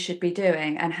what we should be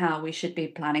doing and how we should be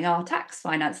planning our tax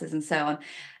finances and so on.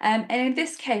 And in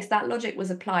this case, that logic was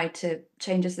applied to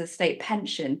changes to the state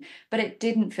pension, but it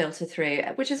didn't filter through,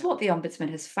 which is what the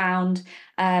Ombudsman has found.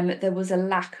 There was a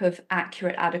lack of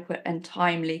accurate, adequate and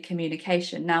timely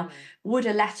communication. Now, would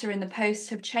a letter in the post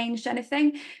have changed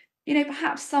anything?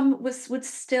 Perhaps some would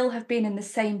still have been in the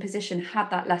same position had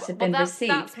that letter been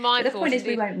received. That's my but the point is,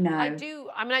 we won't know. I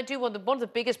do want one of the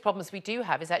biggest problems we do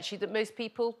have is actually that most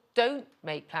people don't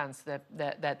make plans for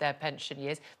their pension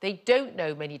years. They don't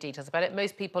know many details about it.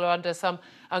 Most people are under some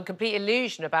complete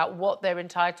illusion about what they're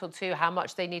entitled to, how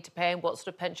much they need to pay, and what sort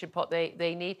of pension pot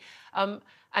they need.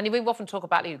 And we often talk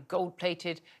about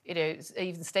gold-plated,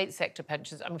 even state sector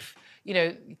pensions.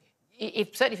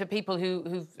 Certainly for people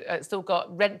who've still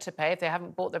got rent to pay, if they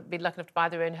haven't been lucky enough to buy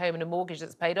their own home and a mortgage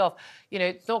that's paid off,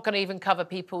 it's not going to even cover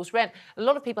people's rent. A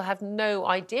lot of people have no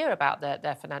idea about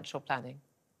their financial planning.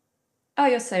 Oh,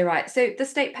 you're so right. So the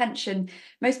state pension,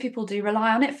 most people do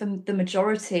rely on it for the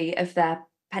majority of their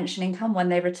pension income when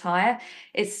they retire.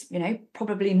 It's,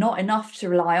 probably not enough to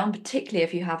rely on, particularly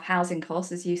if you have housing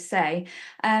costs, as you say.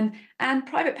 And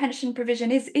private pension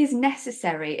provision is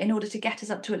necessary in order to get us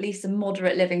up to at least a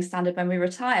moderate living standard when we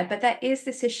retire. But there is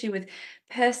this issue with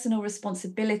personal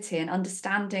responsibility and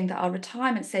understanding that our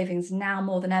retirement savings now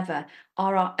more than ever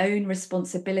are our own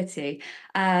responsibility.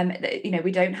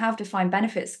 We don't have defined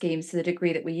benefit schemes to the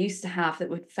degree that we used to have that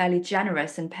were fairly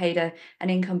generous and paid an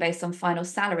income based on final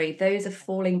salary. Those are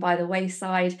falling by the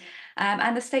wayside.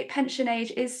 And the state pension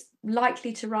age is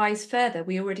likely to rise further.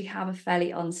 We already have a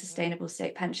fairly unsustainable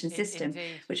state pension system,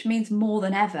 which means more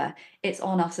than ever, it's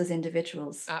on us as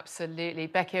individuals. Absolutely.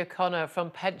 Becky O'Connor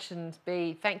from Pensions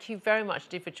B, thank you very much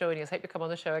for joining us. Hope you come on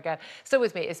the show again. Still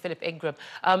with me is Philip Ingram.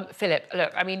 Philip,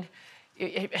 look,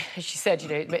 as she said,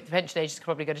 the pension age is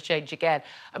probably going to change again.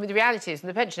 The reality is, when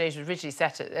the pension age was originally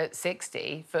set at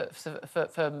 60 for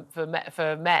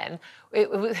men,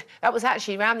 that was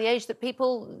actually around the age that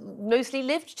people mostly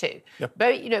lived to. Yep.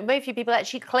 Very few people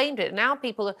actually claimed it. Now I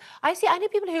know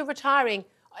people who are retiring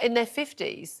in their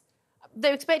 50s.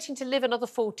 They're expecting to live another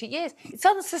 40 years. It's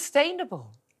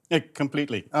unsustainable. Yeah,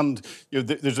 completely. And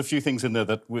there's a few things in there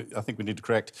that I think we need to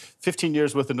correct. 15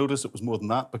 years worth of notice, it was more than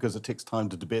that because it takes time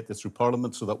to debate this through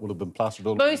Parliament, so that would have been plastered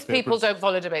all over the Most people don't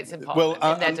follow debates in Parliament,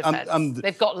 well, in their defence.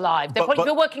 They've got live. If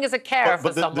you're working as a carer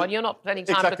for someone, you're not spending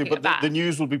time looking at that. The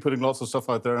news will be putting lots of stuff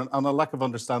out there, and a lack of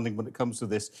understanding when it comes to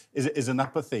this is an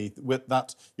apathy with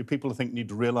that people, I think, need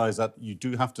to realise that you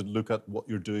do have to look at what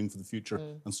you're doing for the future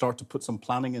and start to put some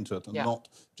planning into it and not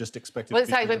just expect it to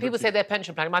be... Well, when people say they're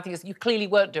pension planning, my thing is you clearly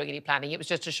weren't doing any planning. It was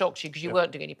just to shock you because you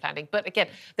weren't doing any planning. But again,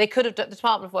 they could have done, the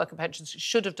Department of Work and Pensions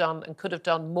should have done and could have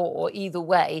done more either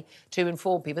way to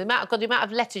inform people. The amount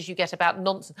of letters you get about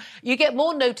nonsense. You get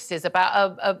more notices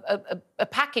about a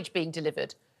package being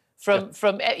delivered from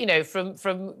FedEx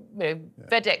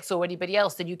or anybody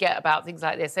else than you get about things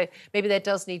like this. So maybe there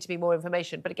does need to be more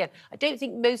information. But again, I don't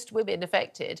think most women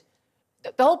affected.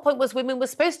 The whole point was women were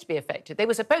supposed to be affected. They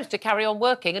were supposed to carry on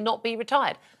working and not be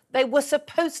retired. They were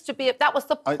supposed to be. That was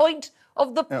the point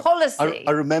of the policy.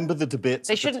 I remember the debates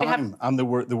they at the time, and there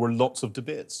were lots of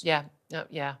debates. Yeah.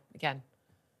 Again,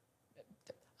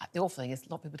 the awful thing is a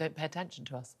lot of people don't pay attention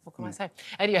to us. What can I say?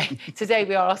 Anyway, today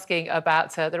we are asking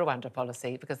about the Rwanda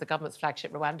policy because the government's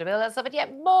flagship Rwanda bill has suffered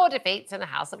yet more defeats in the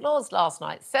House of Lords last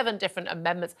night. 7 different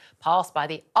amendments passed by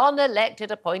the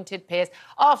unelected appointed peers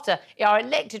after our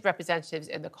elected representatives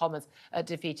in the Commons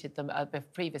defeated them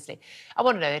previously. I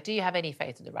want to know, do you have any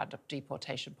faith in the Rwanda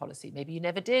deportation policy? Maybe you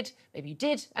never did, maybe you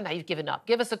did, and now you've given up.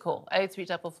 Give us a call,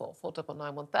 0344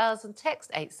 499 1000,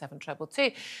 text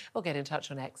 87222, or get in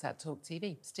touch on X at Talk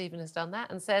TV. Stephen has done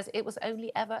that and says it was only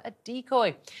ever a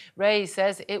decoy. Ray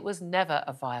says it was never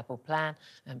a viable plan.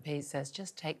 And Pete says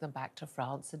just take them back to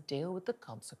France and deal with the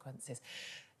consequences.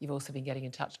 You've also been getting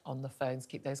in touch on the phones.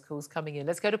 Keep those calls coming in.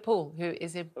 Let's go to Paul, who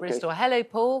is in Bristol. Hello,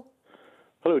 Paul.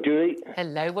 Hello, Julie.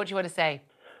 Hello. What do you want to say?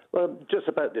 Well, just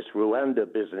about this Rwanda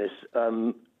business,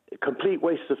 complete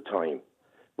waste of time.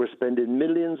 We're spending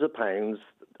millions of pounds,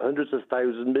 hundreds of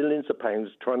thousands, millions of pounds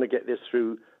trying to get this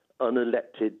through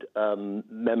unelected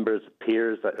members,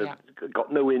 peers that have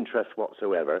got no interest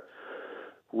whatsoever.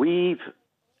 We've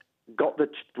got the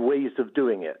ways of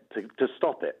doing it to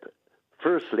stop it.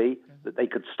 Firstly, that they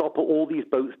could stop all these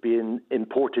boats being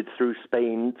imported through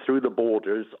Spain, through the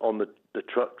borders, on the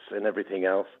trucks and everything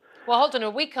else. Well, hold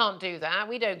on, we can't do that.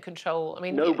 We don't control. I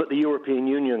mean, No, but the European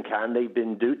Union can. They've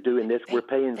been doing this. We're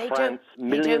paying France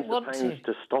millions of pounds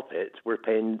to stop it. We're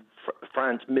paying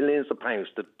France millions of pounds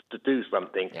to do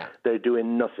something. Yeah. They're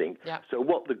doing nothing. Yeah. So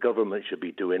what the government should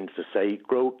be doing is to say,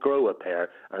 grow a pair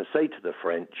and say to the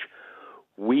French,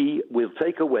 we will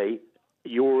take away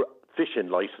your fishing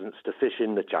license to fish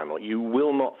in the channel. You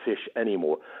will not fish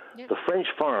anymore. Yeah. The French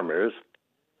farmers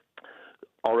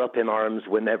are up in arms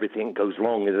when everything goes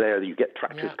wrong there. You get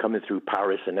tractors coming through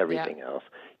Paris and everything else.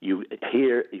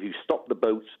 If you stop the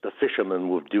boats, the fishermen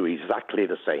will do exactly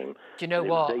the same. do you know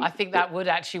what? I think that would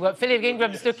actually work. Philip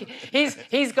Ingram's looking.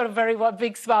 He's got a very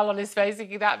big smile on his face,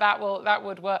 thinking that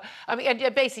would work. I mean,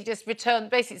 and basically just return.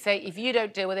 Basically say, if you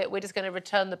don't deal with it, we're just going to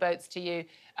return the boats to you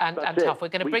and tough. We're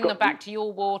going to bring them back to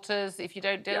your waters if you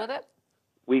don't deal with it.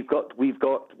 We've got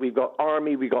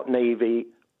army, we've got navy.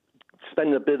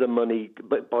 Spend a bit of money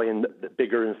buying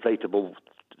bigger inflatable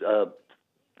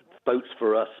boats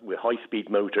for us with high-speed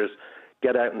motors,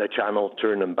 get out in the channel,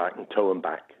 turn them back and tow them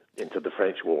back into the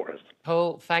French waters.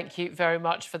 Paul, thank you very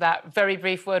much for that very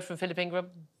brief word from Philip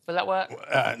Ingram. Will that work?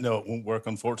 No, it won't work,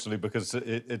 unfortunately, because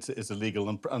it's illegal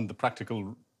and the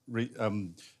practical...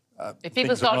 if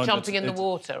people start jumping in the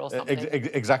water or something.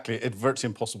 Exactly, it's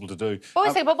virtually impossible to do.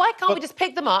 But why can't we just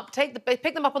pick them up,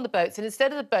 pick them up on the boats, and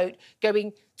instead of the boat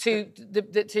going to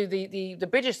the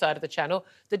British side of the channel,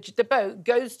 the boat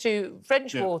goes to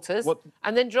French waters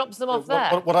and then drops them off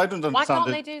there? What I don't understand why can't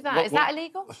they do that? Is that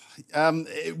illegal?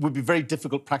 It would be very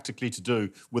difficult practically to do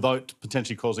without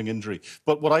potentially causing injury.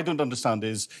 But what I don't understand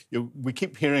is we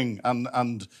keep hearing and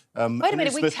wait a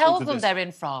minute, we tell them they're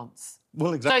in France.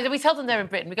 Well, exactly. Sorry, we tell them they're in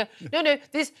Britain. We go, no,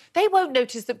 they won't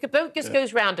notice that the boat just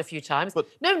goes round a few times. But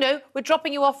no, we're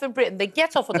dropping you off in Britain. They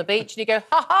get off on the beach and you go,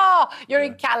 ha, you're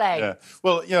in Calais. Yeah.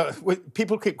 Well,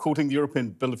 people keep quoting the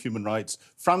European Bill of Human Rights.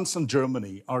 France and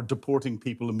Germany are deporting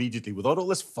people immediately without all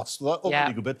this fuss, without all the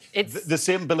legal bit. The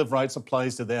same Bill of Rights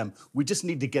applies to them. We just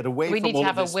need to get away from all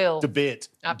of this debate.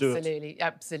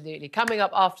 Absolutely. Coming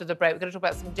up after the break, we're going to talk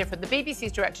about something different. The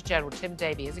BBC's Director General, Tim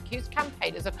Davie, has accused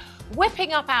campaigners of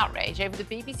whipping up outrage over the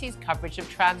BBC's coverage of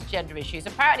transgender issues.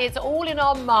 Apparently, it's all in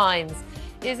our minds.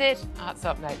 Is it? That's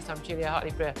up next. I'm Julia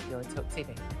Hartley-Brewer. You're on Talk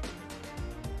TV.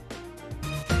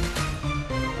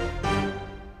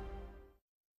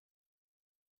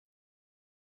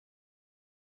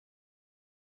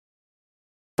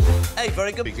 Hey,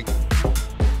 very good.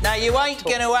 Now, you ain't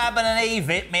going to ab and eve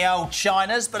it, me old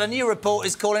Chinas, but a new report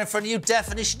is calling for a new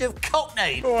definition of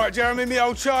cockney. All right, Jeremy, me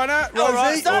old China. All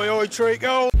right, Rosie, oi,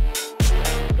 treacle.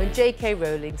 When J.K.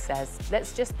 Rowling says,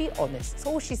 let's just be honest, that's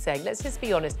all she's saying, let's just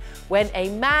be honest. When a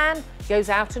man goes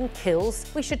out and kills,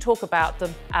 we should talk about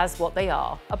them as what they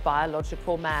are, a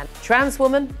biological man. Trans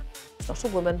woman, it's not a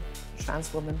woman.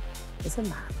 Trans woman is a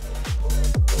man.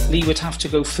 Lee would have to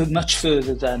go much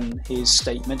further than his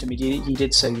statement. I mean, he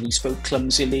did say that he spoke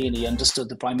clumsily and he understood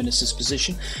the Prime Minister's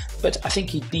position, but I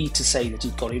think he'd need to say that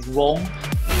he'd got it wrong.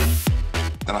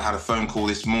 Then I had a phone call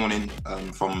this morning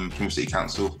from Plymouth City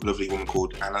Council, a lovely woman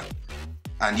called Anna.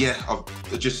 And yeah,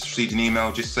 I've just received an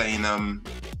email just saying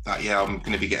that, yeah, I'm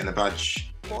going to be getting a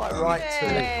badge. Quite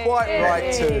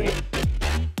right too.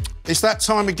 It's that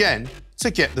time again to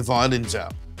get the violins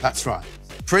out. That's right.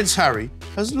 Prince Harry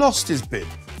has lost his bid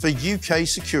for UK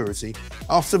security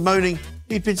after moaning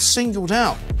he'd been singled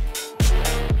out.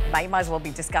 You might as well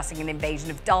be discussing an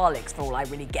invasion of Daleks for all I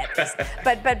really get this.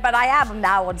 but I am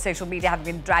now on social media, having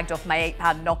been dragged off my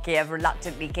 £8 Nokia,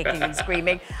 reluctantly kicking and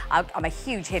screaming. I'm a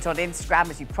huge hit on Instagram,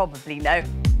 as you probably know.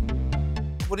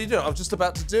 What are you doing? I was just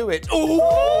about to do it. Ooh!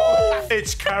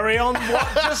 It's carry on. What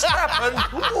just happened?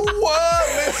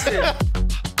 We're missing.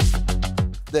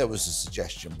 There was a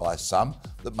suggestion by some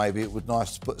that maybe it would be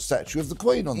nice to put a statue of the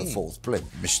Queen on the fourth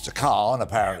plinth. Mr. Khan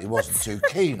apparently wasn't too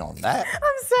keen on that.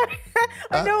 I'm sorry.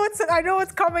 I know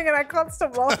it's coming and I can't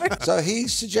stop laughing. So he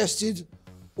suggested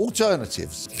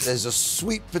alternatives. There's a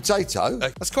sweet potato.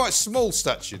 That's quite a small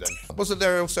statue then. Wasn't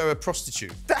there also a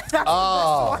prostitute?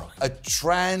 A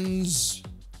trans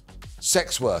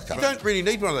sex worker. You don't really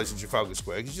need one of those in Trafalgar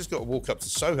Square. You just got to walk up to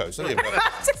Soho. It's only about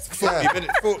 40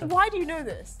 minutes. Why do you know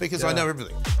this? Because I know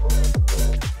everything.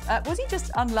 Was he just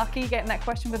unlucky getting that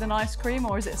question with an ice cream,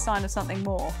 or is it a sign of something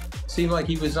more? Seemed like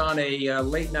he was on a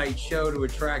late-night show to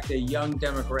attract a young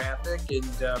demographic,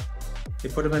 and they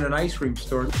put him in an ice cream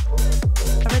store. I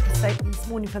read the statement this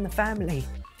morning from the family,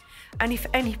 and if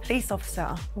any police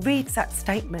officer reads that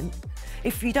statement,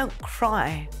 if you don't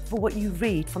cry for what you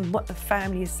read from what the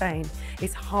family is saying,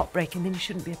 it's heartbreaking, then you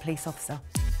shouldn't be a police officer.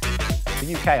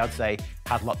 The UK, I'd say,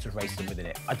 has lots of racism within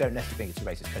it. I don't necessarily think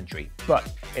it's a racist country,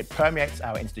 but it permeates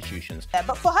our institutions. Yeah,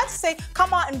 but for her to say,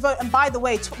 come out and vote, and by the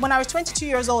way, when I was 22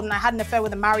 years old and I had an affair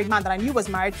with a married man that I knew was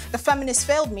married, the feminists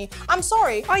failed me. I'm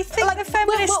sorry. I think the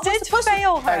feminists did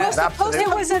fail her.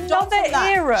 It was another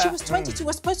era. She was 22.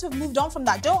 We're supposed to have moved on from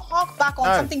that. Don't hark back on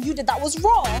something you did that was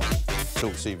wrong.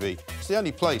 Talk TV. It's the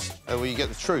only place where you get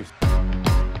the truth.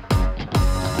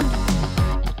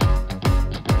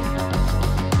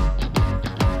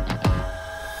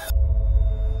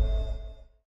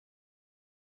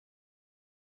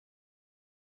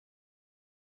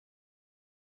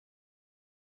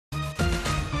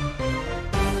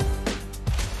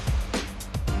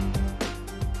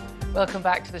 Welcome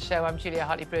back to the show. I'm Julia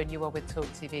Hartley-Brewer and you are with Talk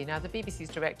TV. Now, the BBC's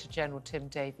Director General, Tim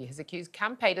Davie, has accused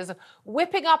campaigners of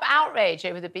whipping up outrage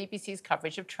over the BBC's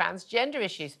coverage of transgender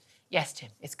issues. Yes, Tim,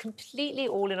 it's completely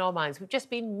all in our minds. We've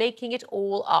just been making it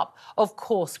all up. Of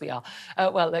course we are.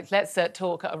 Well, look, let's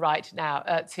talk right now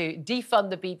to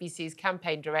defund the BBC's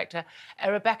campaign director,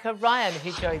 Rebecca Ryan,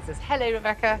 who joins us. Hello,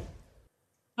 Rebecca.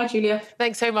 Hi, Julia.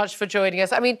 Thanks so much for joining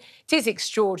us. I mean, it is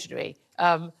extraordinary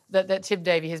that Tim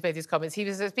Davie has made these comments. He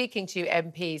was speaking to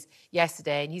MPs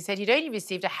yesterday and he said he'd only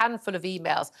received a handful of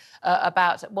emails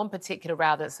about one particular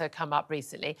row that's come up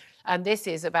recently. And this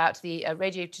is about the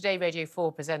Radio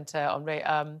 4 presenter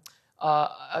on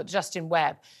Justin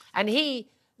Webb. And he,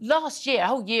 last year, a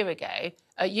whole year ago,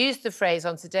 used the phrase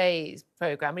on today's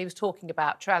programme when he was talking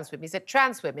about trans women. He said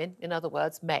trans women, in other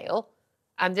words, male,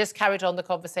 and just carried on the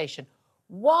conversation.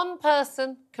 One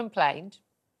person complained,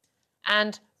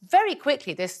 and very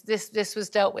quickly this was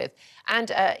dealt with.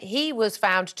 And he was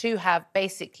found to have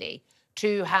effectively,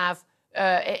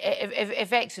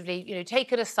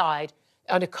 taken aside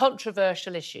on a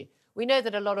controversial issue. We know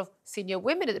that a lot of senior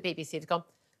women at the BBC have gone,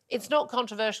 it's not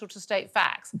controversial to state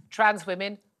facts. Trans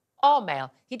women are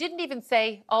male. He didn't even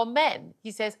say are men.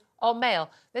 He says are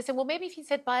male. They said, well, maybe if he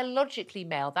said biologically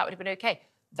male, that would have been OK.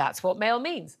 That's what male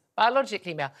means,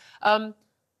 biologically male. I'm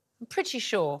pretty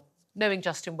sure, knowing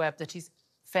Justin Webb, that he's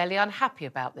fairly unhappy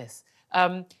about this,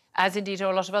 as indeed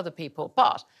are a lot of other people.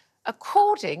 But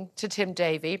according to Tim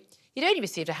Davie, he'd only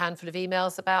received a handful of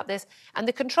emails about this, and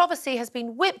the controversy has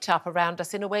been whipped up around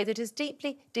us in a way that is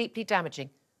deeply, deeply damaging.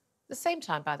 At the same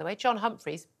time, by the way, John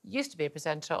Humphreys, used to be a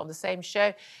presenter on the same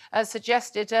show,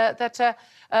 suggested that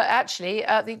actually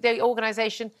the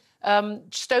organisation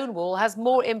Stonewall has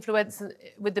more influence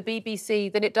with the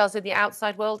BBC than it does in the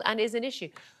outside world and is an issue.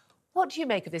 What do you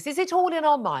make of this? Is it all in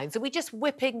our minds? Are we just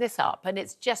whipping this up and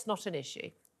it's just not an issue?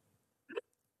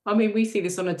 I mean, we see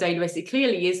this on a daily basis. It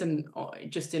clearly isn't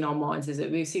just in our minds, is it?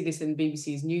 We see this in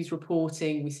BBC's news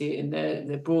reporting. We see it in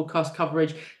the broadcast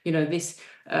coverage. You know, this,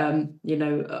 a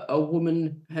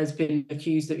woman has been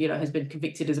accused of, has been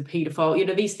convicted as a paedophile. You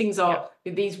know, these things are,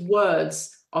 these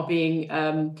words are being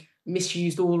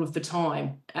misused all of the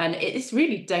time, and it's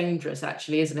really dangerous,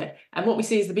 actually, isn't it? And what we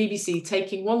see is the BBC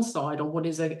taking one side on what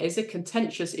is a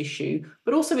contentious issue,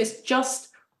 but also it's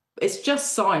just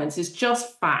science, it's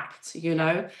just fact,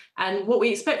 and what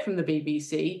we expect from the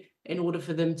BBC in order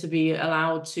for them to be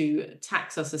allowed to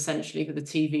tax us essentially for the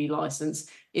TV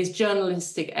license is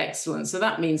journalistic excellence. So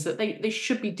that means that they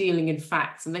should be dealing in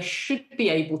facts, and they should be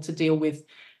able to deal with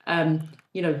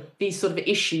these sort of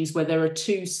issues where there are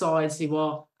two sides who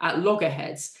are at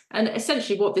loggerheads. And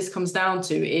essentially what this comes down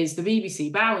to is the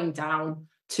BBC bowing down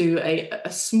to a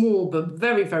small but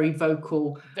very, very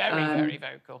vocal... Very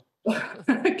vocal.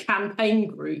 campaign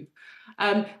group,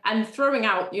 and throwing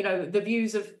out, the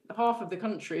views of half of the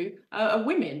country are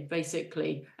women,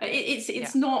 basically.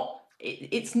 It's not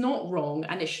wrong,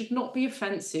 and it should not be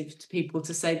offensive to people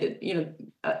to say that,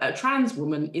 a trans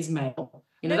woman is male.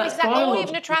 No, exactly. Or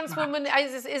even a trans woman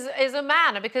is a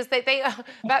man, because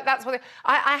that's what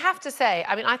I have to say.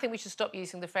 I mean, I think we should stop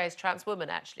using the phrase trans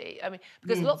woman, actually. I mean,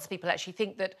 because lots of people actually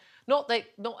think that not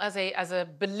as a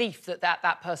belief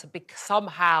that person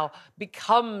somehow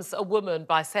becomes a woman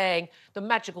by saying the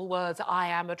magical words, I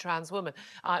am a trans woman.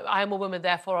 I am a woman,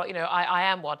 therefore, I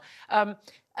am one.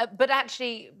 But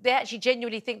actually, they actually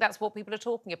genuinely think that's what people are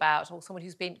talking about, or someone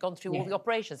who's gone through all the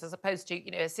operations, as opposed to,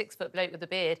 a 6-foot bloke with a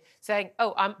beard saying,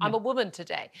 oh, I'm a woman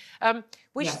today.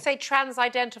 We should say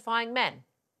trans-identifying men.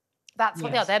 That's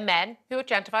what they are. They're men who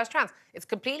identify as trans. It's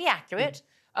completely accurate.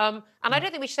 And I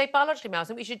don't think we should say biologically male. I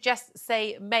think we should just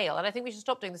say male. And I think we should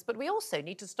stop doing this. But we also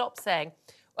need to stop saying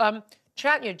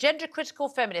gender-critical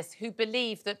feminists who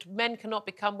believe that men cannot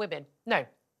become women. No.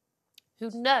 Who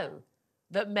know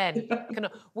that men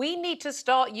cannot. We need to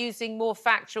start using more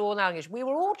factual language. We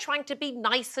were all trying to be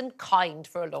nice and kind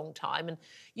for a long time and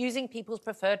using people's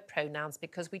preferred pronouns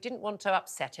because we didn't want to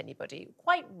upset anybody,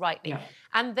 quite rightly. Yeah.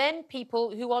 And then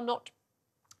people who are not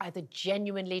either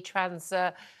genuinely trans,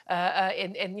 you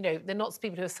know, they're not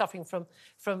people who are suffering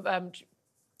from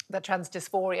the trans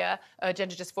dysphoria,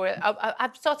 gender dysphoria.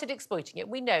 I've started exploiting it.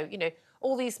 We know, you know,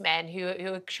 all these men who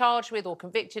are charged with or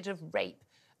convicted of rape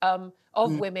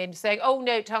of women saying, oh,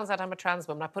 no, it turns out I'm a trans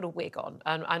woman, I put a wig on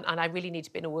and I really need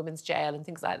to be in a women's jail and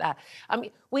things like that. I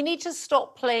mean, we need to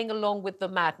stop playing along with the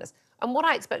madness. And what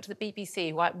I expect of the BBC,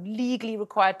 who I'm legally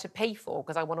required to pay for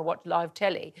because I want to watch live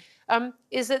telly,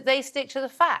 is that they stick to the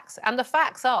facts. And the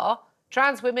facts are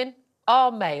trans women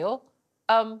are male.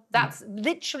 That's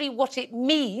literally what it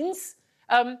means.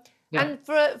 And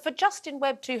for Justin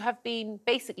Webb to have been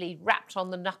basically wrapped on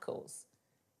the knuckles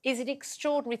is an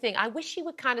extraordinary thing. I wish he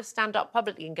would kind of stand up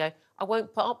publicly and go, I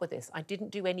won't put up with this. I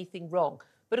didn't do anything wrong.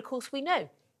 But of course we know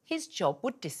his job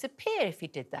would disappear if he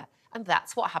did that. And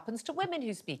that's what happens to women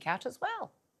who speak out as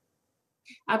well.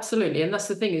 Absolutely, and that's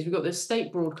the thing is we've got this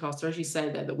state broadcaster, as you say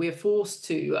there, that we're forced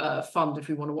to fund if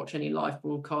we want to watch any live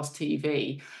broadcast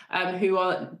TV, who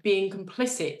are being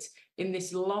complicit in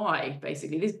this lie,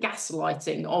 basically, this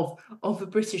gaslighting of the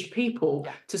British people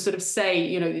to sort of say,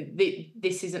 you know,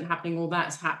 this isn't happening or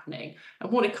that's happening.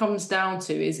 And what it comes down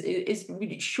to is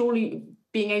really surely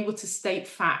being able to state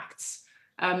facts.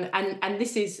 And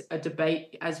this is a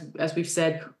debate, as we've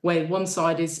said, where one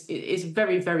side is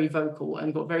very, very vocal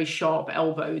and got very sharp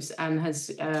elbows and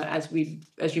has, as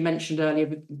you mentioned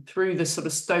earlier, through the sort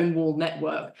of Stonewall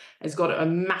network, has got a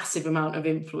massive amount of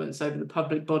influence over the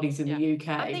public bodies in the UK.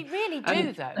 And they really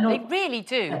do, though. They really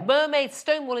do. Mermaids,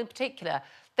 Stonewall in particular,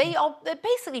 they're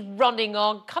basically running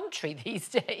our country these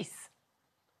days.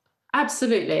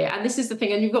 Absolutely, and this is the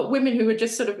thing, and you've got women who are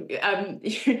just sort of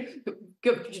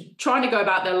trying to go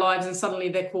about their lives, and suddenly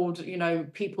they're called, you know,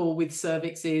 people with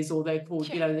cervixes, or they're called,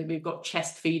 you know, we've got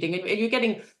chest feeding, and you're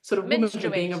getting sort of women who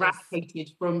are being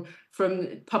eradicated from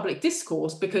public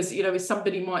discourse because, you know,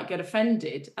 somebody might get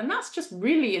offended, and that's just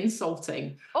really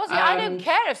insulting. Honestly, I don't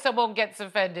care if someone gets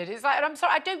offended. It's like, I'm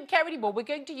sorry, I don't care anymore. We're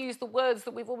going to use the words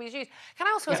that we've always used. Can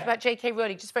I also ask about J.K.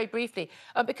 Rowling, just very briefly,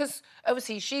 because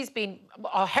obviously she's been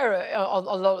our hero on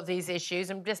a lot of these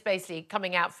issues and just basically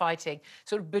coming out fighting,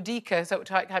 sort of Boudica sort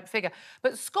of type figure.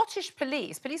 But Scottish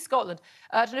Police Scotland,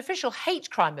 at an official hate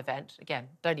crime event, again,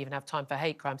 don't even have time for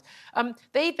hate crimes,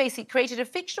 they basically created a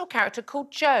fictional character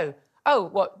called Jo. Oh,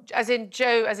 what? As in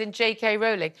Jo, as in J.K.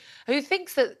 Rowling, who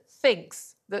thinks that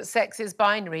sex is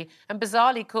binary and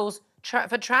bizarrely calls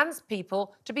for trans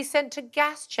people to be sent to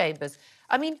gas chambers.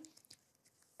 I mean,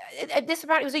 this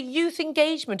apparently was a youth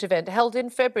engagement event held in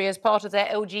February as part of their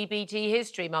LGBT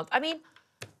History Month. I mean,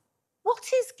 what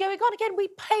is going on? Again, we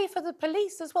pay for the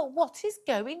police as well. What is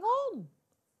going on?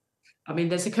 I mean,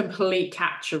 there's a complete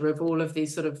capture of all of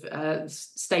these sort of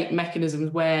state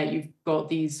mechanisms where you've got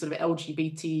these sort of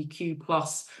LGBTQ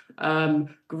plus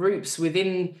groups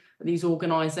within these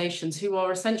organisations who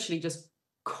are essentially just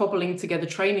cobbling together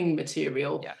training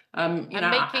material, and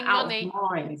making money.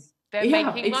 They're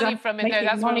making money from it. No,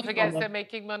 that's what one forgets. They're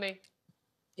making money.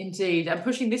 Indeed, and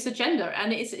pushing this agenda,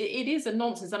 and it is a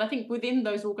nonsense. And I think within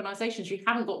those organisations, you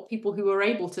haven't got people who are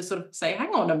able to sort of say,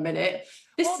 "Hang on a minute."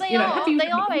 This, well, they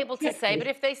are able to say, but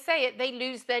if they say it, they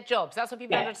lose their jobs. That's what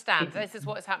people don't understand. This is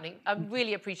what is happening. I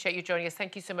really appreciate you joining us.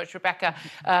 Thank you so much, Rebecca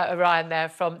Ryan, there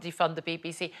from Defund the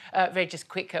BBC. Very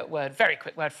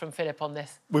quick word from Philip on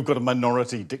this. We've got a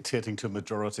minority dictating to a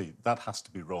majority. That has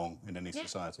to be wrong in any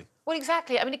society. Well,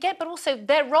 exactly. I mean, again, but also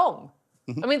they're wrong.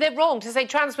 I mean, they're wrong to say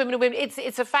trans women are women.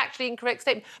 It's a factually incorrect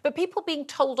statement. But people being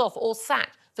told off or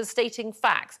sacked for stating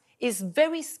facts is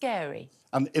very scary.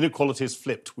 And inequality is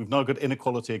flipped. We've now got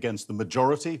inequality against the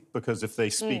majority because if they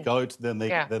speak out, then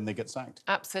they get sacked.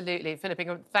 Absolutely. Philip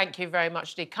Ingham, thank you very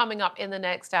much indeed. Coming up in the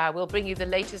next hour, we'll bring you the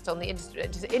latest on the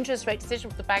interest rate decision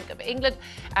from the Bank of England,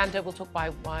 and we'll talk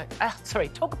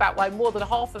about why more than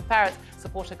half of parents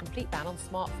support a complete ban on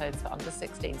smartphones for under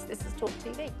 16s. This is Talk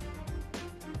TV.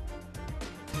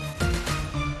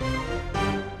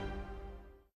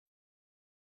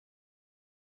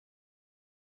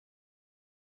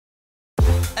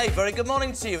 Hey, very good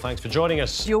morning to you. Thanks for joining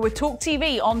us. You're with Talk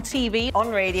TV, on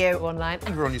radio, online.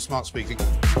 And we're on your smart speaker.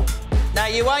 Now,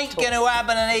 you ain't going to Ab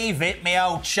and Eve it, me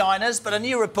old Chinas, but a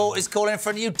new report is calling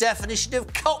for a new definition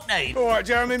of cockney. All right,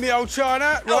 Jeremy, me old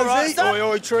China. All right, Rosie,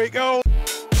 oi, treacle.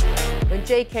 When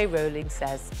J.K. Rowling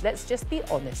says, let's just be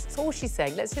honest, that's all she's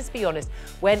saying, let's just be honest.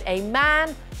 When a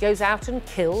man goes out and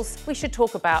kills, we should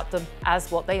talk about them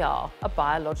as what they are, a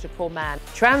biological man.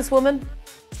 Trans woman,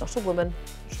 it's not a woman.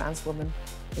 trans woman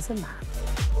is a man.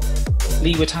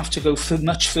 Lee would have to go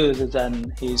much further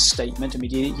than his statement. I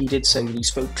mean, he did say that he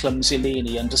spoke clumsily and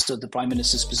he understood the Prime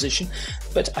Minister's position,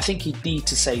 but I think he'd need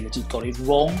to say that he'd got it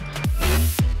wrong.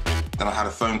 Then I had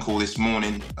a phone call this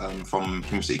morning from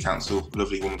City Council, a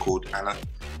lovely woman called Anna.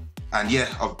 And yeah,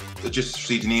 I've just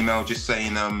received an email just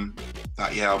saying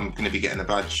that, yeah, I'm going to be getting a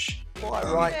badge. Quite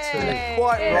right too.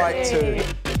 Quite right too.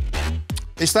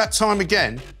 It's that time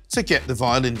again to get the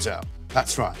violins out.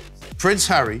 That's right. Prince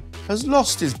Harry has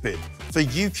lost his bid for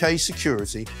UK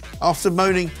security after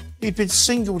moaning he'd been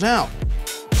singled out.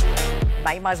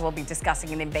 They might as well be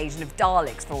discussing an invasion of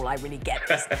Daleks for all I really get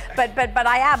this. but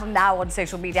I am now on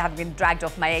social media, having been dragged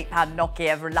off my £8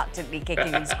 Nokia, reluctantly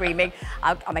kicking and screaming.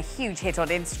 I'm a huge hit on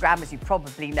Instagram, as you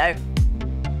probably know.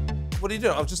 What are you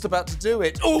doing? I was just about to do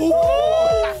it. Ooh!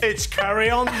 It's carry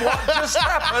on. What just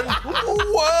happened?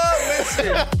 Whoa,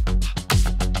 listen.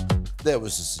 There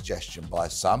was a suggestion by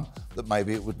some that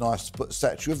maybe it would be nice to put a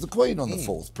statue of the Queen on the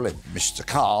fourth plinth. Mr.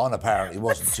 Khan apparently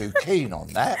wasn't too keen on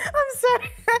that. I'm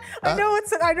sorry. I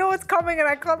know it's coming and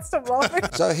I can't stop laughing.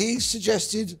 So he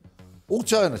suggested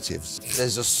alternatives.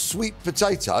 There's a sweet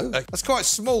potato. That's quite a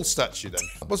small statue then.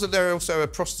 Wasn't there also a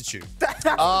prostitute?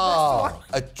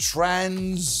 A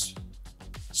trans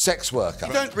sex worker.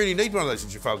 You don't really need one of those in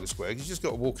Trafalgar Square. You just got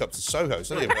to walk up to Soho.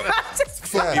 So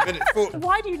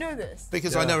Why do you know this?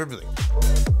 Because I know everything.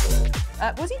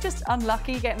 Was he just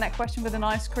unlucky getting that question with an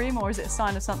ice cream, or is it a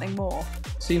sign of something more?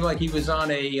 Seemed like he was on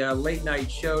a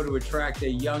late-night show to attract a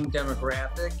young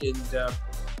demographic, and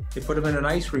they put him in an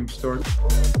ice cream store. I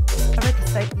read the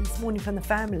statement this morning from the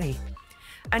family.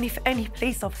 And if any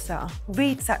police officer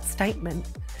reads that statement,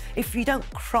 if you don't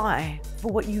cry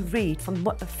for what you read from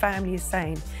what the family is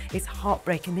saying, it's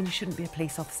heartbreaking, then you shouldn't be a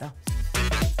police officer.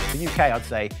 The UK, I'd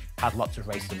say, has lots of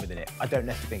racism within it. I don't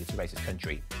necessarily think it's a racist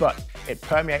country, but it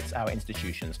permeates our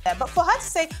institutions. Yeah, but for her to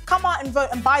say, come out and vote,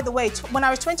 and by the way, when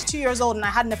I was 22 years old and I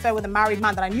had an affair with a married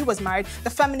man that I knew was married, the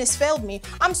feminists failed me.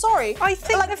 I'm sorry. I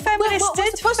think the feminists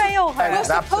did fail her.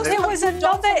 It was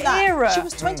another era. She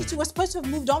was 22. We're supposed to have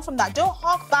moved on from that. Don't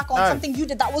hark back on something you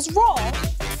did that was wrong.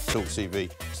 Talk TV.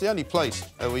 It's the only place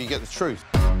where you get the truth.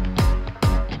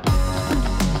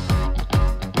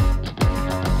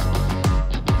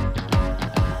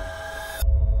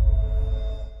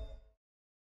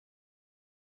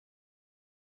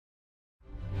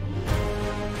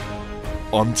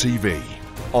 On TV,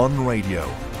 on radio,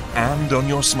 and on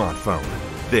your smartphone.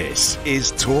 This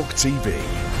is Talk TV.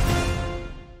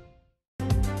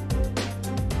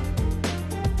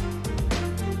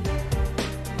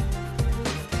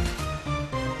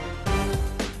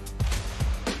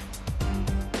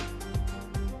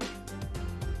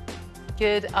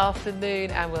 Good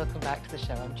afternoon and welcome back to the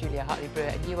show. I'm Julia Hartley-Brewer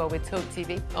and you are with Talk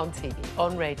TV,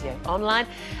 on radio, online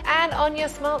and on your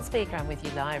smart speaker. I'm with you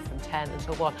live from 10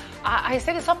 until 1. I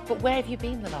say this often, but where have you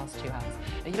been the last 2 hours?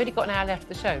 You've only got an hour left of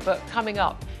the show, but coming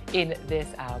up in this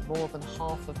hour, more than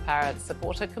half of parents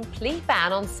support a complete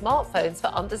ban on smartphones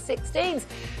for under 16s.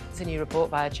 It's a new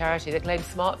report by a charity that claims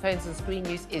smartphones and screen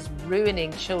use is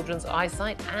ruining children's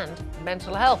eyesight and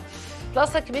mental health.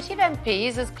 Plus, a committee of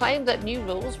MPs has claimed that new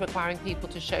rules requiring people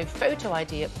to show photo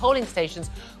ID at polling stations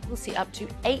will see up to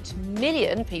 8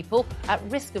 million people at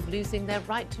risk of losing their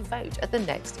right to vote at the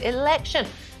next election.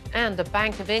 And the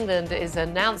Bank of England is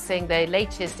announcing their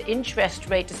latest interest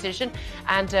rate decision.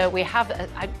 And we have,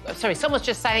 someone's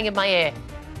just saying in my ear,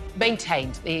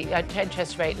 maintained. The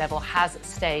interest rate level has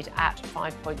stayed at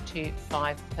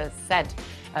 5.25%.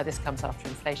 This comes after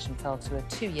inflation fell to a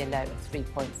 2-year low of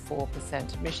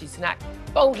 3.4%. Rishi Sunak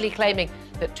boldly claiming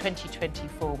that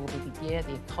 2024 will be the year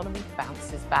the economy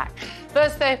bounces back.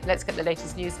 First, though, let's get the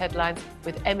latest news headlines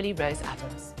with Emily Rose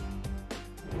Adams.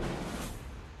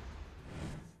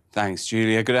 Thanks,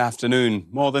 Julia. Good afternoon.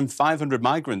 More than 500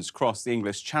 migrants crossed the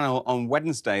English Channel on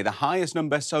Wednesday, the highest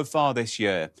number so far this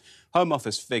year. Home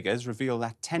Office figures reveal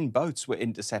that 10 boats were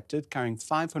intercepted carrying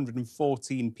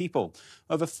 514 people.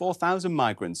 Over 4,000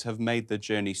 migrants have made the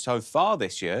journey so far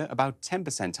this year, about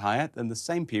 10% higher than the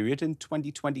same period in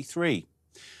 2023.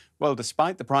 Well,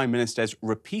 despite the Prime Minister's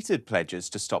repeated pledges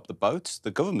to stop the boats,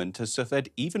 the government has suffered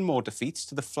even more defeats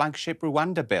to the flagship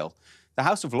Rwanda bill. The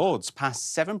House of Lords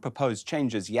passed 7 proposed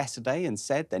changes yesterday and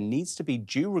said there needs to be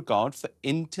due regard for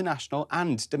international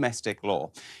and domestic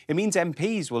law. It means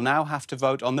MPs will now have to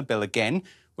vote on the bill again,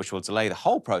 which will delay the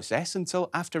whole process until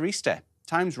after Easter.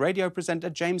 Times radio presenter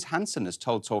James Hansen has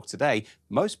told Talk Today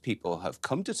most people have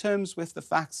come to terms with the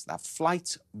fact that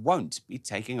flights won't be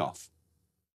taking off.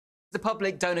 The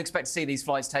public don't expect to see these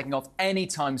flights taking off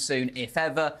anytime soon, if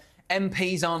ever.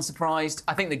 MPs aren't surprised.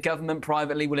 I think the government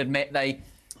privately will admit they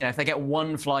You know, if they get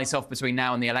one flight off between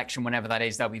now and the election, whenever that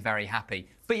is, they'll be very happy.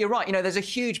 But you're right, you know, there's a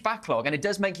huge backlog, and it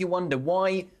does make you wonder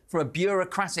why, from a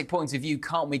bureaucratic point of view,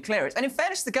 can't we clear it? And in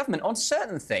fairness to the government, on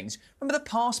certain things, remember the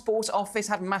Passport Office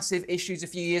had massive issues a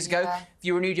few years ago? If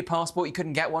you renewed your passport, you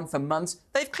couldn't get one for months.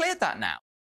 They've cleared that now.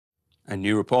 A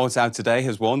new report out today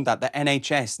has warned that the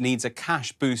NHS needs a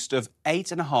cash boost of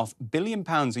 £8.5 billion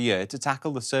a year to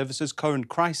tackle the service's current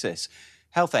crisis.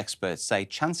 Health experts say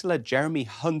Chancellor Jeremy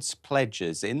Hunt's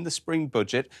pledges in the spring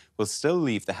budget will still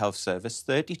leave the health service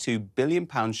 £32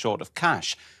 billion short of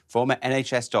cash. Former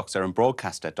NHS doctor and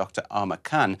broadcaster Dr Amar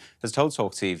Khan has told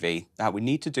Talk TV that we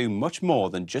need to do much more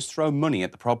than just throw money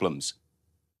at the problems.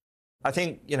 I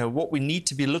think, you know, what we need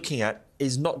to be looking at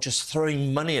is not just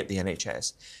throwing money at the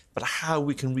NHS, but how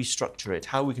we can restructure it,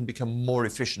 how we can become more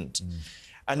efficient,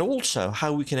 and also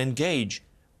how we can engage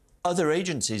other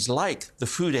agencies like the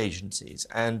food agencies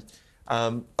and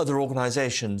other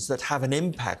organisations that have an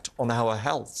impact on our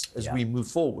health as we move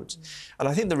forward. And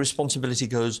I think the responsibility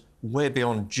goes way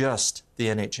beyond just the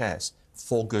NHS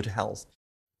for good health.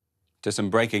 To some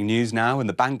breaking news now, and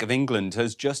the Bank of England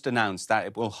has just announced that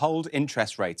it will hold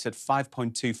interest rates at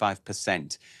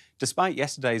 5.25%. Despite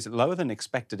yesterday's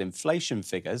lower-than-expected inflation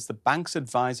figures, the bank's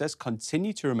advisors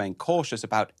continue to remain cautious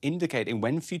about indicating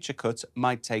when future cuts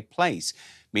might take place.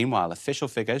 Meanwhile, official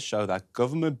figures show that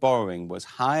government borrowing was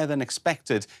higher than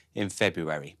expected in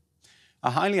February. A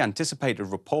highly anticipated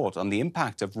report on the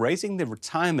impact of raising the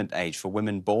retirement age for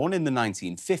women born in the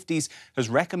 1950s has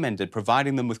recommended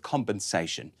providing them with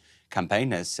compensation.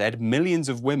 Campaigners said millions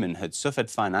of women had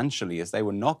suffered financially as they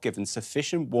were not given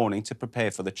sufficient warning to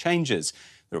prepare for the changes.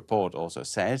 The report also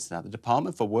says that the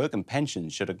Department for Work and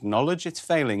Pensions should acknowledge its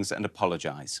failings and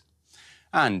apologise.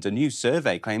 And a new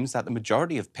survey claims that the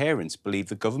majority of parents believe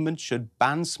the government should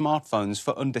ban smartphones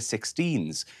for under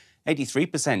 16s.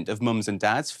 83% of mums and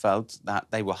dads felt that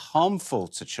they were harmful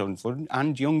to children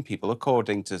and young people,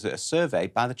 according to a survey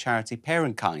by the charity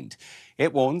Parentkind.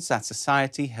 It warns that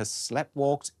society has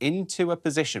sleptwalked into a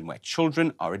position where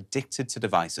children are addicted to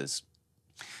devices.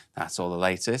 That's all the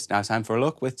latest. Now time for a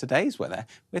look with today's weather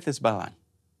with Isabel Ann.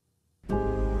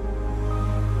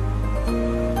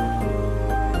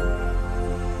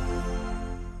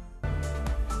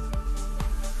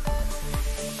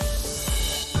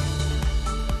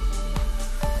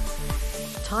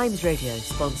 Times Radio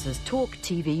sponsors Talk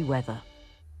TV weather.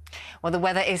 Well, the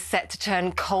weather is set to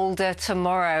turn colder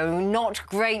tomorrow. Not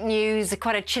great news.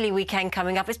 Quite a chilly weekend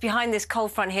coming up. It's behind this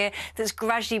cold front here that's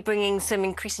gradually bringing some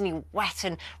increasingly wet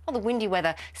and rather windy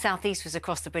weather southeastwards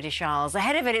across the British Isles.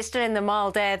 Ahead of it, it's still in the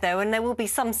mild air, though, and there will be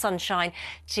some sunshine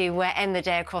to end the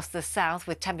day across the south,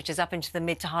 with temperatures up into the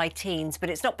mid to high teens. But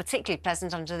it's not particularly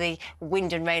pleasant under the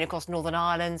wind and rain across Northern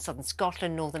Ireland, southern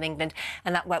Scotland, northern England,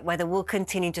 and that wet weather will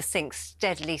continue to sink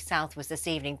steadily southwards this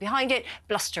evening. Behind it,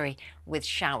 blustery with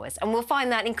showers. And we'll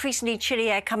find that increasingly chilly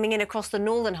air coming in across the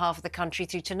northern half of the country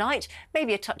through tonight.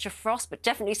 Maybe a touch of frost, but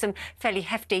definitely some fairly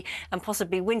hefty and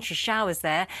possibly wintry showers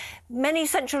there. Many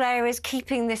central areas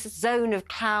keeping this zone of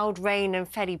cloud, rain and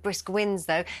fairly brisk winds,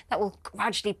 though. That will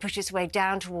gradually push its way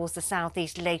down towards the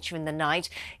southeast later in the night.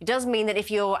 It does mean that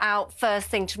if you're out first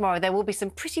thing tomorrow, there will be some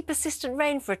pretty persistent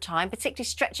rain for a time, particularly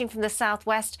stretching from the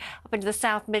southwest up into the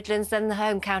South Midlands, then the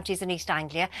home counties and East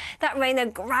Anglia. That rain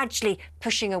then gradually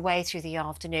pushing away through the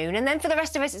afternoon. And then for the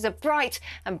rest of us, it's a bright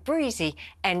and breezy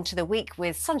end to the week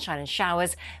with sunshine and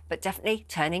showers, but definitely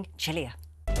turning chillier.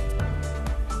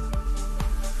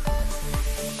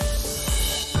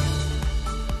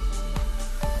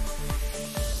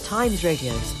 Times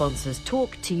Radio sponsors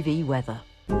Talk TV weather.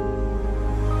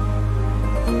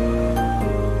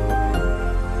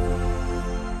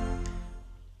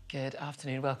 Good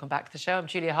afternoon. Welcome back to the show. I'm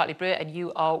Julia Hartley-Brewer and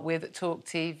you are with Talk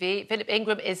TV. Philip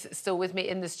Ingram is still with me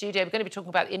in the studio. We're going to be talking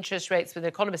about interest rates with an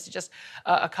economist in just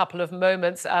a couple of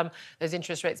moments. Those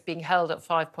interest rates being held at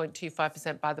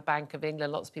 5.25% by the Bank of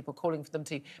England. Lots of people calling for them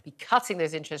to be cutting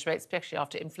those interest rates, especially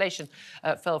after inflation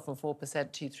fell from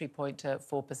 4% to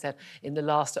 3.4% in the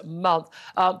last month.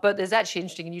 But there's actually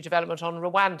interesting new development on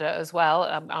Rwanda as well.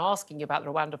 I'm asking you about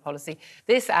the Rwanda policy.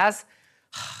 This as...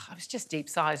 it was just deep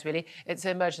sighs, really. It's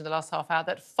emerged in the last half hour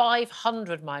that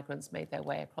 500 migrants made their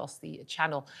way across the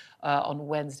channel on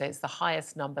Wednesday. It's the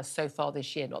highest number so far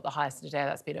this year, not the highest in a day.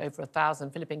 That's been over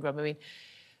 1,000. Philip Ingram, I mean,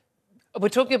 we're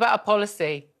talking about a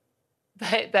policy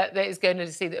that is going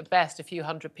to see, at best, a few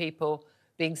hundred people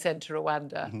being sent to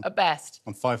Rwanda, at best.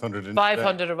 And 500 in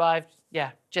 500 arrived,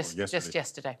 yeah, just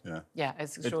yesterday. Yeah,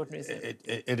 it's extraordinary, isn't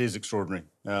it? It is extraordinary.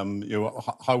 You know,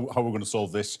 how we're going to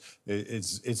solve this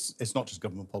is it's not just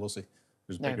government policy.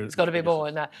 There's No, bigger, it's got to be more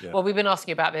than that. Yeah. Well, we've been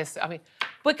asking about this. I mean,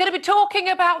 we're going to be talking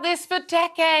about this for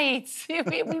decades.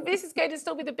 This is going to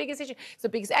still be the biggest issue. It's the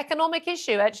biggest economic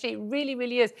issue, actually. It really,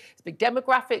 really is. It's big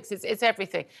demographics. It's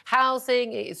everything.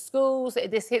 Housing, it's schools.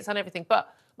 This hits on everything.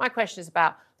 But my question is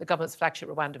about the government's flagship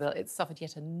Rwanda bill. It suffered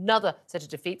yet another set of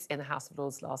defeats in the House of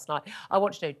Lords last night. I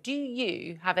want to know, do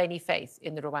you have any faith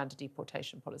in the Rwanda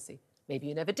deportation policy? Maybe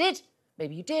you never did.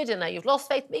 Maybe you did, and now you've lost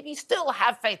faith. Maybe you still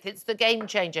have faith. It's the game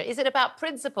changer. Is it about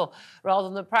principle rather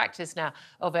than the practice now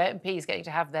of MPs getting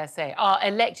to have their say? Are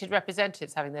elected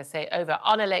representatives having their say over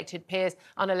unelected peers,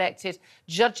 unelected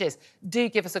judges? Do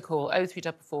give us a call,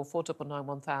 0344 499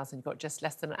 1000. You've got just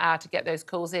less than an hour to get those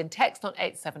calls in. Text on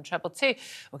 87222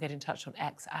 or get in touch on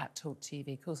X at Talk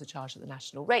TV. Calls are charged at the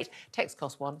national rate. Text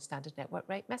costs £1, standard network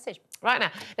rate message. Right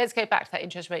now, let's go back to that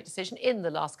interest rate decision. In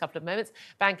the last couple of moments,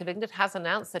 Bank of England has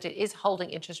announced that it is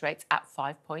holding interest rates at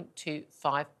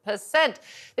 5.25%.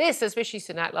 This, as Rishi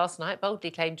Sunak last night boldly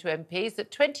claimed to MPs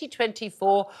that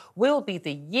 2024 will be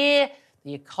the year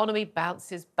the economy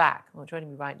bounces back. Well, joining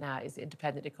me right now is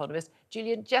independent economist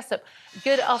Julian Jessup.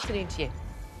 Good afternoon to you.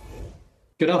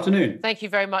 Good afternoon. Thank you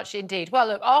very much indeed. Well,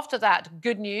 look, after that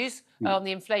good news on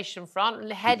the inflation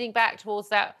front, heading back towards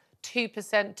that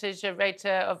 2% rate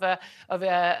of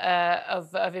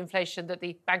inflation that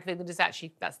the Bank of England is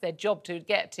actually, that's their job to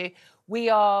get to. We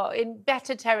are in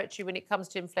better territory when it comes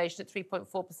to inflation at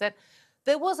 3.4%.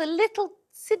 There was a little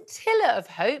scintilla of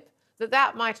hope that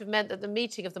that might have meant that the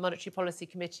meeting of the Monetary Policy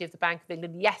Committee of the Bank of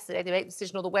England yesterday, they make the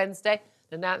decision on the Wednesday,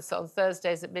 announce it on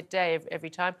Thursdays at midday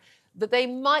every time, that they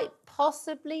might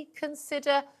possibly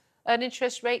consider an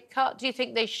interest rate cut. Do you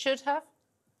think they should have?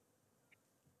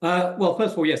 Well,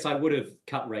 first of all, yes, I would have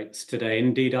cut rates today.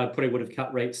 Indeed, I probably would have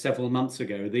cut rates several months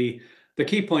ago. The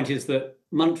key point is that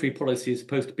monetary policy is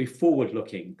supposed to be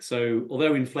forward-looking. So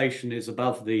although inflation is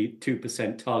above the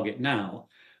 2% target now,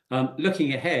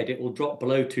 looking ahead, it will drop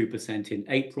below 2% in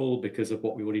April because of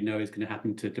what we already know is going to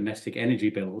happen to domestic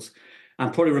energy bills,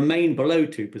 and probably remain below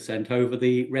 2% over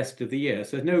the rest of the year.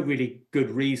 So there's no really good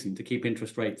reason to keep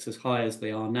interest rates as high as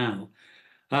they are now.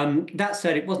 That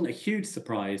said, it wasn't a huge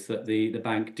surprise that the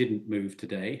bank didn't move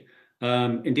today.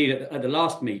 Indeed, at the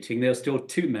last meeting, there were still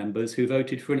 2 members who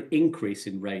voted for an increase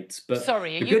in rates. But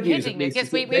sorry, are you kidding me?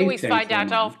 Because we always find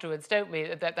out afterwards, don't we,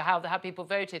 that how people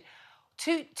voted.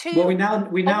 Well, we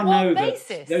now know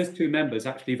that those 2 members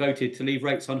actually voted to leave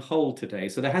rates on hold today.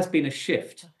 So there has been a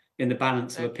shift in the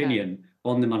balance of opinion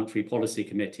on the Monetary Policy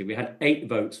Committee. We had 8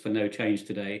 votes for no change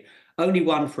today. Only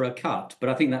 1 for a cut, but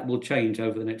I think that will change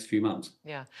over the next few months.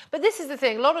 Yeah, but this is the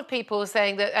thing. A lot of people are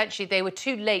saying that actually they were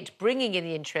too late bringing in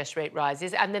the interest rate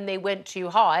rises and then they went too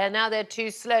high and now they're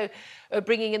too slow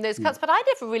bringing in those cuts. But I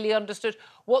never really understood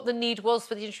what the need was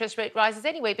for the interest rate rises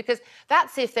anyway, because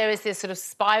that's if there is this sort of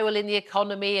spiral in the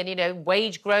economy and, you know,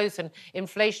 wage growth and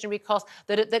inflationary costs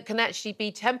that can actually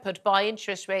be tempered by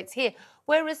interest rates here.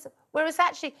 Whereas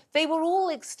actually they were all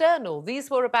external. These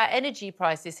were about energy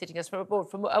prices hitting us from abroad,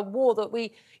 from a war that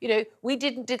we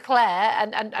didn't declare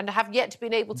and have yet to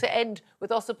been able to end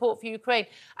with our support for Ukraine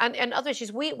and other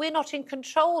issues. We're not in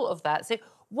control of that. So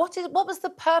what was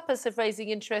the purpose of raising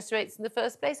interest rates in the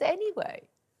first place anyway?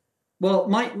 Well,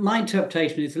 my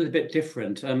interpretation is a little bit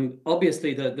different.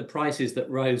 Obviously, the prices that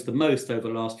rose the most over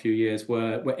the last few years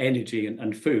were energy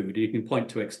and food. You can point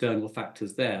to external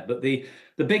factors there. But the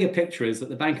bigger picture is that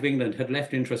the Bank of England had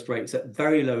left interest rates at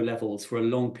very low levels for a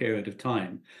long period of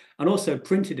time, and also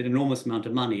printed an enormous amount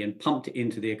of money and pumped it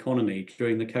into the economy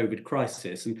during the COVID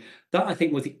crisis. And that, I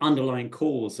think, was the underlying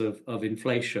cause of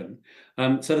inflation.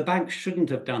 So the bank shouldn't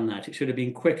have done that. It should have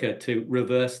been quicker to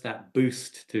reverse that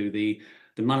boost to the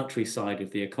monetary side of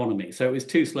the economy. So it was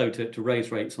too slow to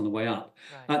raise rates on the way up.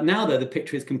 Right. Now, though, the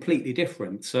picture is completely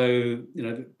different. So,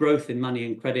 the growth in money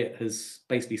and credit has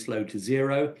basically slowed to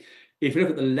 0. If you look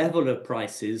at the level of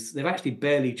prices, they've actually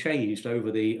barely changed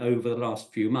over the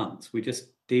last few months. We're just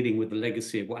dealing with the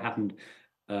legacy of what happened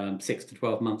 6 to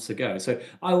 12 months ago. So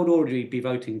I would already be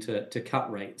voting to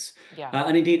cut rates. Yeah.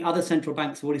 And indeed, other central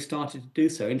banks have already started to do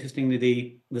so.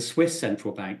 Interestingly, the Swiss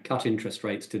central bank cut interest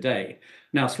rates today.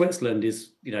 Now, Switzerland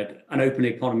is, an open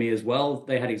economy as well.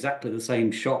 They had exactly the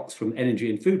same shocks from energy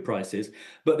and food prices,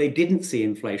 but they didn't see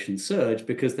inflation surge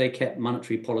because they kept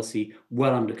monetary policy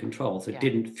well under control. So it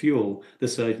didn't fuel the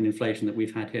surge in inflation that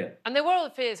we've had here. And there were all the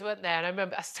fears, weren't there? And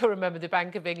I still remember the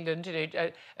Bank of England,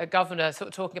 a governor sort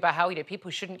of talking about how,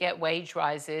 people shouldn't get wage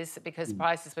rises because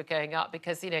prices were going up,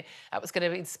 because, that was going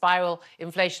to spiral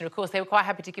inflation. Of course, they were quite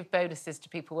happy to give bonuses to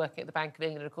people working at the Bank of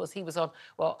England. Of course, he was on,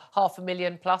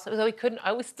 $500,000 plus. Although he couldn't, I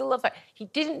always still love that. He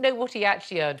didn't know what he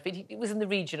actually earned, but it was in the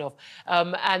region of.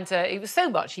 And it was so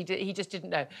much, he just didn't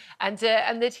know. And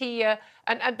that he...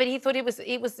 but he thought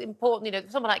it was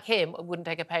important, someone like him wouldn't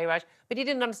take a pay rise, but he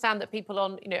didn't understand that people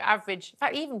on, average, in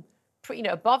fact, even,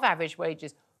 above average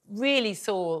wages really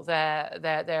saw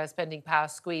their spending power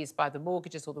squeezed by the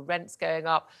mortgages or the rents going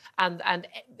up and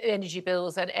energy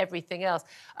bills and everything else.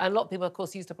 And a lot of people, of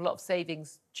course, used up a lot of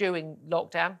savings during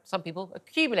lockdown. Some people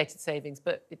accumulated savings,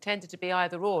 but it tended to be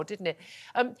either or, didn't it?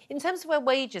 In terms of where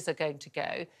wages are going to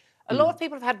go, a lot of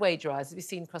people have had wage rises, we've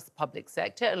seen across the public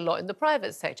sector, and a lot in the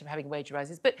private sector of having wage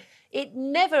rises. But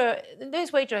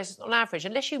those wage rises, on average,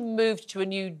 unless you moved to a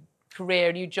new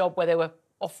career, a new job where they were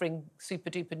offering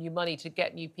super-duper new money to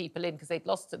get new people in because they'd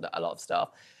lost a lot of staff,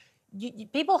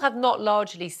 people have not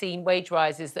largely seen wage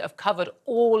rises that have covered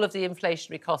all of the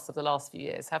inflationary costs of the last few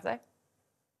years, have they?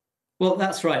 Well,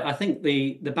 that's right. I think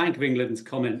the Bank of England's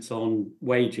comments on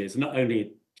wages are not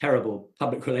only terrible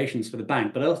public relations for the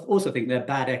bank, but I also think they're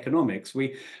bad economics.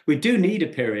 We do need a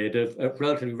period of a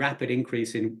relatively rapid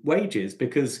increase in wages,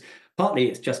 because partly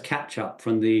it's just catch up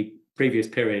from the previous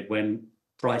period when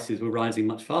prices were rising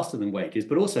much faster than wages,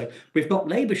 but also we've got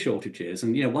labour shortages.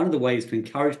 And, one of the ways to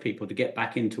encourage people to get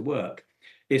back into work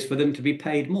is for them to be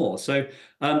paid more. So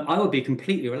I would be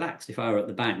completely relaxed if I were at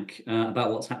the bank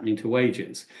about what's happening to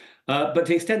wages. But to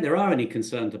the extent there are any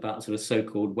concerns about a sort of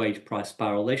so-called wage price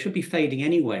spiral, they should be fading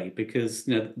anyway, because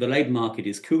the labour market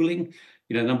is cooling.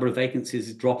 The number of vacancies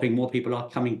is dropping. More people are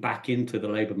coming back into the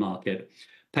labour market.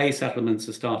 Pay settlements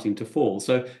are starting to fall.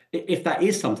 So if that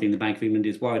is something the Bank of England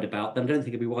is worried about, then I don't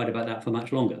think it'll be worried about that for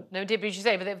much longer. No, indeed, but you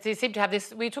say, but they seem to have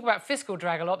this, we talk about fiscal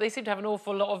drag a lot, they seem to have an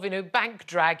awful lot of, bank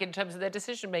drag in terms of their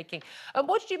decision-making.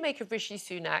 What did you make of Rishi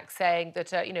Sunak saying that,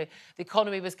 the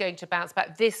economy was going to bounce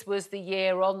back? This was the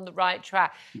year on the right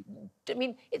track. I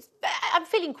mean, I'm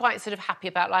feeling quite sort of happy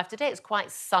about life today. It's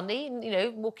quite sunny,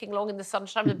 and, walking along in the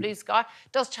sunshine, the blue sky,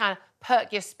 does try to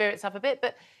perk your spirits up a bit,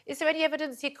 but is there any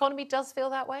evidence the economy does feel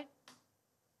that way?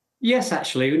 Yes,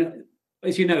 actually.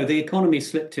 As you know, the economy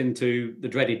slipped into the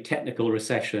dreaded technical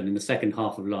recession in the second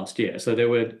half of last year. So there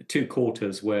were 2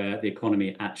 quarters where the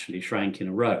economy actually shrank in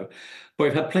a row. But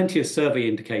we've had plenty of survey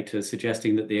indicators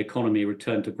suggesting that the economy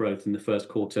returned to growth in the first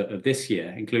quarter of this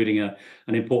year, including an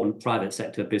important private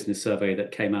sector business survey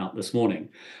that came out this morning.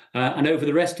 And over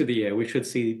the rest of the year, we should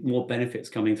see more benefits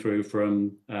coming through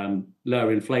from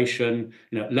lower inflation,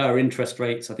 lower interest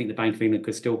rates. I think the Bank of England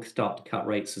could still start to cut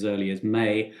rates as early as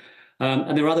May.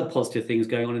 And there are other positive things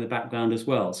going on in the background as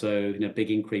well. So, big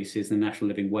increases in the national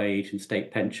living wage and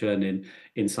state pension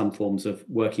in some forms of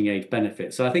working age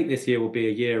benefits. So I think this year will be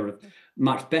a year of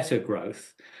much better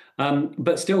growth,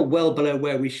 but still well below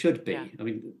where we should be. Yeah. I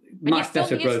mean, much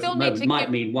better growth at the moment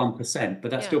might mean 1%, but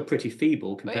that's still pretty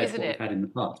feeble compared to what we've had in the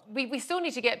past. We still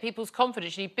need to get people's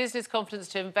confidence. You need business confidence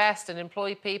to invest and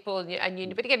employ people.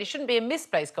 But again, it shouldn't be a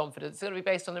misplaced confidence. It's got to be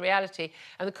based on the reality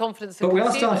and the confidence of consumers.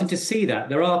 But we are starting to see that.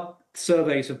 There are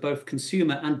surveys of both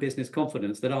consumer and business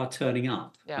confidence that are turning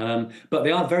up. Yeah. But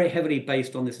they are very heavily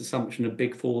based on this assumption of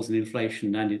big falls in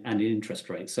inflation and in interest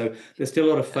rates. So there's still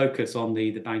a lot of focus on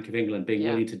the Bank of England being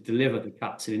willing to deliver the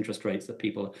cuts in interest rates that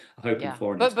people are hoping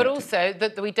for. But also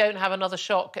that we don't have another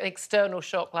shock, an external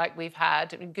shock like we've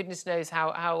had. I mean, goodness knows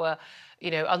how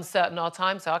uncertain our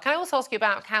times are. Can I also ask you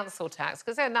about council tax?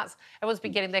 Because then everyone's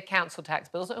been getting their council tax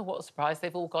bills. Oh, what a surprise,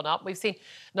 they've all gone up. We've seen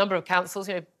a number of councils,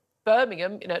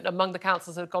 Birmingham, among the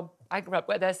councils that have gone bankrupt,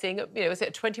 where they're seeing, is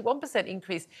it a 21%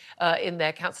 increase in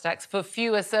their council tax for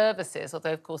fewer services,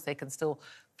 although, of course, they can still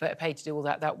pay to do all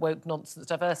that woke nonsense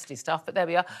diversity stuff, but there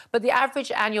we are. But the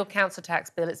average annual council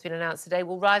tax bill, it's been announced today,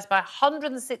 will rise by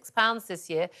 £106 this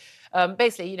year.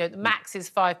 Basically, the max is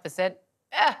 5%.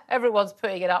 Everyone's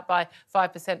putting it up by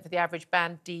 5% for the average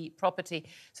Band D property.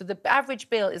 So the average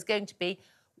bill is going to be,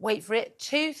 wait for it,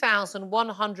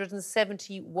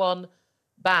 £2,171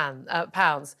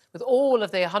 pounds, with all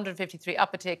of the 153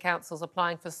 upper tier councils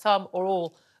applying for some or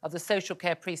all of the social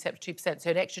care precept 2%, so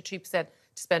an extra 2% to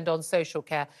spend on social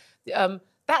care.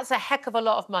 That's a heck of a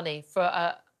lot of money for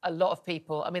a lot of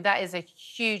people. I mean, that is a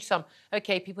huge sum.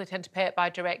 OK, people tend to pay it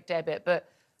by direct debit, but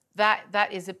that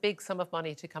is a big sum of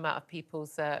money to come out of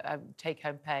people's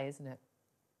take-home pay, isn't it?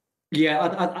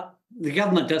 Yeah, the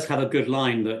government does have a good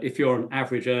line that if you're on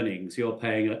average earnings, you're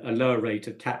paying a lower rate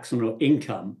of tax on your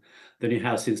income than you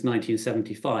have since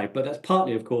 1975. But that's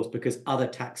partly, of course, because other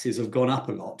taxes have gone up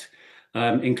a lot,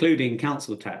 including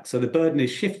council tax. So the burden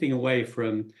is shifting away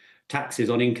from taxes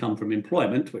on income from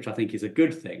employment, which I think is a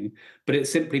good thing, but it's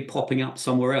simply popping up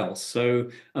somewhere else. So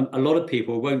a lot of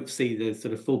people won't see the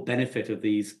sort of full benefit of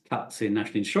these cuts in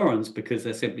national insurance because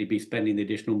they'll simply be spending the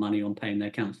additional money on paying their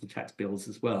council tax bills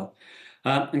as well.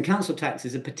 And council tax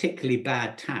is a particularly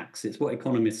bad tax. It's what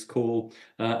economists call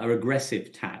a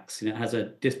regressive tax. It has a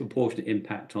disproportionate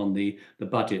impact on the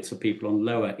budgets of people on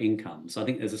lower incomes. I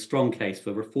think there's a strong case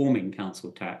for reforming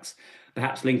council tax,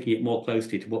 perhaps linking it more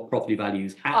closely to what property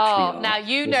values actually are. Now,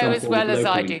 you know as well as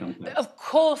I do. Of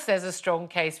course there's a strong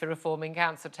case for reforming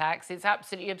council tax. It's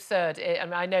absolutely absurd. I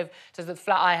mean, I know to the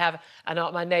flat I have and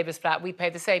my neighbour's flat, we pay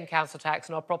the same council tax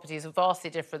and our properties are vastly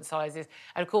different sizes.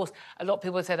 And, of course, a lot of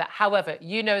people say that. However,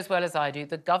 you know as well as I do,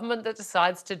 the government that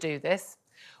decides to do this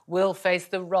will face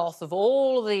the wrath of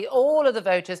all of the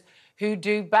voters who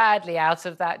do badly out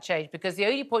of that change, because the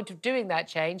only point of doing that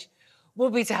change will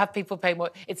be to have people pay more.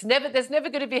 There's never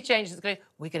going to be a change that's going,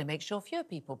 we're going to make sure fewer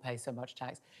people pay so much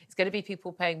tax. It's going to be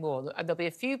people paying more. And there'll be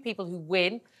a few people who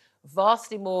win,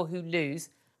 vastly more who lose,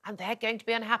 and they're going to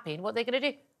be unhappy. And what they're going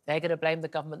to do? They're going to blame the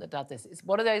government that does this. It's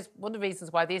one of the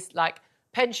reasons why this, like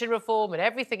pension reform and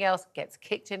everything else, gets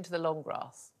kicked into the long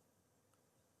grass.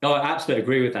 No, I absolutely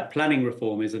agree with that. Planning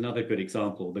reform is another good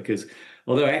example because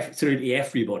although absolutely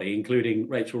everybody, including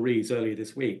Rachel Reeves earlier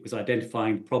this week, was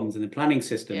identifying problems in the planning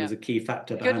system as a key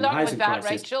factor behind the housing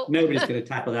crisis, nobody's going to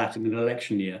tackle that in an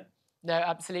election year. No,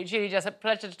 absolutely. Julie, just a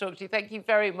pleasure to talk to you. Thank you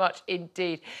very much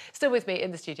indeed. Still with me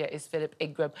in the studio is Philip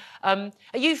Ingram. Are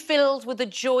you filled with the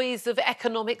joys of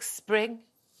economic spring?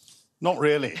 Not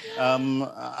really.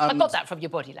 I got that from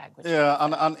your body language. Yeah,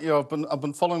 and you know, I've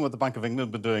been following what the Bank of England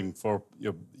have been doing for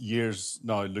years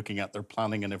now, looking at their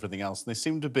planning and everything else. And they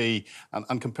seem to be,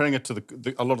 and comparing it to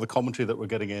a lot of the commentary that we're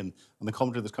getting in and the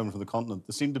commentary that's coming from the continent,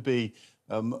 they seem to be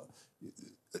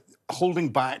holding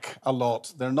back a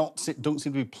lot. Don't seem to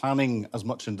be planning as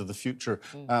much into the future,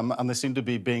 and they seem to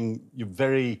be being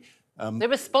very. They're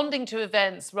responding to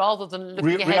events rather than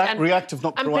looking ahead. Reactive,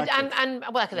 not proactive.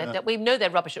 And we know they're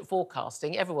rubbish at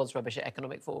forecasting. Everyone's rubbish at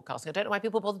economic forecasting. I don't know why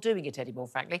people bother doing it anymore,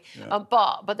 frankly. Yeah.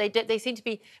 But they seem to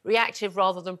be reactive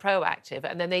rather than proactive,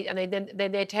 and then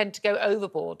they tend to go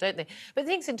overboard, don't they? But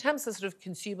things in terms of sort of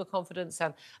consumer confidence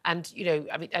and you know,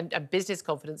 I mean, and business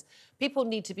confidence, people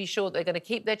need to be sure they're going to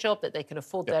keep their job, that they can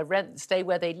afford their rent, stay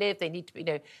where they live. They need to, you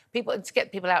know, to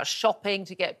get people out shopping,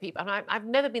 to get people. And I've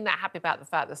never been that happy about the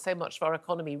fact that so much of our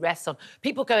economy rests on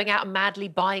people going out and madly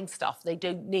buying stuff they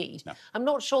don't need. No. I'm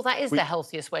not sure that is the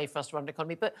healthiest way for us to run an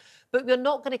economy, but we're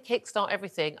not going to kickstart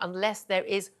everything unless there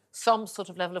is some sort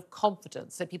of level of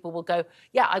confidence. So people will go,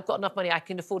 yeah, I've got enough money, I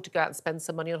can afford to go out and spend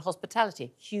some money on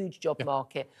hospitality, huge job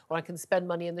market, or I can spend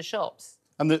money in the shops.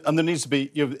 And there needs to be,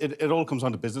 you know, it all comes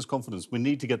down to business confidence. We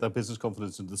need to get that business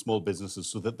confidence into the small businesses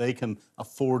so that they can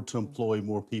afford to employ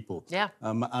more people. Yeah.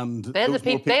 And they're the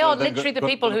people. They are literally the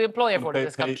people who employ everyone in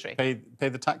this country. Pay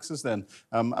the taxes then,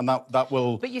 and that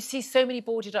will. But you see so many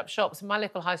boarded up shops in my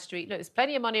local high street. Look, there's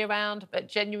plenty of money around, but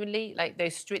genuinely, like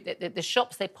those the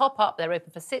shops, they pop up, they're open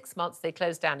for 6 months, they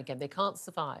close down again. They can't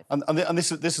survive. And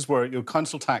this is where, you know,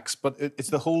 council tax, but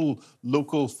it's the whole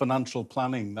local financial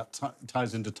planning that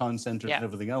ties into town centres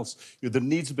and everything else. You know, there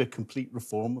needs to be a complete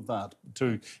reform of that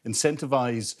to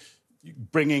incentivise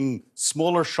bringing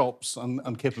smaller shops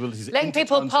and capabilities. Letting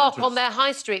people park on their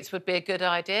high streets would be a good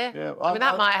idea. Yeah, I mean,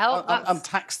 that might help. And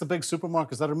tax the big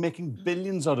supermarkets that are making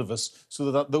billions out of us,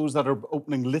 so that those that are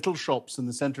opening little shops in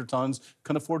the centre towns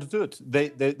can afford to do it.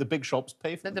 The big shops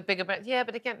pay for them. The bigger, yeah,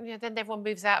 but again, you know, then everyone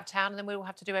moves out of town, and then we all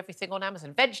have to do everything on Amazon.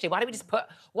 Eventually,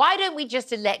 why don't we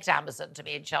just elect Amazon to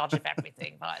be in charge of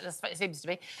everything? That's what it seems to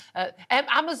me.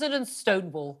 Amazon and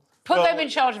Stonewall. Put them in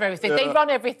charge of everything. They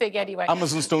run everything anyway.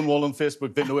 Amazon, Stonewall and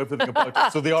Facebook, they know everything about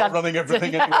it, so they are running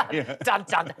everything anyway. Yeah.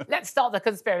 Done. Let's start the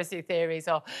conspiracy theories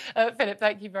off. Philip,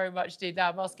 thank you very much indeed. Now,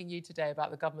 I'm asking you today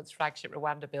about the government's flagship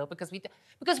Rwanda bill because we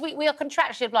are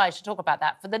contractually obliged to talk about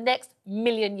that for the next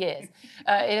million years.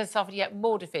 It has suffered yet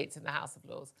more defeats in the House of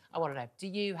Lords. I want to know, do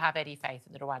you have any faith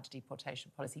in the Rwanda deportation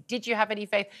policy? Did you have any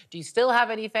faith? Do you still have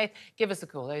any faith? Give us a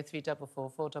call, 0344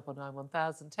 499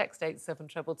 1000, text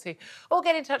 87222, or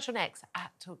get in touch on X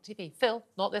 @TalkTV. Phil,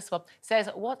 not this one, says,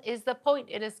 what is the point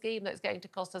in a scheme that's going to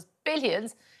cost us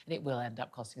billions, and it will end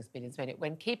up costing us billions,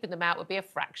 when keeping them out would be a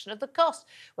fraction of the cost?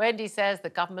 Wendy says the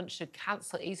government should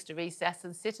cancel Easter recess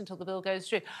and sit until the bill goes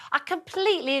through. I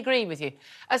completely agree with you.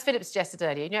 As Philip suggested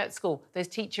earlier, you know, at school, those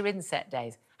teacher inset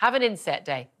days, Have an inset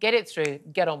day. Get it through.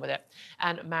 Get on with it.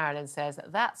 And Marilyn says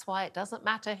that's why it doesn't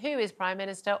matter who is Prime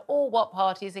Minister or what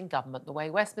party is in government. The way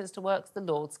Westminster works, the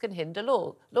Lords can hinder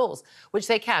laws, which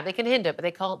they can. They can hinder, but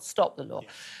they can't stop the law.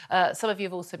 Some of you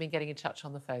have also been getting in touch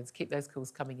on the phones. Keep those calls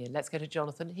coming in. Let's go to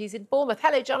Jonathan. He's in Bournemouth.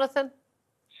 Hello, Jonathan.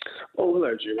 Oh,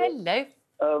 hello, Julia. Hello.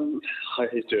 How are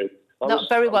you doing? Not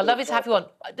very well. Lovely to have you on.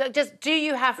 Just, do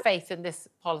you have faith in this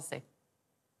policy?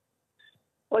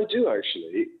 I do,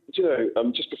 actually. Do you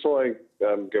know, just before I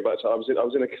go back to, I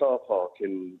was in a car park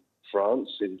in France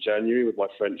in January with my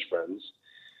French friends,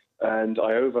 and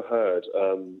I overheard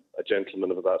a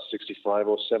gentleman of about 65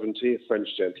 or 70, a French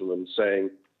gentleman, saying,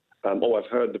 "Oh,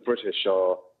 I've heard the British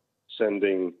are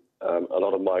sending a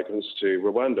lot of migrants to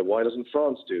Rwanda. Why doesn't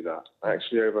France do that?" I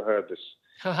actually overheard this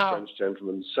French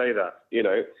gentleman say that. You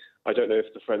know, I don't know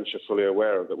if the French are fully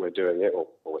aware of that we're doing it, or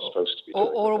we're supposed to be doing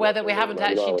it. Or whether we haven't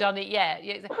actually done it yet.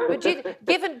 But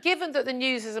given that the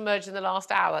news has emerged in the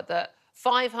last hour that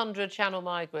 500 Channel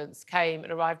migrants came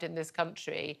and arrived in this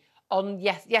country on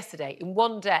yesterday, in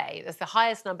one day, that's the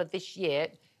highest number this year,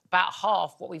 about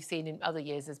half what we've seen in other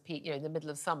years as peak, in the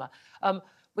middle of summer.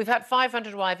 We've had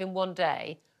 500 arrive in one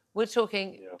day. We're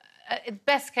talking,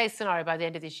 best case scenario, by the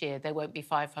end of this year, there won't be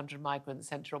 500 migrants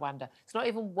sent to Rwanda. It's not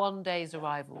even one day's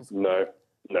arrivals. No.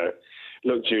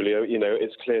 Look, Julia,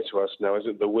 it's clear to us now, isn't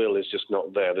it? The will is just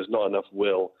not there. There's not enough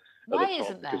will at the top. Why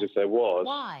isn't there? Because if there was...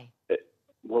 Why?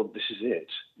 Well, this is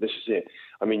it.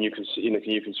 I mean, you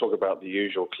can talk about the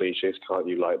usual cliches, can't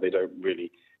you? Like, they don't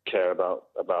really care about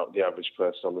the average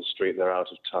person on the street. They're out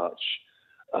of touch.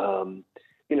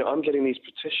 I'm getting these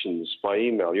petitions by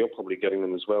email. You're probably getting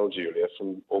them as well, Julia,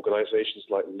 from organisations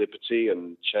like Liberty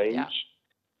and Change. Yeah.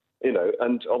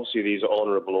 And obviously these are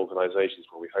honourable organisations,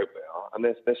 well, we hope they are. And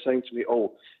they're saying to me,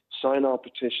 "Oh, sign our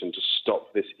petition to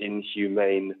stop this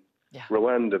inhumane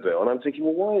Rwanda bill." And I'm thinking,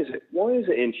 well, why is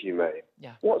it inhumane?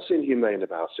 Yeah. What's inhumane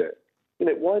about it?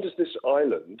 Why does this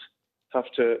island have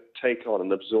to take on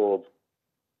and absorb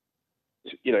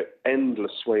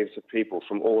endless waves of people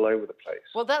from all over the place?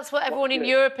 Well, that's what everyone in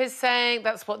Europe is saying.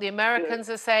 That's what the Americans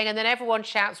are saying. And then everyone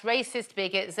shouts racist,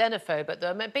 bigot, xenophobe at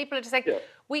them. And people are just saying,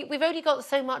 we've only got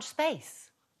so much space.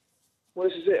 Well,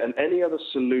 this is it. And any other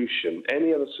solution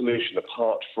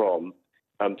apart from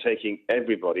taking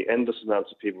everybody, endless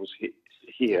amounts of people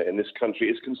here in this country,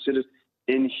 is considered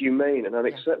inhumane and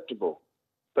unacceptable.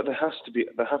 But there have to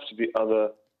be other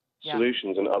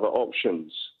solutions and other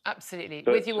options. Absolutely,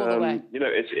 but, with you all the way.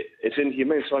 It's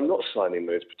inhumane, so I'm not signing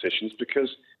those petitions because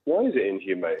why is it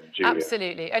inhumane, Julia?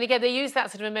 Absolutely, and again, they use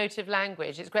that sort of emotive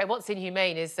language. It's great. What's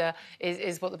inhumane is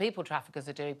what the people traffickers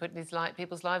are doing, putting these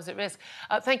people's lives at risk.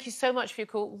 Thank you so much for your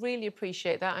call. Really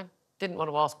appreciate that. I didn't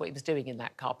want to ask what he was doing in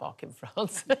that car park in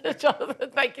France. Jonathan,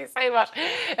 thank you so much.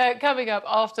 Coming up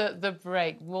after the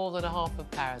break, more than half of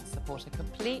parents support a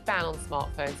complete ban on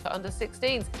smartphones for under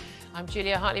 16s. I'm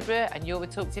Julia Hartley-Brewer, and you're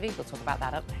with Talk TV. We'll talk about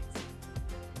that up next.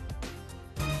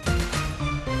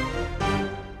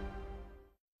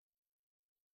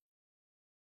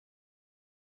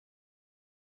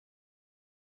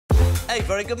 Hey,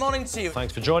 very good morning to you.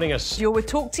 Thanks for joining us. You're with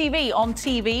Talk TV,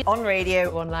 on radio,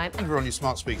 online. And we're on your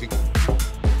smart speaker.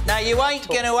 Now, you ain't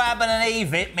going to have an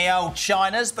Eve it, me old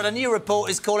Chinas, but a new report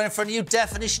is calling for a new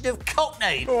definition of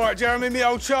cockney. All right, Jeremy, me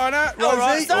old China. All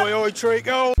Rosie, right, oi,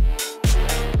 treacle.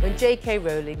 When J.K.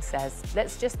 Rowling says,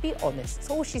 let's just be honest,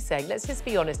 that's all she's saying, let's just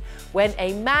be honest. When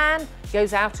a man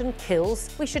goes out and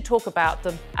kills, we should talk about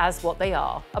them as what they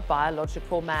are, a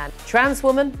biological man. Trans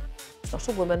woman, it's not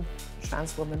a woman.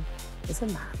 Trans woman is a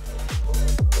man.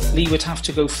 Lee would have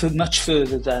to go much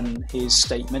further than his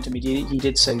statement. I mean, he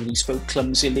did say that he spoke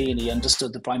clumsily and he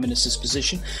understood the Prime Minister's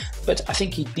position, but I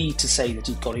think he'd need to say that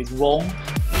he'd got it wrong.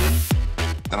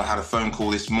 Then I had a phone call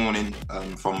this morning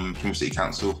from Plymouth City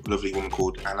Council, a lovely woman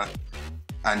called Anna.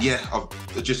 And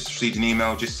I've just received an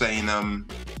email just saying that,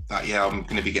 I'm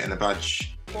going to be getting a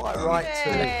badge. Quite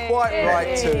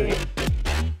right too.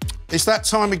 It's that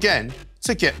time again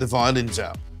to get the violins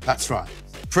out. That's right.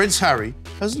 Prince Harry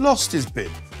has lost his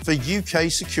bid for UK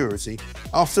security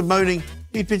after moaning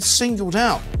he'd been singled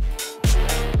out.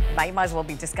 You might as well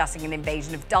be discussing an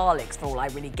invasion of Daleks for all I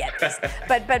really get this.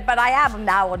 but I am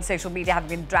now on social media, having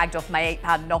been dragged off my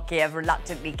 £8 Nokia,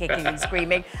 reluctantly kicking and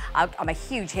screaming. I'm a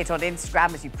huge hit on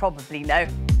Instagram, as you probably know.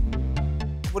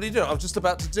 What are you doing? I was just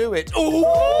about to do it. Ooh!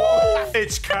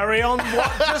 It's carry on.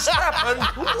 What just happened?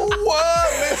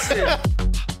 We're missing.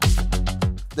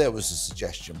 There was a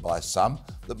suggestion by some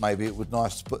that maybe it would be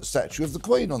nice to put a statue of the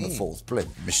Queen on the fourth blimp.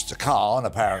 Mr. Khan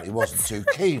apparently wasn't too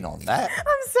keen on that.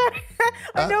 I'm sorry.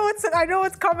 I know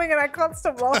it's coming and I can't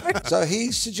stop laughing. So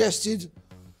he suggested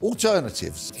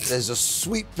Alternatives. There's a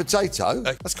sweet potato.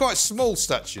 That's quite a small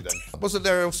statue, then. Wasn't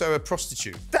there also a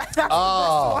prostitute?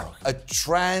 A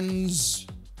trans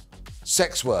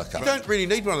sex worker. You don't really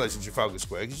need one of those in Trafalgar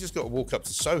Square. You just got to walk up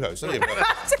to Soho. It's only about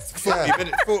 40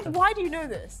 minutes. Why do you know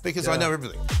this? Because I know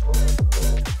everything.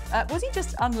 Was he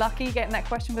just unlucky getting that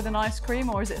question with an ice cream,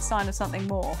 or is it a sign of something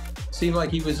more? Seemed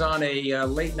like he was on a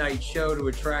late-night show to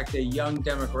attract a young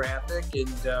demographic,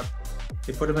 and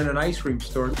they put him in an ice cream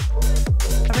store.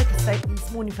 I read the statement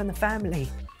this morning from the family,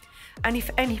 and if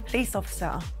any police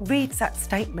officer reads that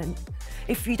statement,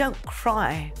 if you don't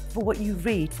cry for what you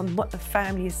read from what the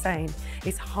family is saying,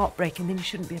 it's heartbreaking, then you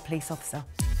shouldn't be a police officer.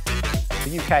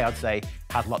 The UK, I'd say,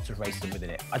 has lots of racism within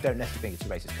it. I don't necessarily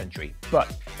think it's a racist country,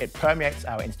 but it permeates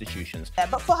our institutions. Yeah,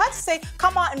 but for her to say,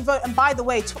 come out and vote, and by the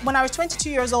way, when I was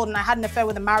 22 years old and I had an affair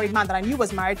with a married man that I knew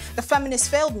was married, the feminists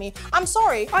failed me. I'm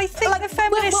sorry. I think the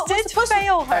feminists did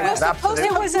fail her.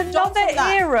 It was another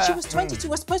era. She was 22.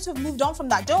 We're supposed to have moved on from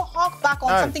that. Don't hark back on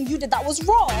something you did that was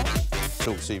wrong.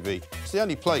 Talk TV. It's the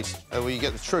only place where you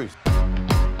get the truth.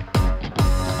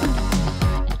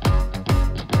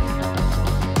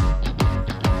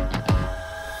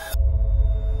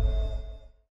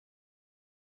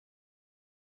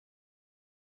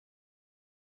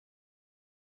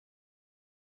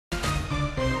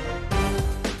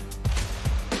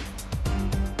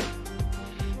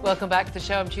 Welcome back to the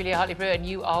show. I'm Julia Hartley-Brewer and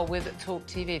you are with Talk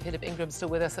TV. Philip Ingram's still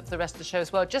with us for the rest of the show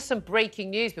as well. Just some breaking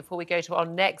news before we go to our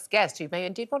next guest, who may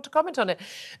indeed want to comment on it.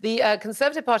 The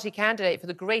Conservative Party candidate for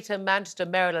the Greater Manchester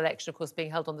mayoral election, of course, being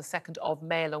held on the 2nd of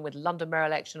May, along with London mayoral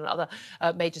election and other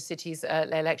major cities'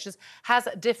 elections, has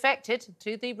defected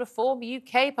to the Reform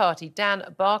UK Party. Dan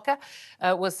Barker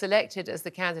was selected as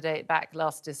the candidate back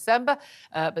last December,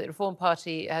 but the Reform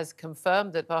Party has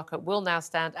confirmed that Barker will now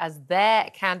stand as their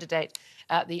candidate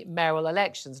at the mayoral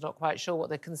elections. Not quite sure what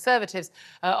the Conservatives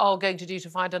are going to do to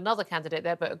find another candidate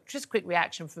there, but just a quick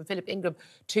reaction from Philip Ingram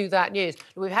to that news.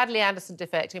 We've had Lee Anderson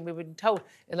defecting. We've been told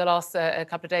in the last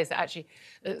couple of days that actually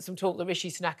some talk that Rishi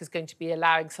Sunak is going to be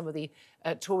allowing some of the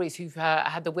Tories who've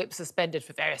had the whip suspended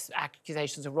for various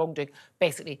accusations of wrongdoing,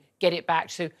 basically get it back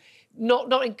to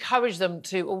not encourage them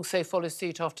to also follow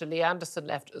suit after Lee Anderson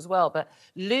left as well, but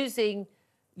losing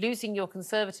your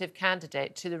Conservative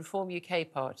candidate to the Reform UK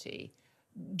Party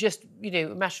just, a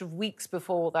matter of weeks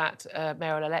before that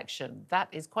mayoral election, that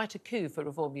is quite a coup for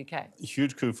Reform UK. A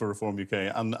huge coup for Reform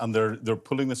UK, and they're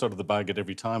pulling this out of the bag at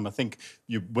every time. I think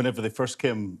whenever they first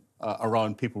came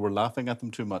around, people were laughing at them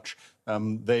too much.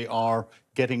 They are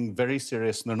getting very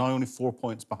serious, and they're now only 4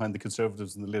 points behind the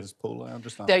Conservatives in the latest poll, I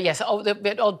understand. Yes,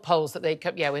 the odd polls that they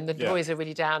come, when the Tories are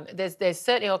really down. They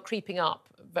certainly are creeping up.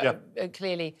 But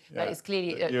clearly, it's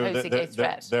clearly posing a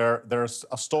threat. They're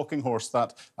a stalking horse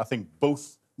that I think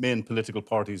both main political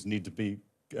parties need to be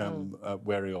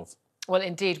wary of. Well,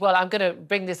 indeed. Well, I'm going to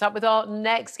bring this up with our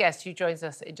next guest, who joins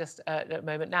us in just a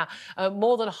moment now.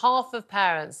 More than half of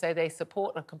parents say they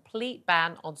support a complete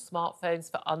ban on smartphones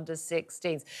for under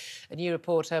 16s. A new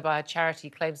report by a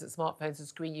charity claims that smartphones and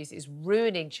screen use is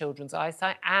ruining children's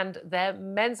eyesight and their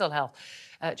mental health.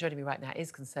 Joining me right now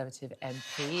is Conservative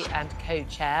MP and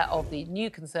co-chair of the New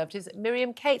Conservatives,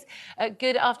 Miriam Cates.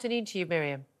 Good afternoon to you,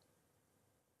 Miriam.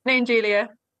 Good afternoon, Julia.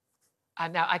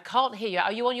 And now I can't hear you.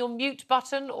 Are you on your mute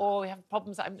button, or we have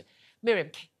problems? Miriam,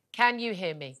 can you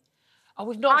hear me? Oh,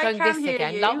 we've not done this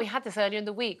again. Like we had this earlier in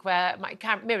the week where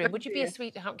Miriam, would you be a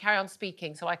sweetheart, carry on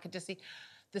speaking so I could just see?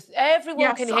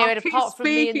 Everyone can hear it apart from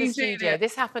me in the studio.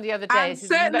 This happened the other day. And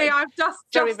certainly, I've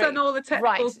just done all the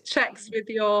technical checks with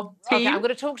your team. Okay, I'm going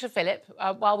to talk to Philip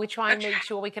while we try and make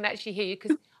sure we can actually hear you,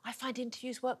 because I find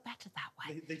interviews work better that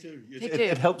way. They do. They do.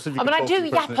 It helps if you I do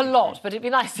yap a lot, but it'd be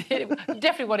nice.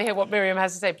 Definitely want to hear what Miriam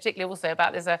has to say, particularly also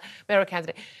about this mayoral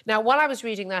candidate. Now, while I was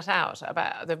reading that out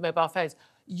about the mobile phones,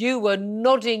 you were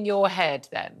nodding your head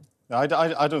then. I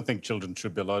don't think children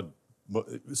should be allowed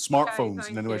smartphones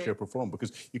in any way, shape or form,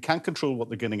 because you can't control what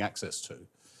they're getting access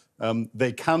to.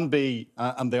 They can be,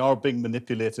 and they are being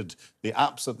manipulated, the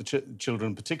apps that the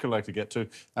children particularly like to get to,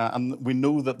 and we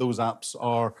know that those apps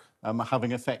are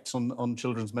having effects on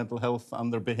children's mental health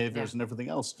and their behaviours and everything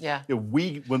else. Yeah.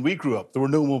 When we grew up, there were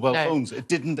no mobile phones. It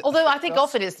didn't. Although I think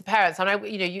often it's the parents. I know,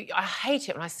 I hate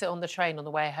it when I sit on the train on the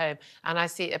way home and I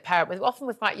see a parent, often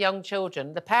with quite young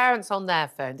children, the parents on their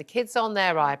phone, the kids on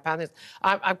their iPad.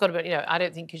 I've got to, I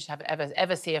don't think you should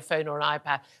ever see a phone or an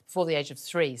iPad before the age of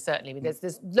 3. Certainly, I mean,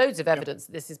 there's loads of evidence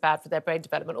that this is bad for their brain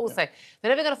development. Also, they're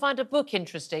never going to find a book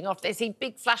interesting after they see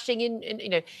big flashing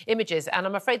images, and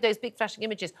I'm afraid those big flashing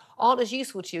images aren't as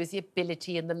useful to you as the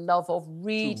ability and the love of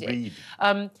reading.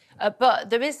 But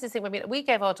there is this thing, I mean, we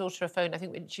gave our daughter a phone, I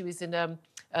think when she was in the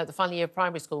final year of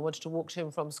primary school, wanted to walk to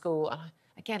and from school. And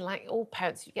again, like all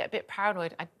parents, you get a bit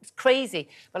paranoid. It's crazy,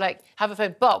 but like have a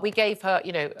phone. But we gave her,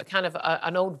 you know, a kind of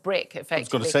an old brick, effectively. I was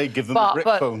going to say, give them a brick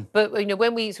phone. But you know,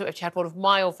 when we sort of she had one of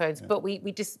my old phones, but but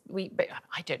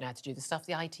I don't know how to do the stuff.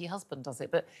 The IT husband does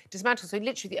it, but dismantle. So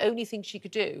literally, the only thing she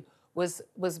could do was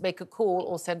make a call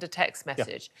or send a text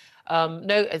message.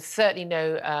 Certainly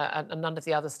none of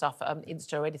the other stuff,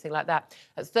 Insta or anything like that.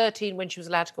 At 13, when she was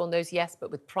allowed to go on those, yes,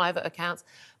 but with private accounts.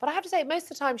 But I have to say, most of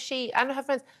the time, she and her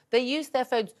friends, they use their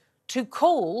phones to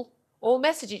call or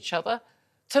message each other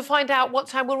to find out what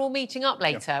time we're all meeting up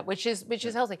later, which is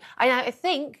healthy. I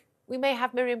think we may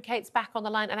have Miriam Cates back on the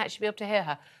line and actually be able to hear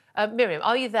her. Miriam,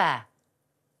 are you there?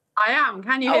 I am.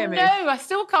 Can you hear me? Oh, no, I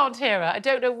still can't hear her. I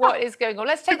don't know what is going on.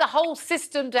 Let's take the whole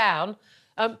system down.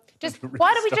 Why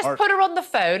don't we just put her on the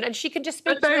phone and she can just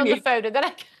speak to me on the phone and then I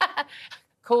can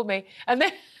call me and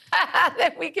then,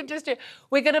 then we can just do.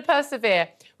 We're going to persevere.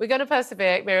 We're going to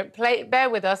persevere. Miriam, bear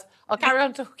with us. I'll carry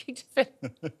on talking to Phil.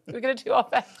 We're going to do our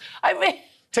best. I mean...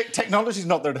 Technology's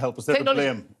not there to help us, they're to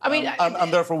blame. I mean,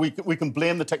 and therefore we can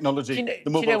blame the technology, the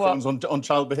mobile phones on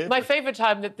child behaviour. My favourite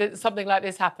time that something like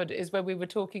this happened is when we were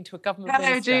talking to a government minister.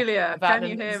 Hello, Julia. Can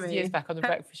you hear me? Years back on the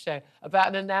Breakfast Show about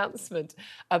an announcement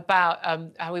about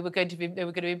how they were going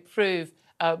to improve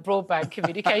broadband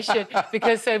communication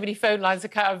because so many phone lines are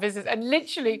cut out of business, and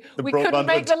literally we couldn't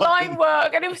make the line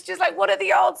work, and it was just like, what are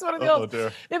the odds? What are the odds?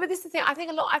 Dear. No, but this is the thing. I think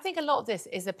a lot of this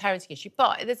is a parenting issue,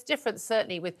 but there's difference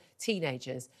certainly with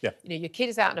teenagers. Yeah. You know, your kid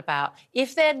is out and about.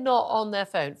 If they're not on their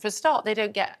phone, for a start, they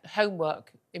don't get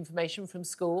homework information from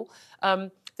school.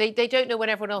 They don't know when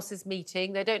everyone else is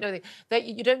meeting. They don't know that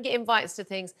you don't get invites to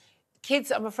things.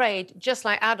 Kids, I'm afraid, just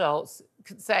like adults,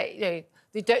 could say, you know,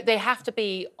 they have to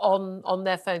be on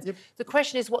their phones. Yep. The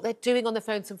question is what they're doing on their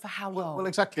phones and for how long. Well,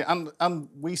 exactly. And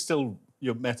we still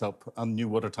met up and knew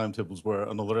what our timetables were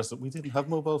and all the rest of it. We didn't have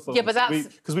mobile phones. Yeah, but that's...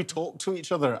 Because we talked to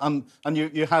each other and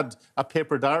you had a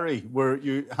paper diary where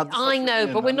you had... I know,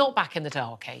 but we're not back in the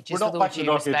dark ages. We're not back in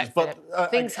the dark ages, but...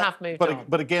 things have moved on.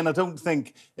 But again, I don't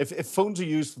think... If phones are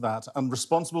used for that, and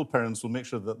responsible parents will make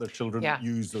sure that their children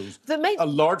use those. A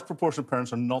large proportion of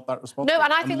parents are not that responsible. No,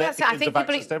 and I think that's it. I think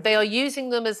people, they are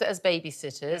using them as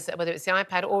babysitters, whether it's the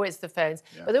iPad or it's the phones,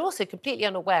 but they're also completely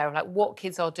unaware of like what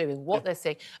kids are doing, what they're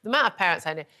seeing. The amount of parents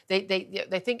I know, they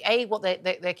think, what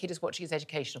their kid is watching is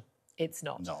educational. It's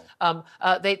not. No.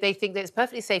 They think that it's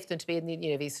perfectly safe for them to be in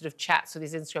these sort of chats or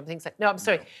these Instagram things. Like, no, I'm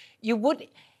sorry. You would...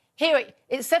 Here,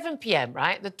 it's 7 p.m,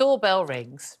 right? The doorbell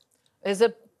rings. There's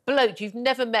a bloke you've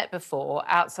never met before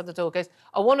outside the door goes,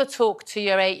 I want to talk to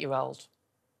your 8-year-old.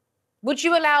 Would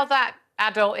you allow that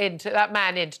that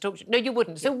man in to talk to you? No, you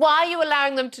wouldn't. So why are you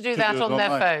allowing them to do that on their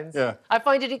phones? Yeah. I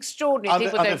find it extraordinary.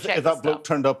 People don't check if that bloke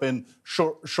turned up in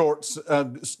shorts,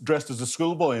 dressed as a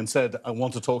schoolboy and said, I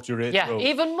want to talk to your 8-year-old. Yeah,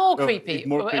 even more creepy.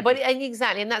 More creepy. But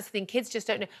exactly, and that's the thing. Kids just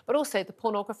don't know. But also the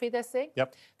pornography they're seeing.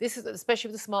 Yep. This is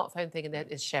especially with the smartphone thing, and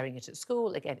is sharing it at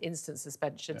school. Again, instant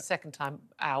suspension, second time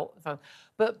out.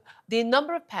 But the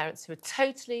number of parents who are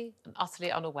totally and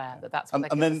utterly unaware that that's what they're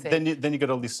going to see. Then you get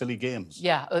all these silly games.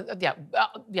 Yeah,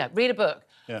 read a book.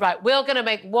 Yeah. Right, we're going to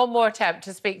make one more attempt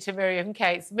to speak to Miriam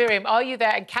Cates. Miriam, are you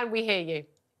there and can we hear you?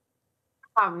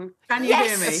 Can you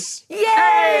hear me?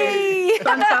 Yay!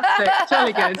 Fantastic,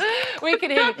 jolly good. We can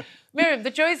hear you. Miriam,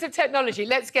 the joys of technology,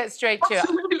 let's get straight to it.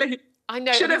 Absolutely. I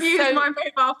know. Should have used my mobile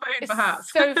phone,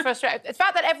 perhaps. So frustrating. The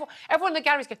fact that everyone in the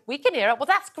galleries goes, we can hear it. Well,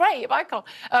 that's great if I can't.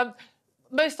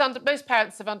 Most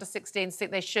parents of under 16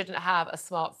 think they shouldn't have a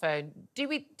smartphone. Do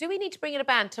we need to bring in a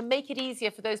ban to make it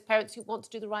easier for those parents who want to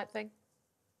do the right thing?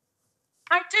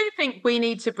 I do think we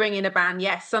need to bring in a ban,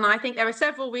 yes, and I think there are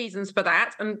several reasons for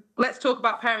that, and let's talk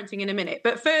about parenting in a minute.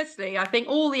 But firstly, I think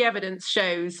all the evidence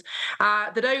shows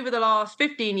that over the last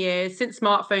 15 years, since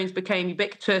smartphones became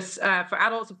ubiquitous for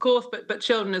adults, of course, but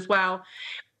children as well,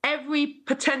 every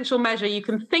potential measure you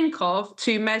can think of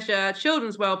to measure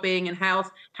children's well-being and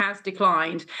health has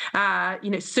declined.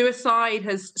 Suicide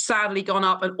has sadly gone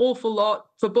up an awful lot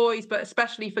for boys, but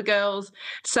especially for girls.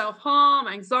 Self-harm,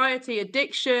 anxiety,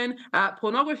 addiction,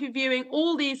 pornography viewing,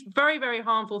 all these very, very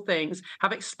harmful things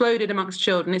have exploded amongst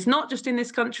children. It's not just in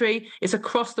this country, it's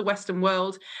across the Western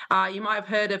world. You might have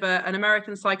heard of an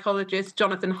American psychologist,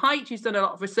 Jonathan Haidt, who's done a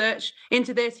lot of research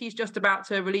into this. He's just about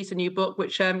to release a new book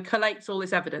which collates all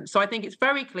this evidence. evidence. So I think it's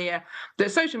very clear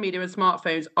that social media and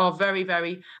smartphones are very,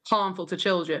 very harmful to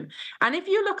children. And if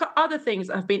you look at other things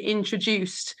that have been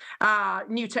introduced,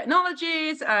 new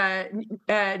technologies,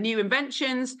 new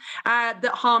inventions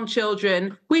that harm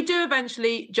children, we do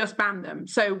eventually just ban them.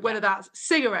 So whether that's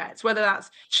cigarettes, whether that's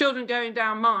children going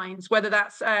down mines, whether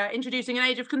that's introducing an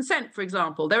age of consent, for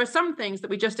example, there are some things that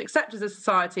we just accept as a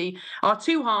society are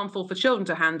too harmful for children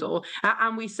to handle,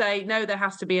 and we say, no, there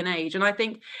has to be an age. And I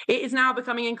think it is now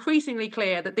becoming increasingly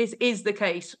clear that this is the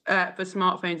case for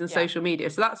smartphones and social media.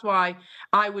 So that's why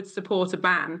I would support a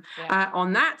ban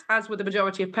on that, as would the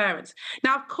majority of parents.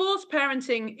 Now, of course,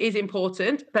 parenting is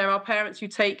important. There are parents who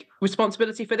take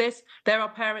responsibility for this. There are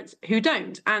parents who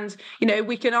don't. And, you know,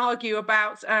 we can argue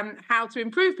about how to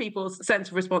improve people's sense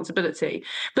of responsibility.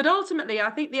 But ultimately, I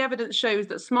think the evidence shows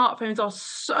that smartphones are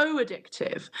so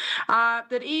addictive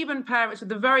that even parents with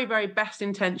the very, very best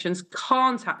intentions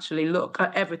can't actually look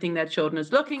at everything their children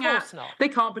is looking at. They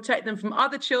can't protect them from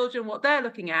other children, what they're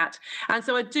looking at. And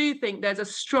so I do think there's a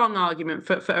strong argument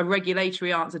for a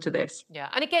regulatory answer to this. Yeah,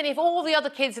 and again, if all the other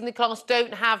kids in the class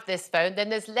don't have this phone, then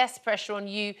there's less pressure on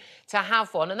you to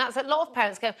have one. And that's a lot of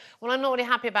parents go, well, I'm not really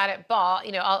happy about it, but,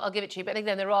 you know, I'll give it to you. But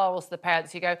then there are also the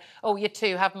parents who go, oh, you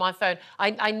too have my phone. I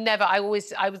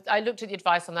looked at the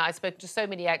advice on that. I spoke to so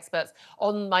many experts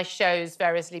on my shows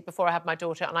variously before I had my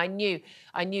daughter, and I knew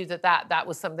that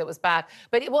was something that was bad.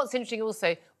 But what's interesting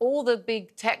also, all the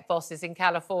big tech bosses in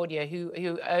California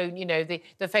who own, you know, the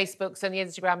Facebooks and the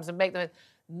Instagrams and make them,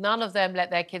 none of them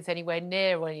let their kids anywhere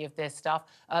near any of this stuff.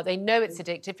 They know it's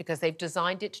addictive because they've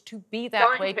designed it to be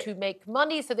that way, to make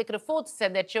money so they can afford to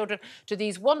send their children to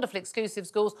these wonderful exclusive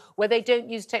schools where they don't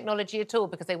use technology at all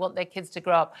because they want their kids to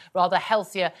grow up rather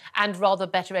healthier and rather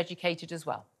better educated as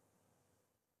well.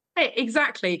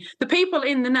 Exactly. The people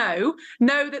in the know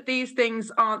that these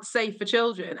things aren't safe for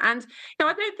children. And, you know,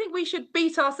 I don't think we should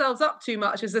beat ourselves up too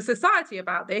much as a society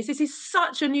about this. This is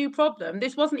such a new problem.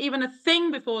 This wasn't even a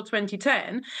thing before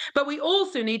 2010. But we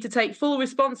also need to take full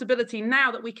responsibility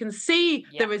now that we can see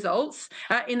the results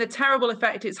in the terrible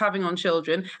effect it's having on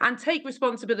children, and take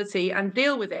responsibility and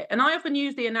deal with it. And I often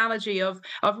use the analogy of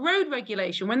road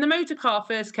regulation. When the motor car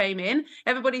first came in,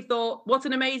 everybody thought, what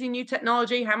an amazing new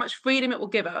technology, how much freedom it will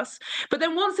give us. But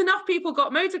then once enough people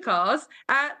got motor cars,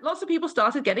 lots of people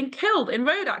started getting killed in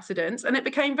road accidents, and it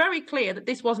became very clear that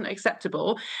this wasn't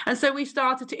acceptable. And so we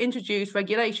started to introduce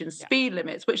regulations, speed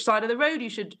limits, which side of the road you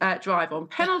should drive on,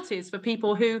 penalties for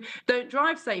people who don't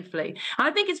drive safely. And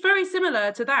I think it's very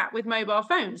similar to that with mobile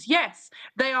phones. Yes,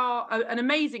 they are an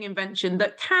amazing invention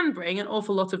that can bring an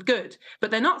awful lot of good, but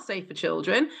they're not safe for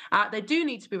children. They do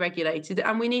need to be regulated,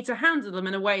 and we need to handle them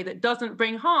in a way that doesn't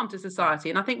bring harm to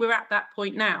society. And I think we're at that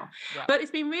point now. But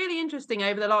it's been really interesting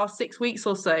over the last 6 weeks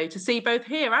or so to see, both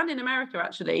here and in America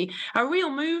actually, a real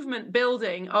movement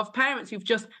building of parents who've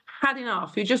just had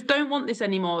enough, who just don't want this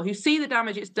anymore, who see the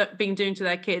damage it's been doing to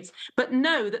their kids, but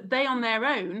know that they on their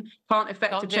own can't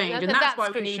effect a change. And that's why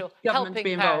we need government to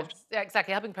be involved. Yeah,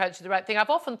 exactly, helping parents do the right thing. I've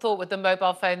often thought with the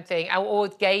mobile phone thing, or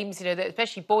with games, you know, that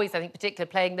especially boys, I think,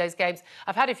 particularly playing those games.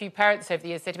 I've had a few parents over the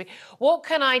years say to me, what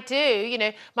can I do? You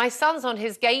know, my son's on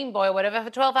his Game Boy or whatever for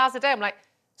 12 hours a day. I'm like,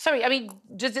 sorry, I mean,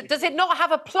 does it not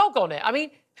have a plug on it? I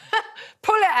mean,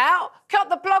 pull it out, cut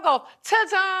the plug off,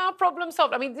 ta-da, problem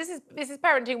solved. I mean, this is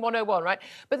parenting 101, right?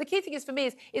 But the key thing is, for me,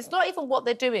 is it's not even what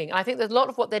they're doing. I think there's a lot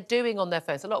of what they're doing on their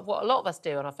phones. A lot of what a lot of us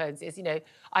do on our phones is, you know,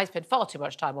 I spend far too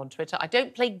much time on Twitter. I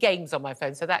don't play games on my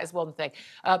phone, so that is one thing.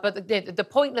 But the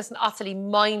pointless and utterly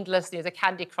mindless, you know, the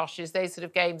Candy Crushes, those sort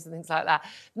of games and things like that,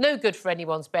 no good for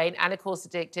anyone's brain, and of course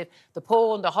addictive. The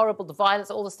porn, the horrible, the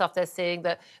violence, all the stuff they're seeing,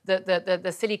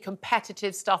 the silly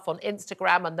competitive stuff on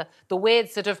Instagram, and the weird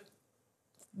sort of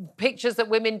pictures that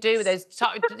women do, those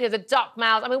the duck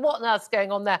mouths. I mean, what on earth's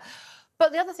going on there?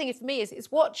 But the other thing for me is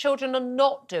what children are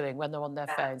not doing when they're on their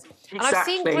phones. Exactly. And I've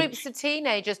seen groups of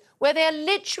teenagers where they're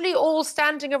literally all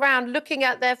standing around looking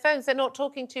at their phones. They're not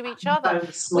talking to each other.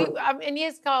 In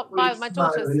years gone by with my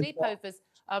daughter's sleepovers,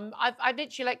 I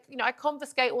literally, like, you know, I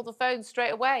confiscate all the phones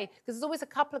straight away, because there's always a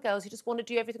couple of girls who just want to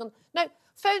do everything on. No,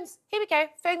 phones, here we go.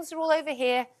 Phones are all over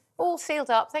here. All sealed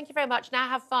up. Thank you very much. Now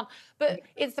have fun. But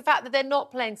it's the fact that they're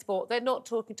not playing sport. They're not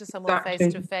talking to someone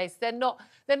face to face. They're not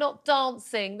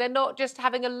dancing. They're not just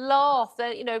having a laugh.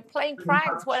 They're, you know, playing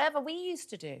pranks, whatever we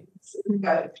used to do.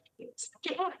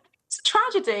 It's a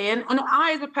tragedy, and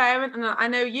I, as a parent, and I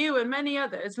know you and many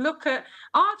others, look at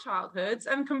our childhoods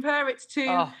and compare it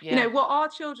to, you know, what our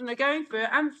children are going through,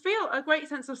 and feel a great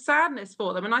sense of sadness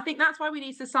for them. And I think that's why we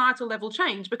need societal level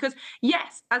change. Because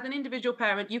yes, as an individual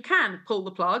parent, you can pull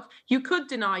the plug, you could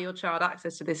deny your child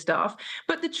access to this stuff,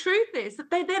 but the truth is that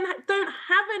they then don't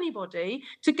have anybody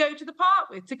to go to the park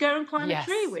with, to go and climb a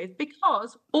tree with,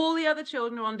 because all the other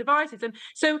children are on devices. And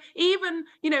so even,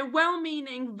 you know,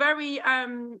 well-meaning, very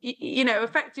you know,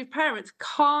 effective parents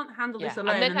can't handle this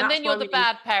alone. And then you're the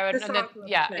bad parent. And then,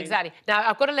 exactly. Now,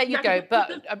 I've got to let you go,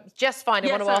 but just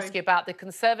finally, I want to ask you about the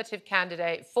Conservative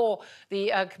candidate for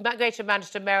the Greater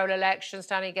Manchester mayoral election,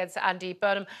 standing against Andy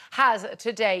Burnham, has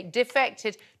today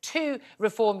defected to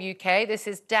Reform UK. This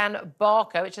is Dan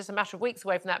Barker, which is a matter of weeks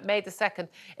away from that May the 2nd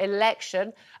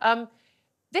election.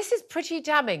 This is pretty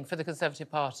damning for the Conservative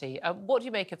Party. What do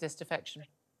you make of this defection?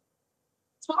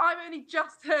 Well, I've only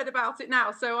just heard about it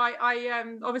now, so I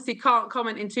obviously can't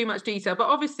comment in too much detail. But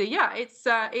obviously, yeah,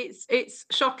 it's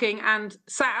shocking and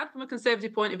sad from a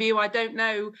Conservative point of view. I don't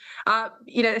know,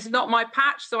 you know, it's not my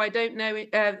patch, so I don't know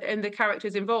in the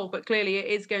characters involved. But clearly, it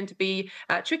is going to be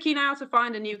tricky now to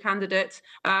find a new candidate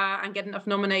and get enough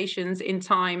nominations in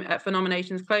time for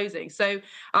nominations closing. So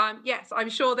yes, I'm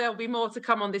sure there'll be more to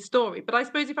come on this story. But I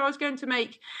suppose if I was going to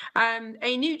make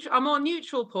a more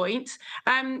neutral point,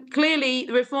 clearly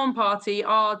the Reform Party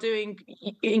are doing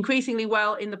increasingly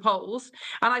well in the polls.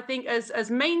 And I think as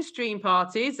mainstream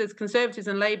parties, as Conservatives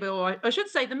and Labour, or I should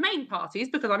say the main parties,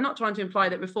 because I'm not trying to imply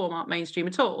that Reform aren't mainstream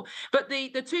at all, but the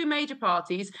two major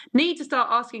parties need to start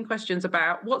asking questions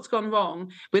about what's gone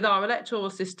wrong with our electoral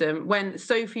system when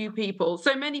so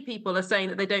many people are saying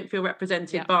that they don't feel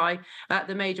represented by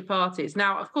the major parties.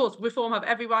 Now, of course, Reform have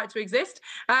every right to exist.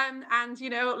 And, you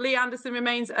know, Lee Anderson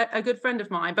remains a good friend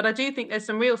of mine, but I do think there's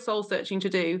some real soul searching to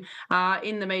do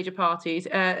in the major parties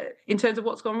in terms of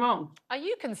what's gone wrong. Are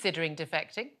you considering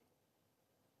defecting?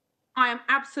 I am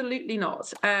absolutely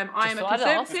not. I am a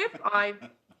Conservative.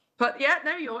 But yeah,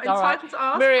 no, you're entitled to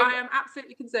ask. Miriam, I am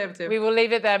absolutely Conservative. We will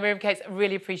leave it there. Miriam Cates,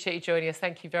 really appreciate you joining us.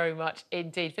 Thank you very much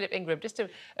indeed. Philip Ingram, just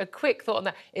a quick thought on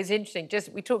that. It's interesting.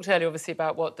 We talked earlier, obviously,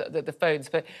 about what the phones,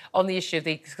 but on the issue of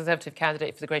the Conservative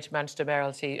candidate for the Greater Manchester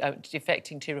mayoralty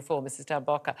defecting to Reform, Mrs Dan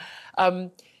Barker,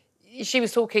 she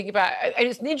was talking about, and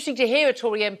it's interesting to hear a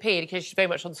Tory MP, because she's very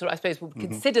much on, I suppose,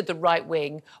 considered the right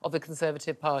wing of the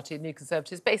Conservative Party, New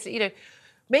Conservatives. Basically, you know,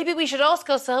 maybe we should ask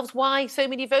ourselves why so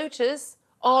many voters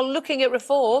are looking at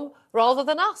Reform rather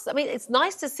than us. I mean, it's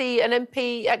nice to see an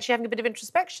MP actually having a bit of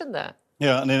introspection there.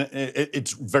 Yeah, and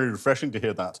it's very refreshing to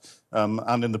hear that.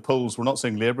 And in the polls, we're not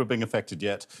saying Labour are being affected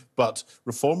yet, but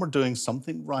Reform are doing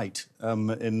something right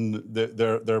in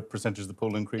their percentage of the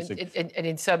poll increasing. And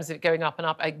in terms of it going up and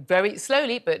up, very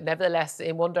slowly, but nevertheless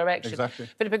in one direction. Exactly.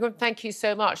 Philip Ingram, thank you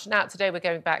so much. Now, today we're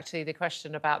going back to the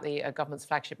question about the government's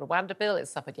flagship Rwanda bill. It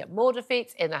suffered yet more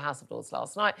defeats in the House of Lords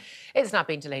last night. It's now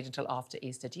been delayed until after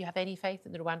Easter. Do you have any faith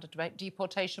in the Rwanda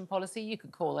deportation policy? You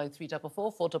can call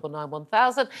 0344 499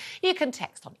 1000. You can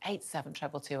text on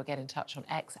 87222 or get in touch on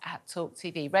X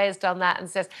 @TalkTV. Ray has done that and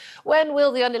says, when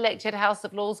will the unelected House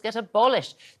of Lords get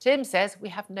abolished? Tim says, we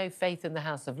have no faith in the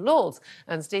House of Lords.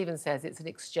 And Stephen says it's an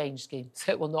exchange scheme,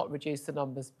 so it will not reduce the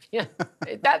numbers. Yeah,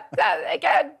 that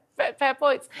again, fair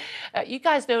points. You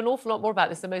guys know an awful lot more about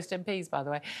this than most MPs, by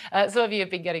the way. Some of you have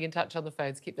been getting in touch on the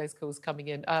phones. Keep those calls coming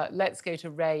in. Let's go to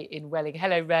Ray in Welling.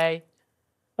 Hello, Ray.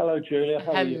 Hello, Julia.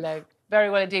 How are you? Hello. Very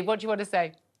well indeed. What do you want to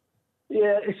say?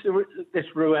 Yeah, it's this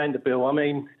Rwanda bill. I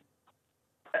mean,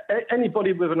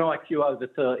 anybody with an IQ over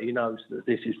 30 knows that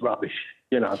this is rubbish.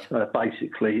 You know,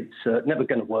 basically, it's never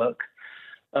going to work.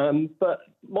 But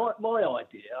my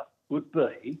idea would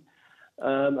be,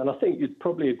 and I think you'd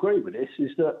probably agree with this,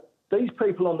 is that these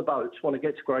people on the boats want to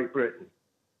get to Great Britain.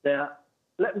 Now,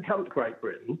 let them come to Great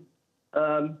Britain,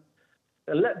 and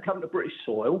let them come to British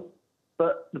soil,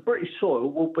 but the British soil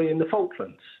will be in the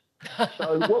Falklands.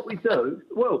 So what we do,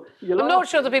 well... I'm not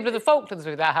sure the people of the Falklands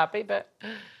will be that happy, but...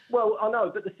 Well, I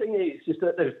know, but the thing is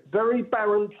that there's very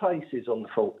barren places on the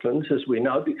Falklands, as we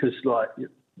know, because, like,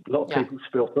 a lot of people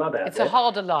spill blood out there. It's a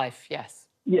harder life, yes.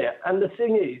 Yeah, and the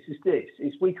thing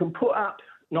is we can put up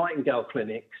Nightingale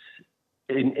clinics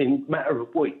in matter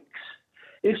of weeks.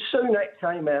 If Sunak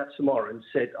came out tomorrow and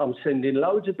said, I'm sending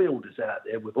loads of builders out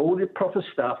there with all the proper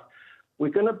stuff, we're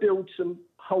going to build some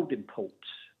holding ports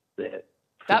there.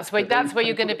 That's where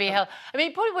you're going to be held. I mean,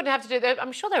 you probably wouldn't have to do that.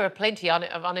 I'm sure there are plenty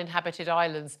of uninhabited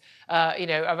islands, you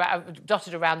know,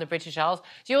 dotted around the British Isles.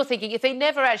 So you're thinking if they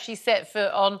never actually set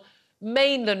foot on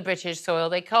mainland British soil,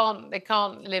 they can't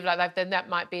live like that. Then that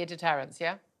might be a deterrence,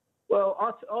 yeah. Well,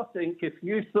 I think if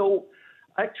you thought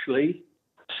actually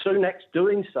Sunak's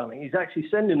doing something. He's actually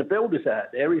sending the builders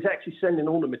out there. He's actually sending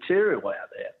all the material out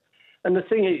there. And the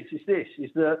thing is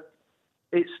that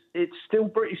it's still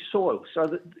British soil, so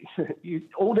that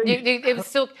all these... It was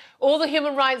still, all the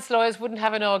human rights lawyers wouldn't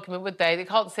have an argument, would they? They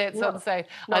can't say it's unsafe.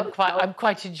 I'm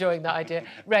quite enjoying that idea.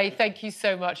 Ray, thank you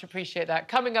so much. Appreciate that.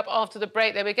 Coming up after the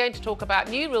break, we're going to talk about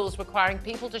new rules requiring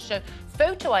people to show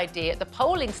photo ID at the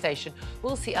polling station.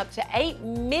 We'll see up to 8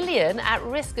 million at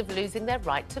risk of losing their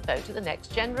right to vote at the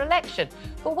next general election.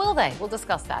 But will they? We'll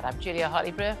discuss that. I'm Julia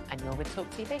Hartley-Brewer, and you're with Talk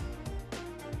TV.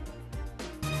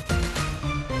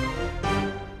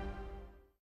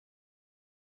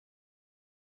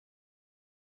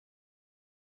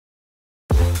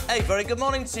 Hey, very good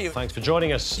morning to you. Thanks for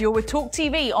joining us. You're with Talk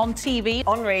TV,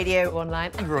 on radio,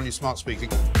 online. And we're on your smart speaker.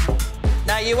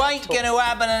 Now, you ain't going to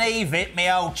ab and eve it, me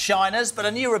old Chinas, but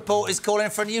a new report is calling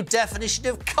for a new definition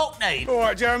of cockney. All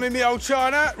right, Jeremy, me old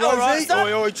China. All Rosie,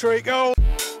 right, oi, oi, treacle.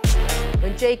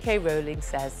 When J.K. Rowling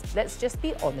says, let's just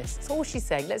be honest, that's all she's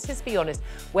saying, let's just be honest.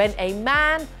 When a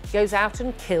man goes out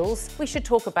and kills, we should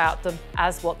talk about them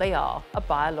as what they are, a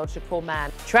biological man.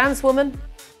 Trans woman,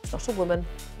 it's not a woman,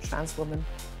 trans woman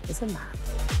is a man.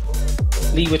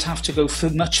 Lee would have to go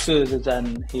much further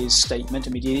than his statement.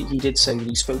 I mean, he did say that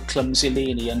he spoke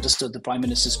clumsily and he understood the Prime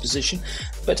Minister's position,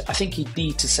 but I think he'd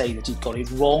need to say that he'd got it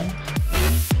wrong.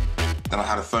 Then I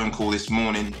had a phone call this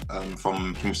morning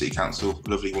from City Council, a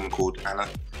lovely woman called Anna.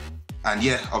 And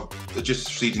yeah, I've just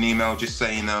received an email just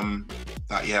saying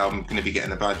that, yeah, I'm going to be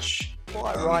getting a badge.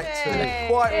 Quite right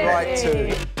too. Quite right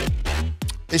too.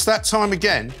 It's that time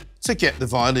again to get the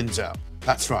violins out.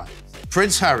 That's right.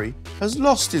 Prince Harry has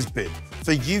lost his bid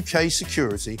for UK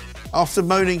security after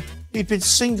moaning he'd been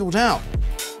singled out.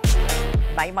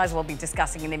 You might as well be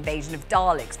discussing an invasion of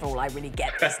Daleks for all I really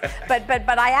get this.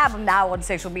 but I am now on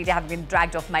social media, having been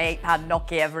dragged off my £8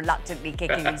 Nokia, reluctantly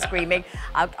kicking and screaming.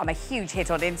 I'm a huge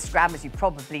hit on Instagram, as you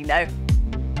probably know.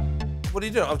 What are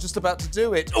you doing? I was just about to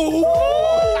do it. Ooh!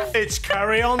 It's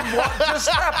carry on. What just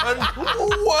happened?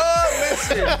 We're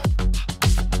missing.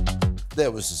 There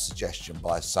was a suggestion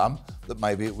by some that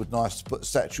maybe it would be nice to put a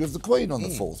statue of the Queen on the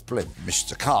fourth blimp.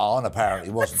 Mr. Khan apparently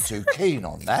wasn't too keen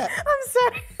on that. I'm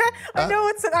sorry.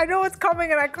 I know it's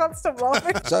coming and I can't stop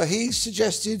laughing. So he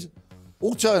suggested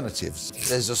alternatives.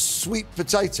 There's a sweet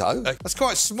potato. That's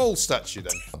quite a small statue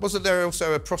then. Wasn't there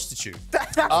also a prostitute?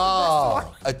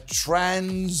 A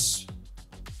trans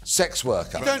sex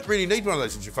worker. You don't really need one of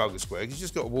those in Trafalgar Square. You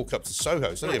just got to walk up to Soho.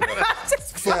 It's only about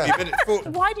 40 minutes.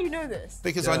 Why do you know this?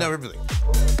 Because I know everything.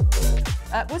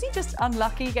 Was he just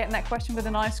unlucky getting that question with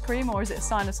an ice cream, or is it a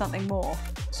sign of something more?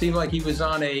 Seemed like he was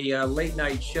on a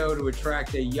late-night show to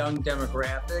attract a young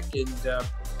demographic, and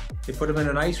they put him in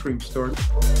an ice cream store.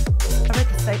 I read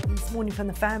the statement this morning from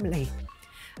the family.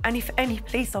 And if any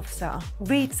police officer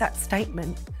reads that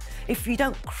statement, if you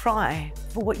don't cry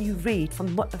for what you read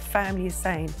from what the family is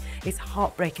saying, it's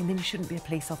heartbreaking, then you shouldn't be a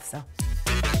police officer.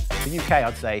 The UK,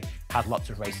 I'd say, has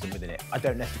lots of racism within it. I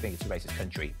don't necessarily think it's a racist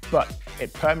country, but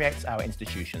it permeates our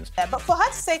institutions. Yeah, but for her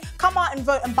to say, come out and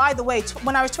vote, and by the way,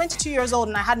 when I was 22 years old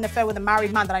and I had an affair with a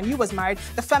married man that I knew was married,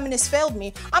 the feminists failed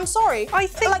me. I'm sorry. I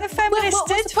think the feminists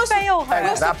did fail her.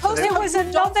 It was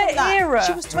another era.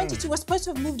 She was 22. We're supposed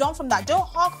to have moved on from that. Don't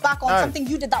hark back on something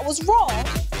you did that was wrong.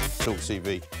 Talk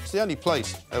TV. It's the only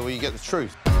place where you get the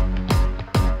truth.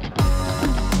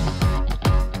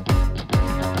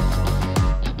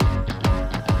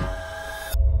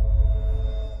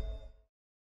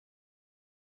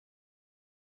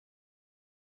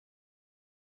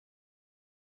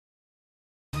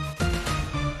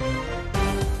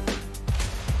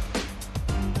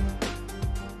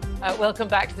 Welcome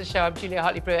back to the show. I'm Julia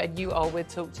Hartley-Brewer and you are with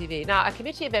Talk TV. Now, a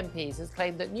committee of MPs has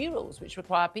claimed that new rules which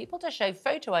require people to show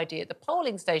photo ID at the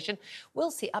polling station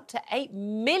will see up to 8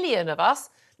 million of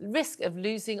us risk of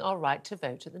losing our right to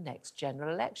vote at the next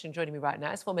general election. Joining me right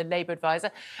now is former Labour advisor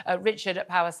Richard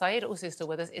Power Said. Also still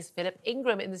with us is Philip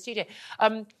Ingram in the studio.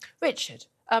 Richard,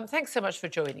 thanks so much for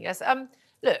joining us.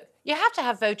 Look, you have to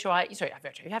have voter ID. Sorry,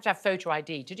 you have to have photo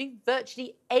ID to do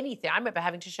virtually anything. I remember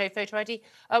having to show photo ID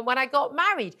when I got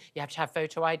married. You have to have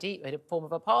photo ID in the form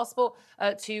of a passport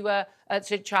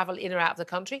to travel in or out of the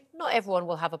country. Not everyone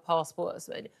will have a passport.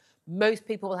 Most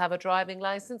people will have a driving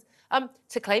licence.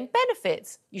 To claim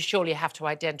benefits, you surely have to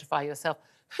identify yourself.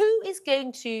 Who is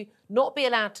going to not be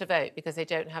allowed to vote because they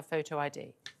don't have photo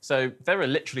ID? So there are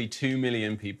literally 2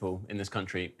 million people in this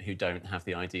country who don't have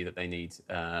the ID that they need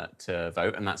to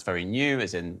vote, and that's very new,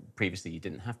 as in previously you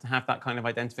didn't have to have that kind of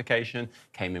identification,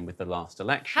 came in with the last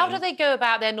election. How do they go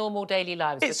about their normal daily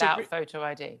lives without photo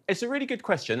ID? It's a really good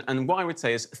question, and what I would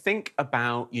say is think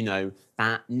about, you know,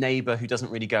 that neighbour who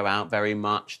doesn't really go out very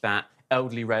much, that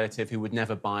elderly relative who would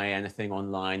never buy anything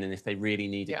online, and if they really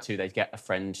needed to, they'd get a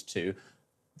friend to.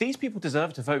 These people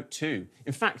deserve to vote too.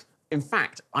 In fact,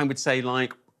 I would say,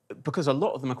 like, because a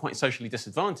lot of them are quite socially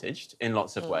disadvantaged in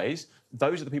lots of ways,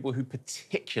 those are the people who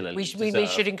particularly we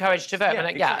should encourage to vote. Yeah,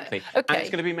 exactly. Okay. And it's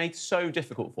going to be made so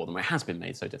difficult for them. It has been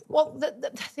made so difficult. Well, the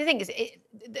thing is,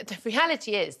 the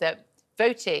reality is that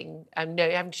voting and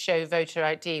having to show voter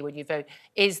ID when you vote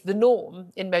is the norm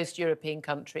in most European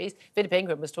countries. Philip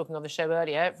Ingram was talking on the show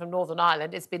earlier from Northern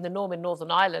Ireland. It's been the norm in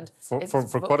Northern Ireland for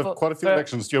quite a few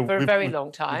elections. For a very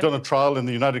long time. We've done a trial in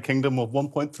the United Kingdom of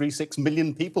 1.36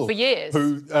 million people. For years.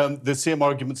 Who the same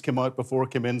arguments came out before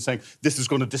it came in saying this is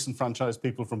going to disenfranchise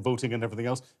people from voting and everything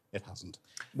else. It hasn't.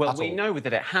 Well, we know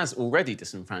that it has already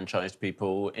disenfranchised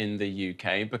people in the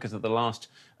UK because of the last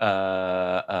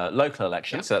local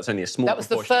election. So that's only a small That was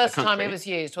the proportion of first time it was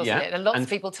used, wasn't it? And lots of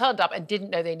people turned up and didn't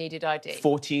know they needed ID.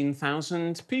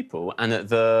 14,000 people. And at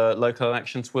the local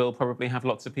elections, we'll probably have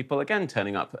lots of people again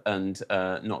turning up and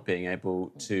not being able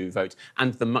to vote.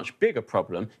 And the much bigger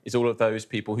problem is all of those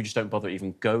people who just don't bother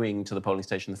even going to the polling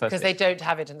station in the first place. Because they don't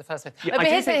have it in the first place. Yeah, but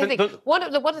here's the thing. One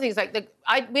of the things, like,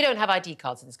 we don't have ID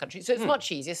cards in this country, so it's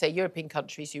much easier. Say, European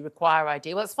countries, you require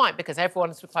ID. Well, it's fine, because everyone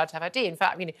is required to have ID. In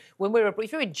fact, I mean,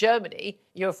 if you're in Germany,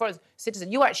 you're a foreign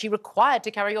citizen, you're actually required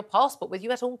to carry your passport with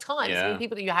you at all times. Yeah. I mean,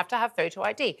 people, you have to have photo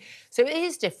ID. So it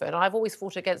is different. I've always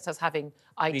fought against us having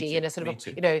ID in a sort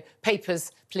of,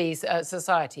 papers, please,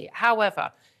 society.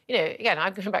 However, again,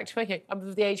 I'm going back to I'm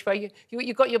of the age where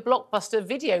you got your Blockbuster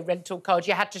video rental card,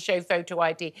 you had to show photo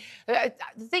ID. The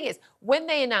thing is, when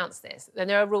they announce this, then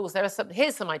there are rules.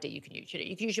 Here's some ID you can use.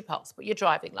 You can use your passport, your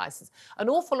driving licence. An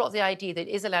awful lot of the ID that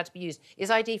is allowed to be used is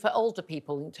ID for older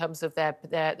people in terms of their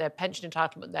pension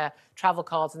entitlement, their travel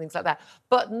cards and things like that,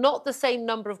 but not the same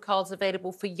number of cards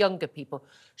available for younger people.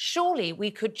 Surely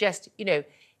we could just,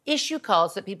 issue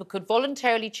cards that people could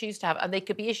voluntarily choose to have, and they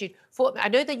could be issued for... I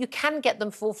know that you can get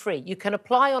them for free. You can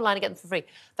apply online and get them for free.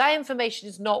 That information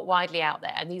is not widely out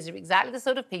there, and these are exactly the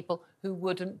sort of people who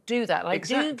wouldn't do that. And I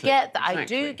do get that. I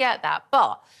do get that.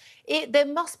 But there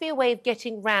must be a way of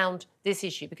getting round this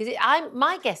issue, because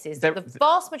my guess is that the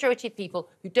vast majority of people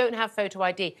who don't have photo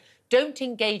ID don't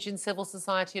engage in civil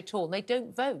society at all, and they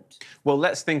don't vote. Well,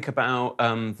 let's think about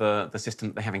the system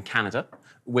that they have in Canada,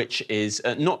 which is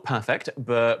not perfect,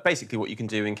 but basically what you can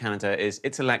do in Canada is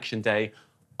it's election day,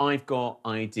 I've got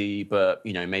ID, but,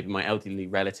 maybe my elderly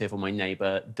relative or my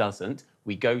neighbour doesn't.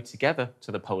 We go together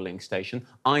to the polling station.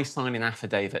 I sign an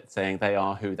affidavit saying they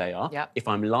are who they are. Yep. If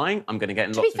I'm lying, I'm going to get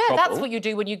in lots of trouble. To be fair, that's what you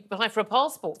do when you apply for a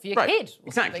passport for your kid.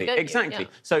 Exactly. Yeah.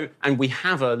 So, and we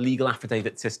have a legal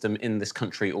affidavit system in this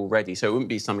country already, so it wouldn't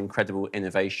be some incredible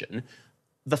innovation.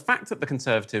 The fact that the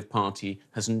Conservative Party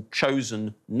has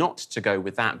chosen not to go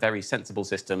with that very sensible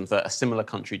system that a similar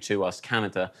country to us,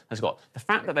 Canada, has got, the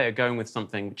fact that they are going with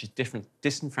something which is different,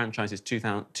 disenfranchises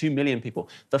 2 million people,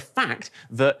 the fact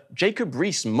that Jacob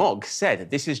Rees-Mogg said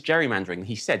this is gerrymandering,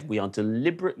 he said we are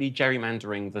deliberately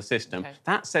gerrymandering the system,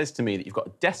 that says to me that you've got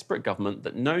a desperate government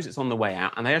that knows it's on the way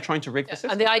out and they are trying to rig the system.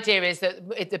 And the idea is that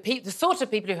the sort of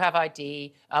people who have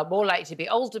ID are more likely to be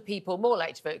older people, more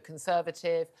likely to vote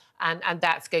Conservative, and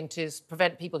that's going to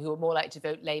prevent people who are more likely to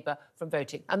vote Labour from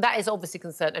voting. And that is obviously a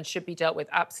concern and should be dealt with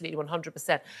absolutely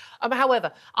 100%.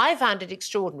 However, I found it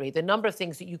extraordinary, the number of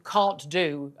things that you can't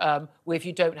do if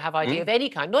you don't have ID of any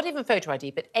kind, not even photo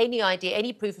ID, but any ID,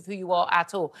 any proof of who you are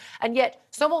at all. And yet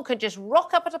someone can just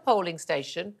rock up at a polling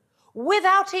station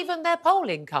without even their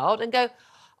polling card and go,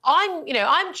 I'm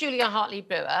Julia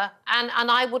Hartley-Brewer, and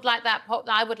I would like that.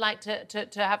 I would like to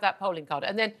have that polling card.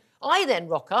 And then I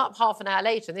rock up half an hour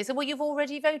later and they say, well, you've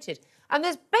already voted. And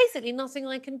there's basically nothing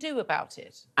I can do about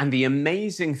it. And the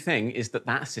amazing thing is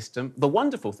that system, the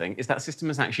wonderful thing is that system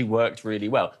has actually worked really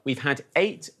well. We've had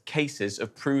 8 cases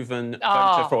of proven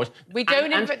voter fraud. We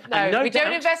don't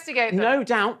investigate them. No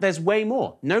doubt there's way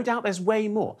more. No doubt there's way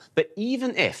more. But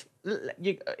even if,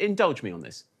 indulge me on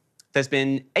this, there's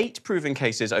been 8 proven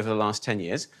cases over the last 10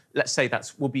 years. Let's say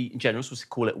we'll be generous, we'll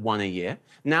call it 1 a year.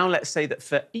 Now let's say that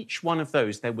for each one of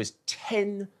those, there was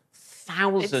 10,000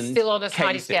 It's still on a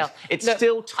tiny scale. It's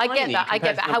still tiny. I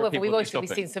get that. However, we've also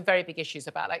seen some very big issues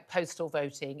about postal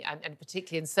voting and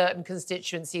particularly in certain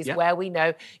constituencies where we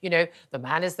know, the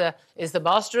man is the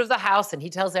master of the house and he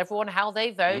tells everyone how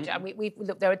they vote. And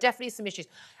look, there are definitely some issues.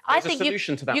 I think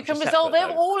you can resolve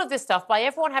all of this stuff by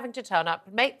everyone having to turn up,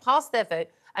 pass their vote,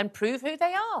 and prove who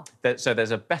they are. So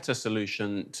there's a better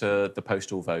solution to the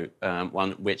postal vote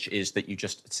one, which is that you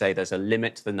just say there's a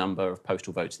limit to the number of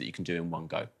postal votes that you can do in one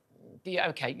go. Yeah,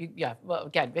 OK, well,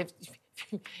 again, if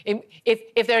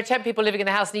if there are 10 people living in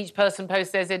the house and each person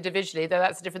posts theirs individually, though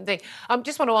that's a different thing.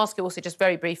 Just want to ask you also, just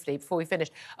very briefly, before we finish,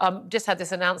 just had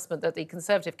this announcement that the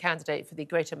Conservative candidate for the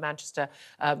Greater Manchester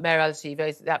mayoralty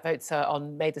that votes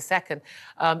on May the 2nd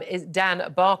is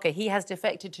Dan Barker. He has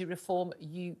defected to Reform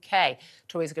UK.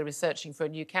 Tories are going to be searching for a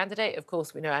new candidate. Of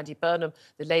course, we know Andy Burnham,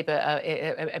 the Labour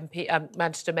MP,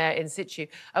 Manchester Mayor in situ.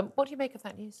 What do you make of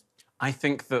that news? I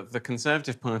think that the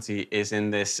Conservative Party is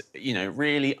in this,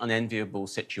 really unenviable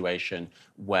situation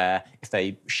where if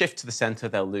they shift to the centre,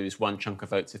 they'll lose one chunk of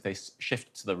votes. If they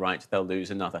shift to the right, they'll lose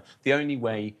another. The only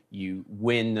way you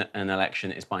win an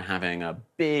election is by having a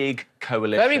big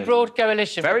coalition. Very broad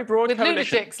coalition. Very broad with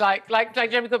coalition. lunatics like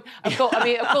Jeremy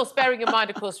Corbyn. Of course, bearing in mind,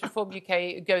 of course, Reform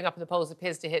UK going up in the polls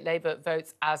appears to hit Labour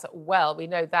votes as well. We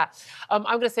know that. I'm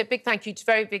going to say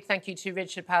very big thank you to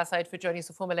Richard Palisade for joining us,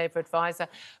 a former Labour advisor.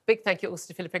 Big thank you also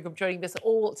to Philip Ingram joining us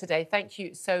all today. Thank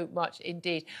you so much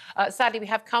indeed. Sadly, we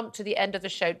have come to the end of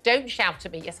the show. Don't shout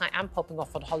at me. Yes, I am popping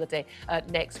off on holiday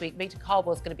next week. Meet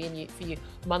Cardboard is going to be for you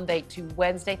Monday to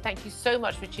Wednesday. Thank you so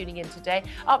much for tuning in today.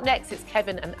 Up next, it's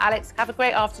Kevin and Alex. Have a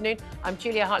great afternoon. I'm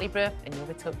Julia Hartley-Brewer, and you're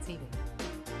with Talk TV.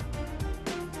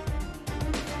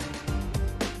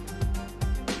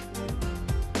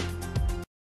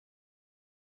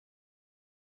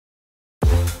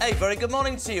 Hey, very good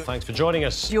morning to you. Thanks for joining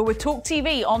us. You're with Talk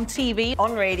TV,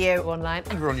 on radio, online.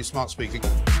 You're on your smart speaker.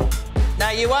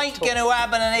 Now, you ain't going to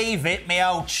have and Eve it, me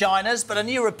old Chinas, but a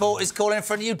new report is calling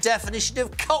for a new definition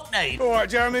of cockney. All right,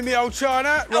 Jeremy, me old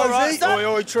China. All right, Rosie, oi,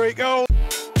 oi, treacle.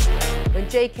 When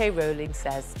J.K. Rowling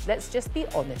says, let's just be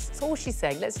honest, that's all she's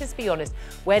saying, let's just be honest.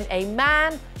 When a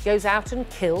man goes out and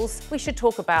kills, we should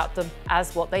talk about them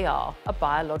as what they are, a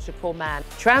biological man.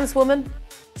 Trans woman,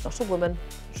 it's not a woman.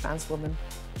 Trans woman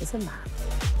is a man.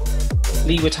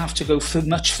 Lee would have to go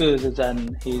much further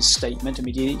than his statement. I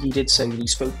mean, he did say that he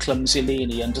spoke clumsily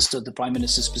and he understood the Prime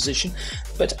Minister's position,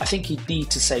 but I think he'd need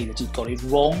to say that he'd got it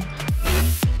wrong.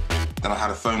 Then I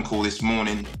had a phone call this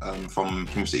morning from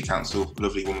City Council, a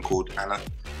lovely woman called Anna.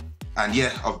 And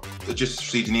yeah, I've just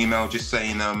received an email just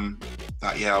saying that,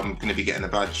 I'm going to be getting a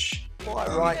badge. Quite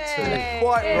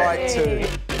right too.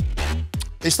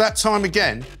 It's that time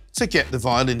again to get the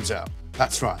violins out.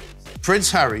 That's right. Prince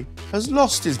Harry has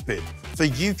lost his bid for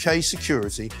UK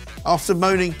security after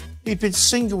moaning he'd been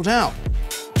singled out.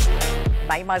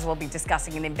 You might as well be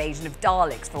discussing an invasion of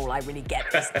Daleks for all I really get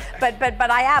this.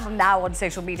 but I am now on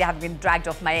social media, having been dragged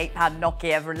off my £8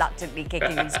 Nokia, reluctantly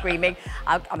kicking and screaming.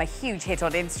 I'm a huge hit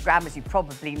on Instagram, as you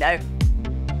probably know.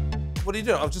 What are you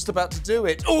doing? I was just about to do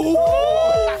it. Ooh!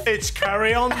 It's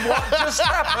carry on. What just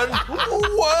happened?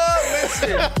 We're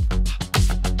missing.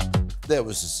 There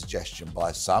was a suggestion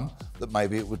by some that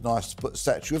maybe it would be nice to put a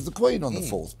statue of the Queen on the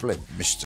fourth plinth. Mr.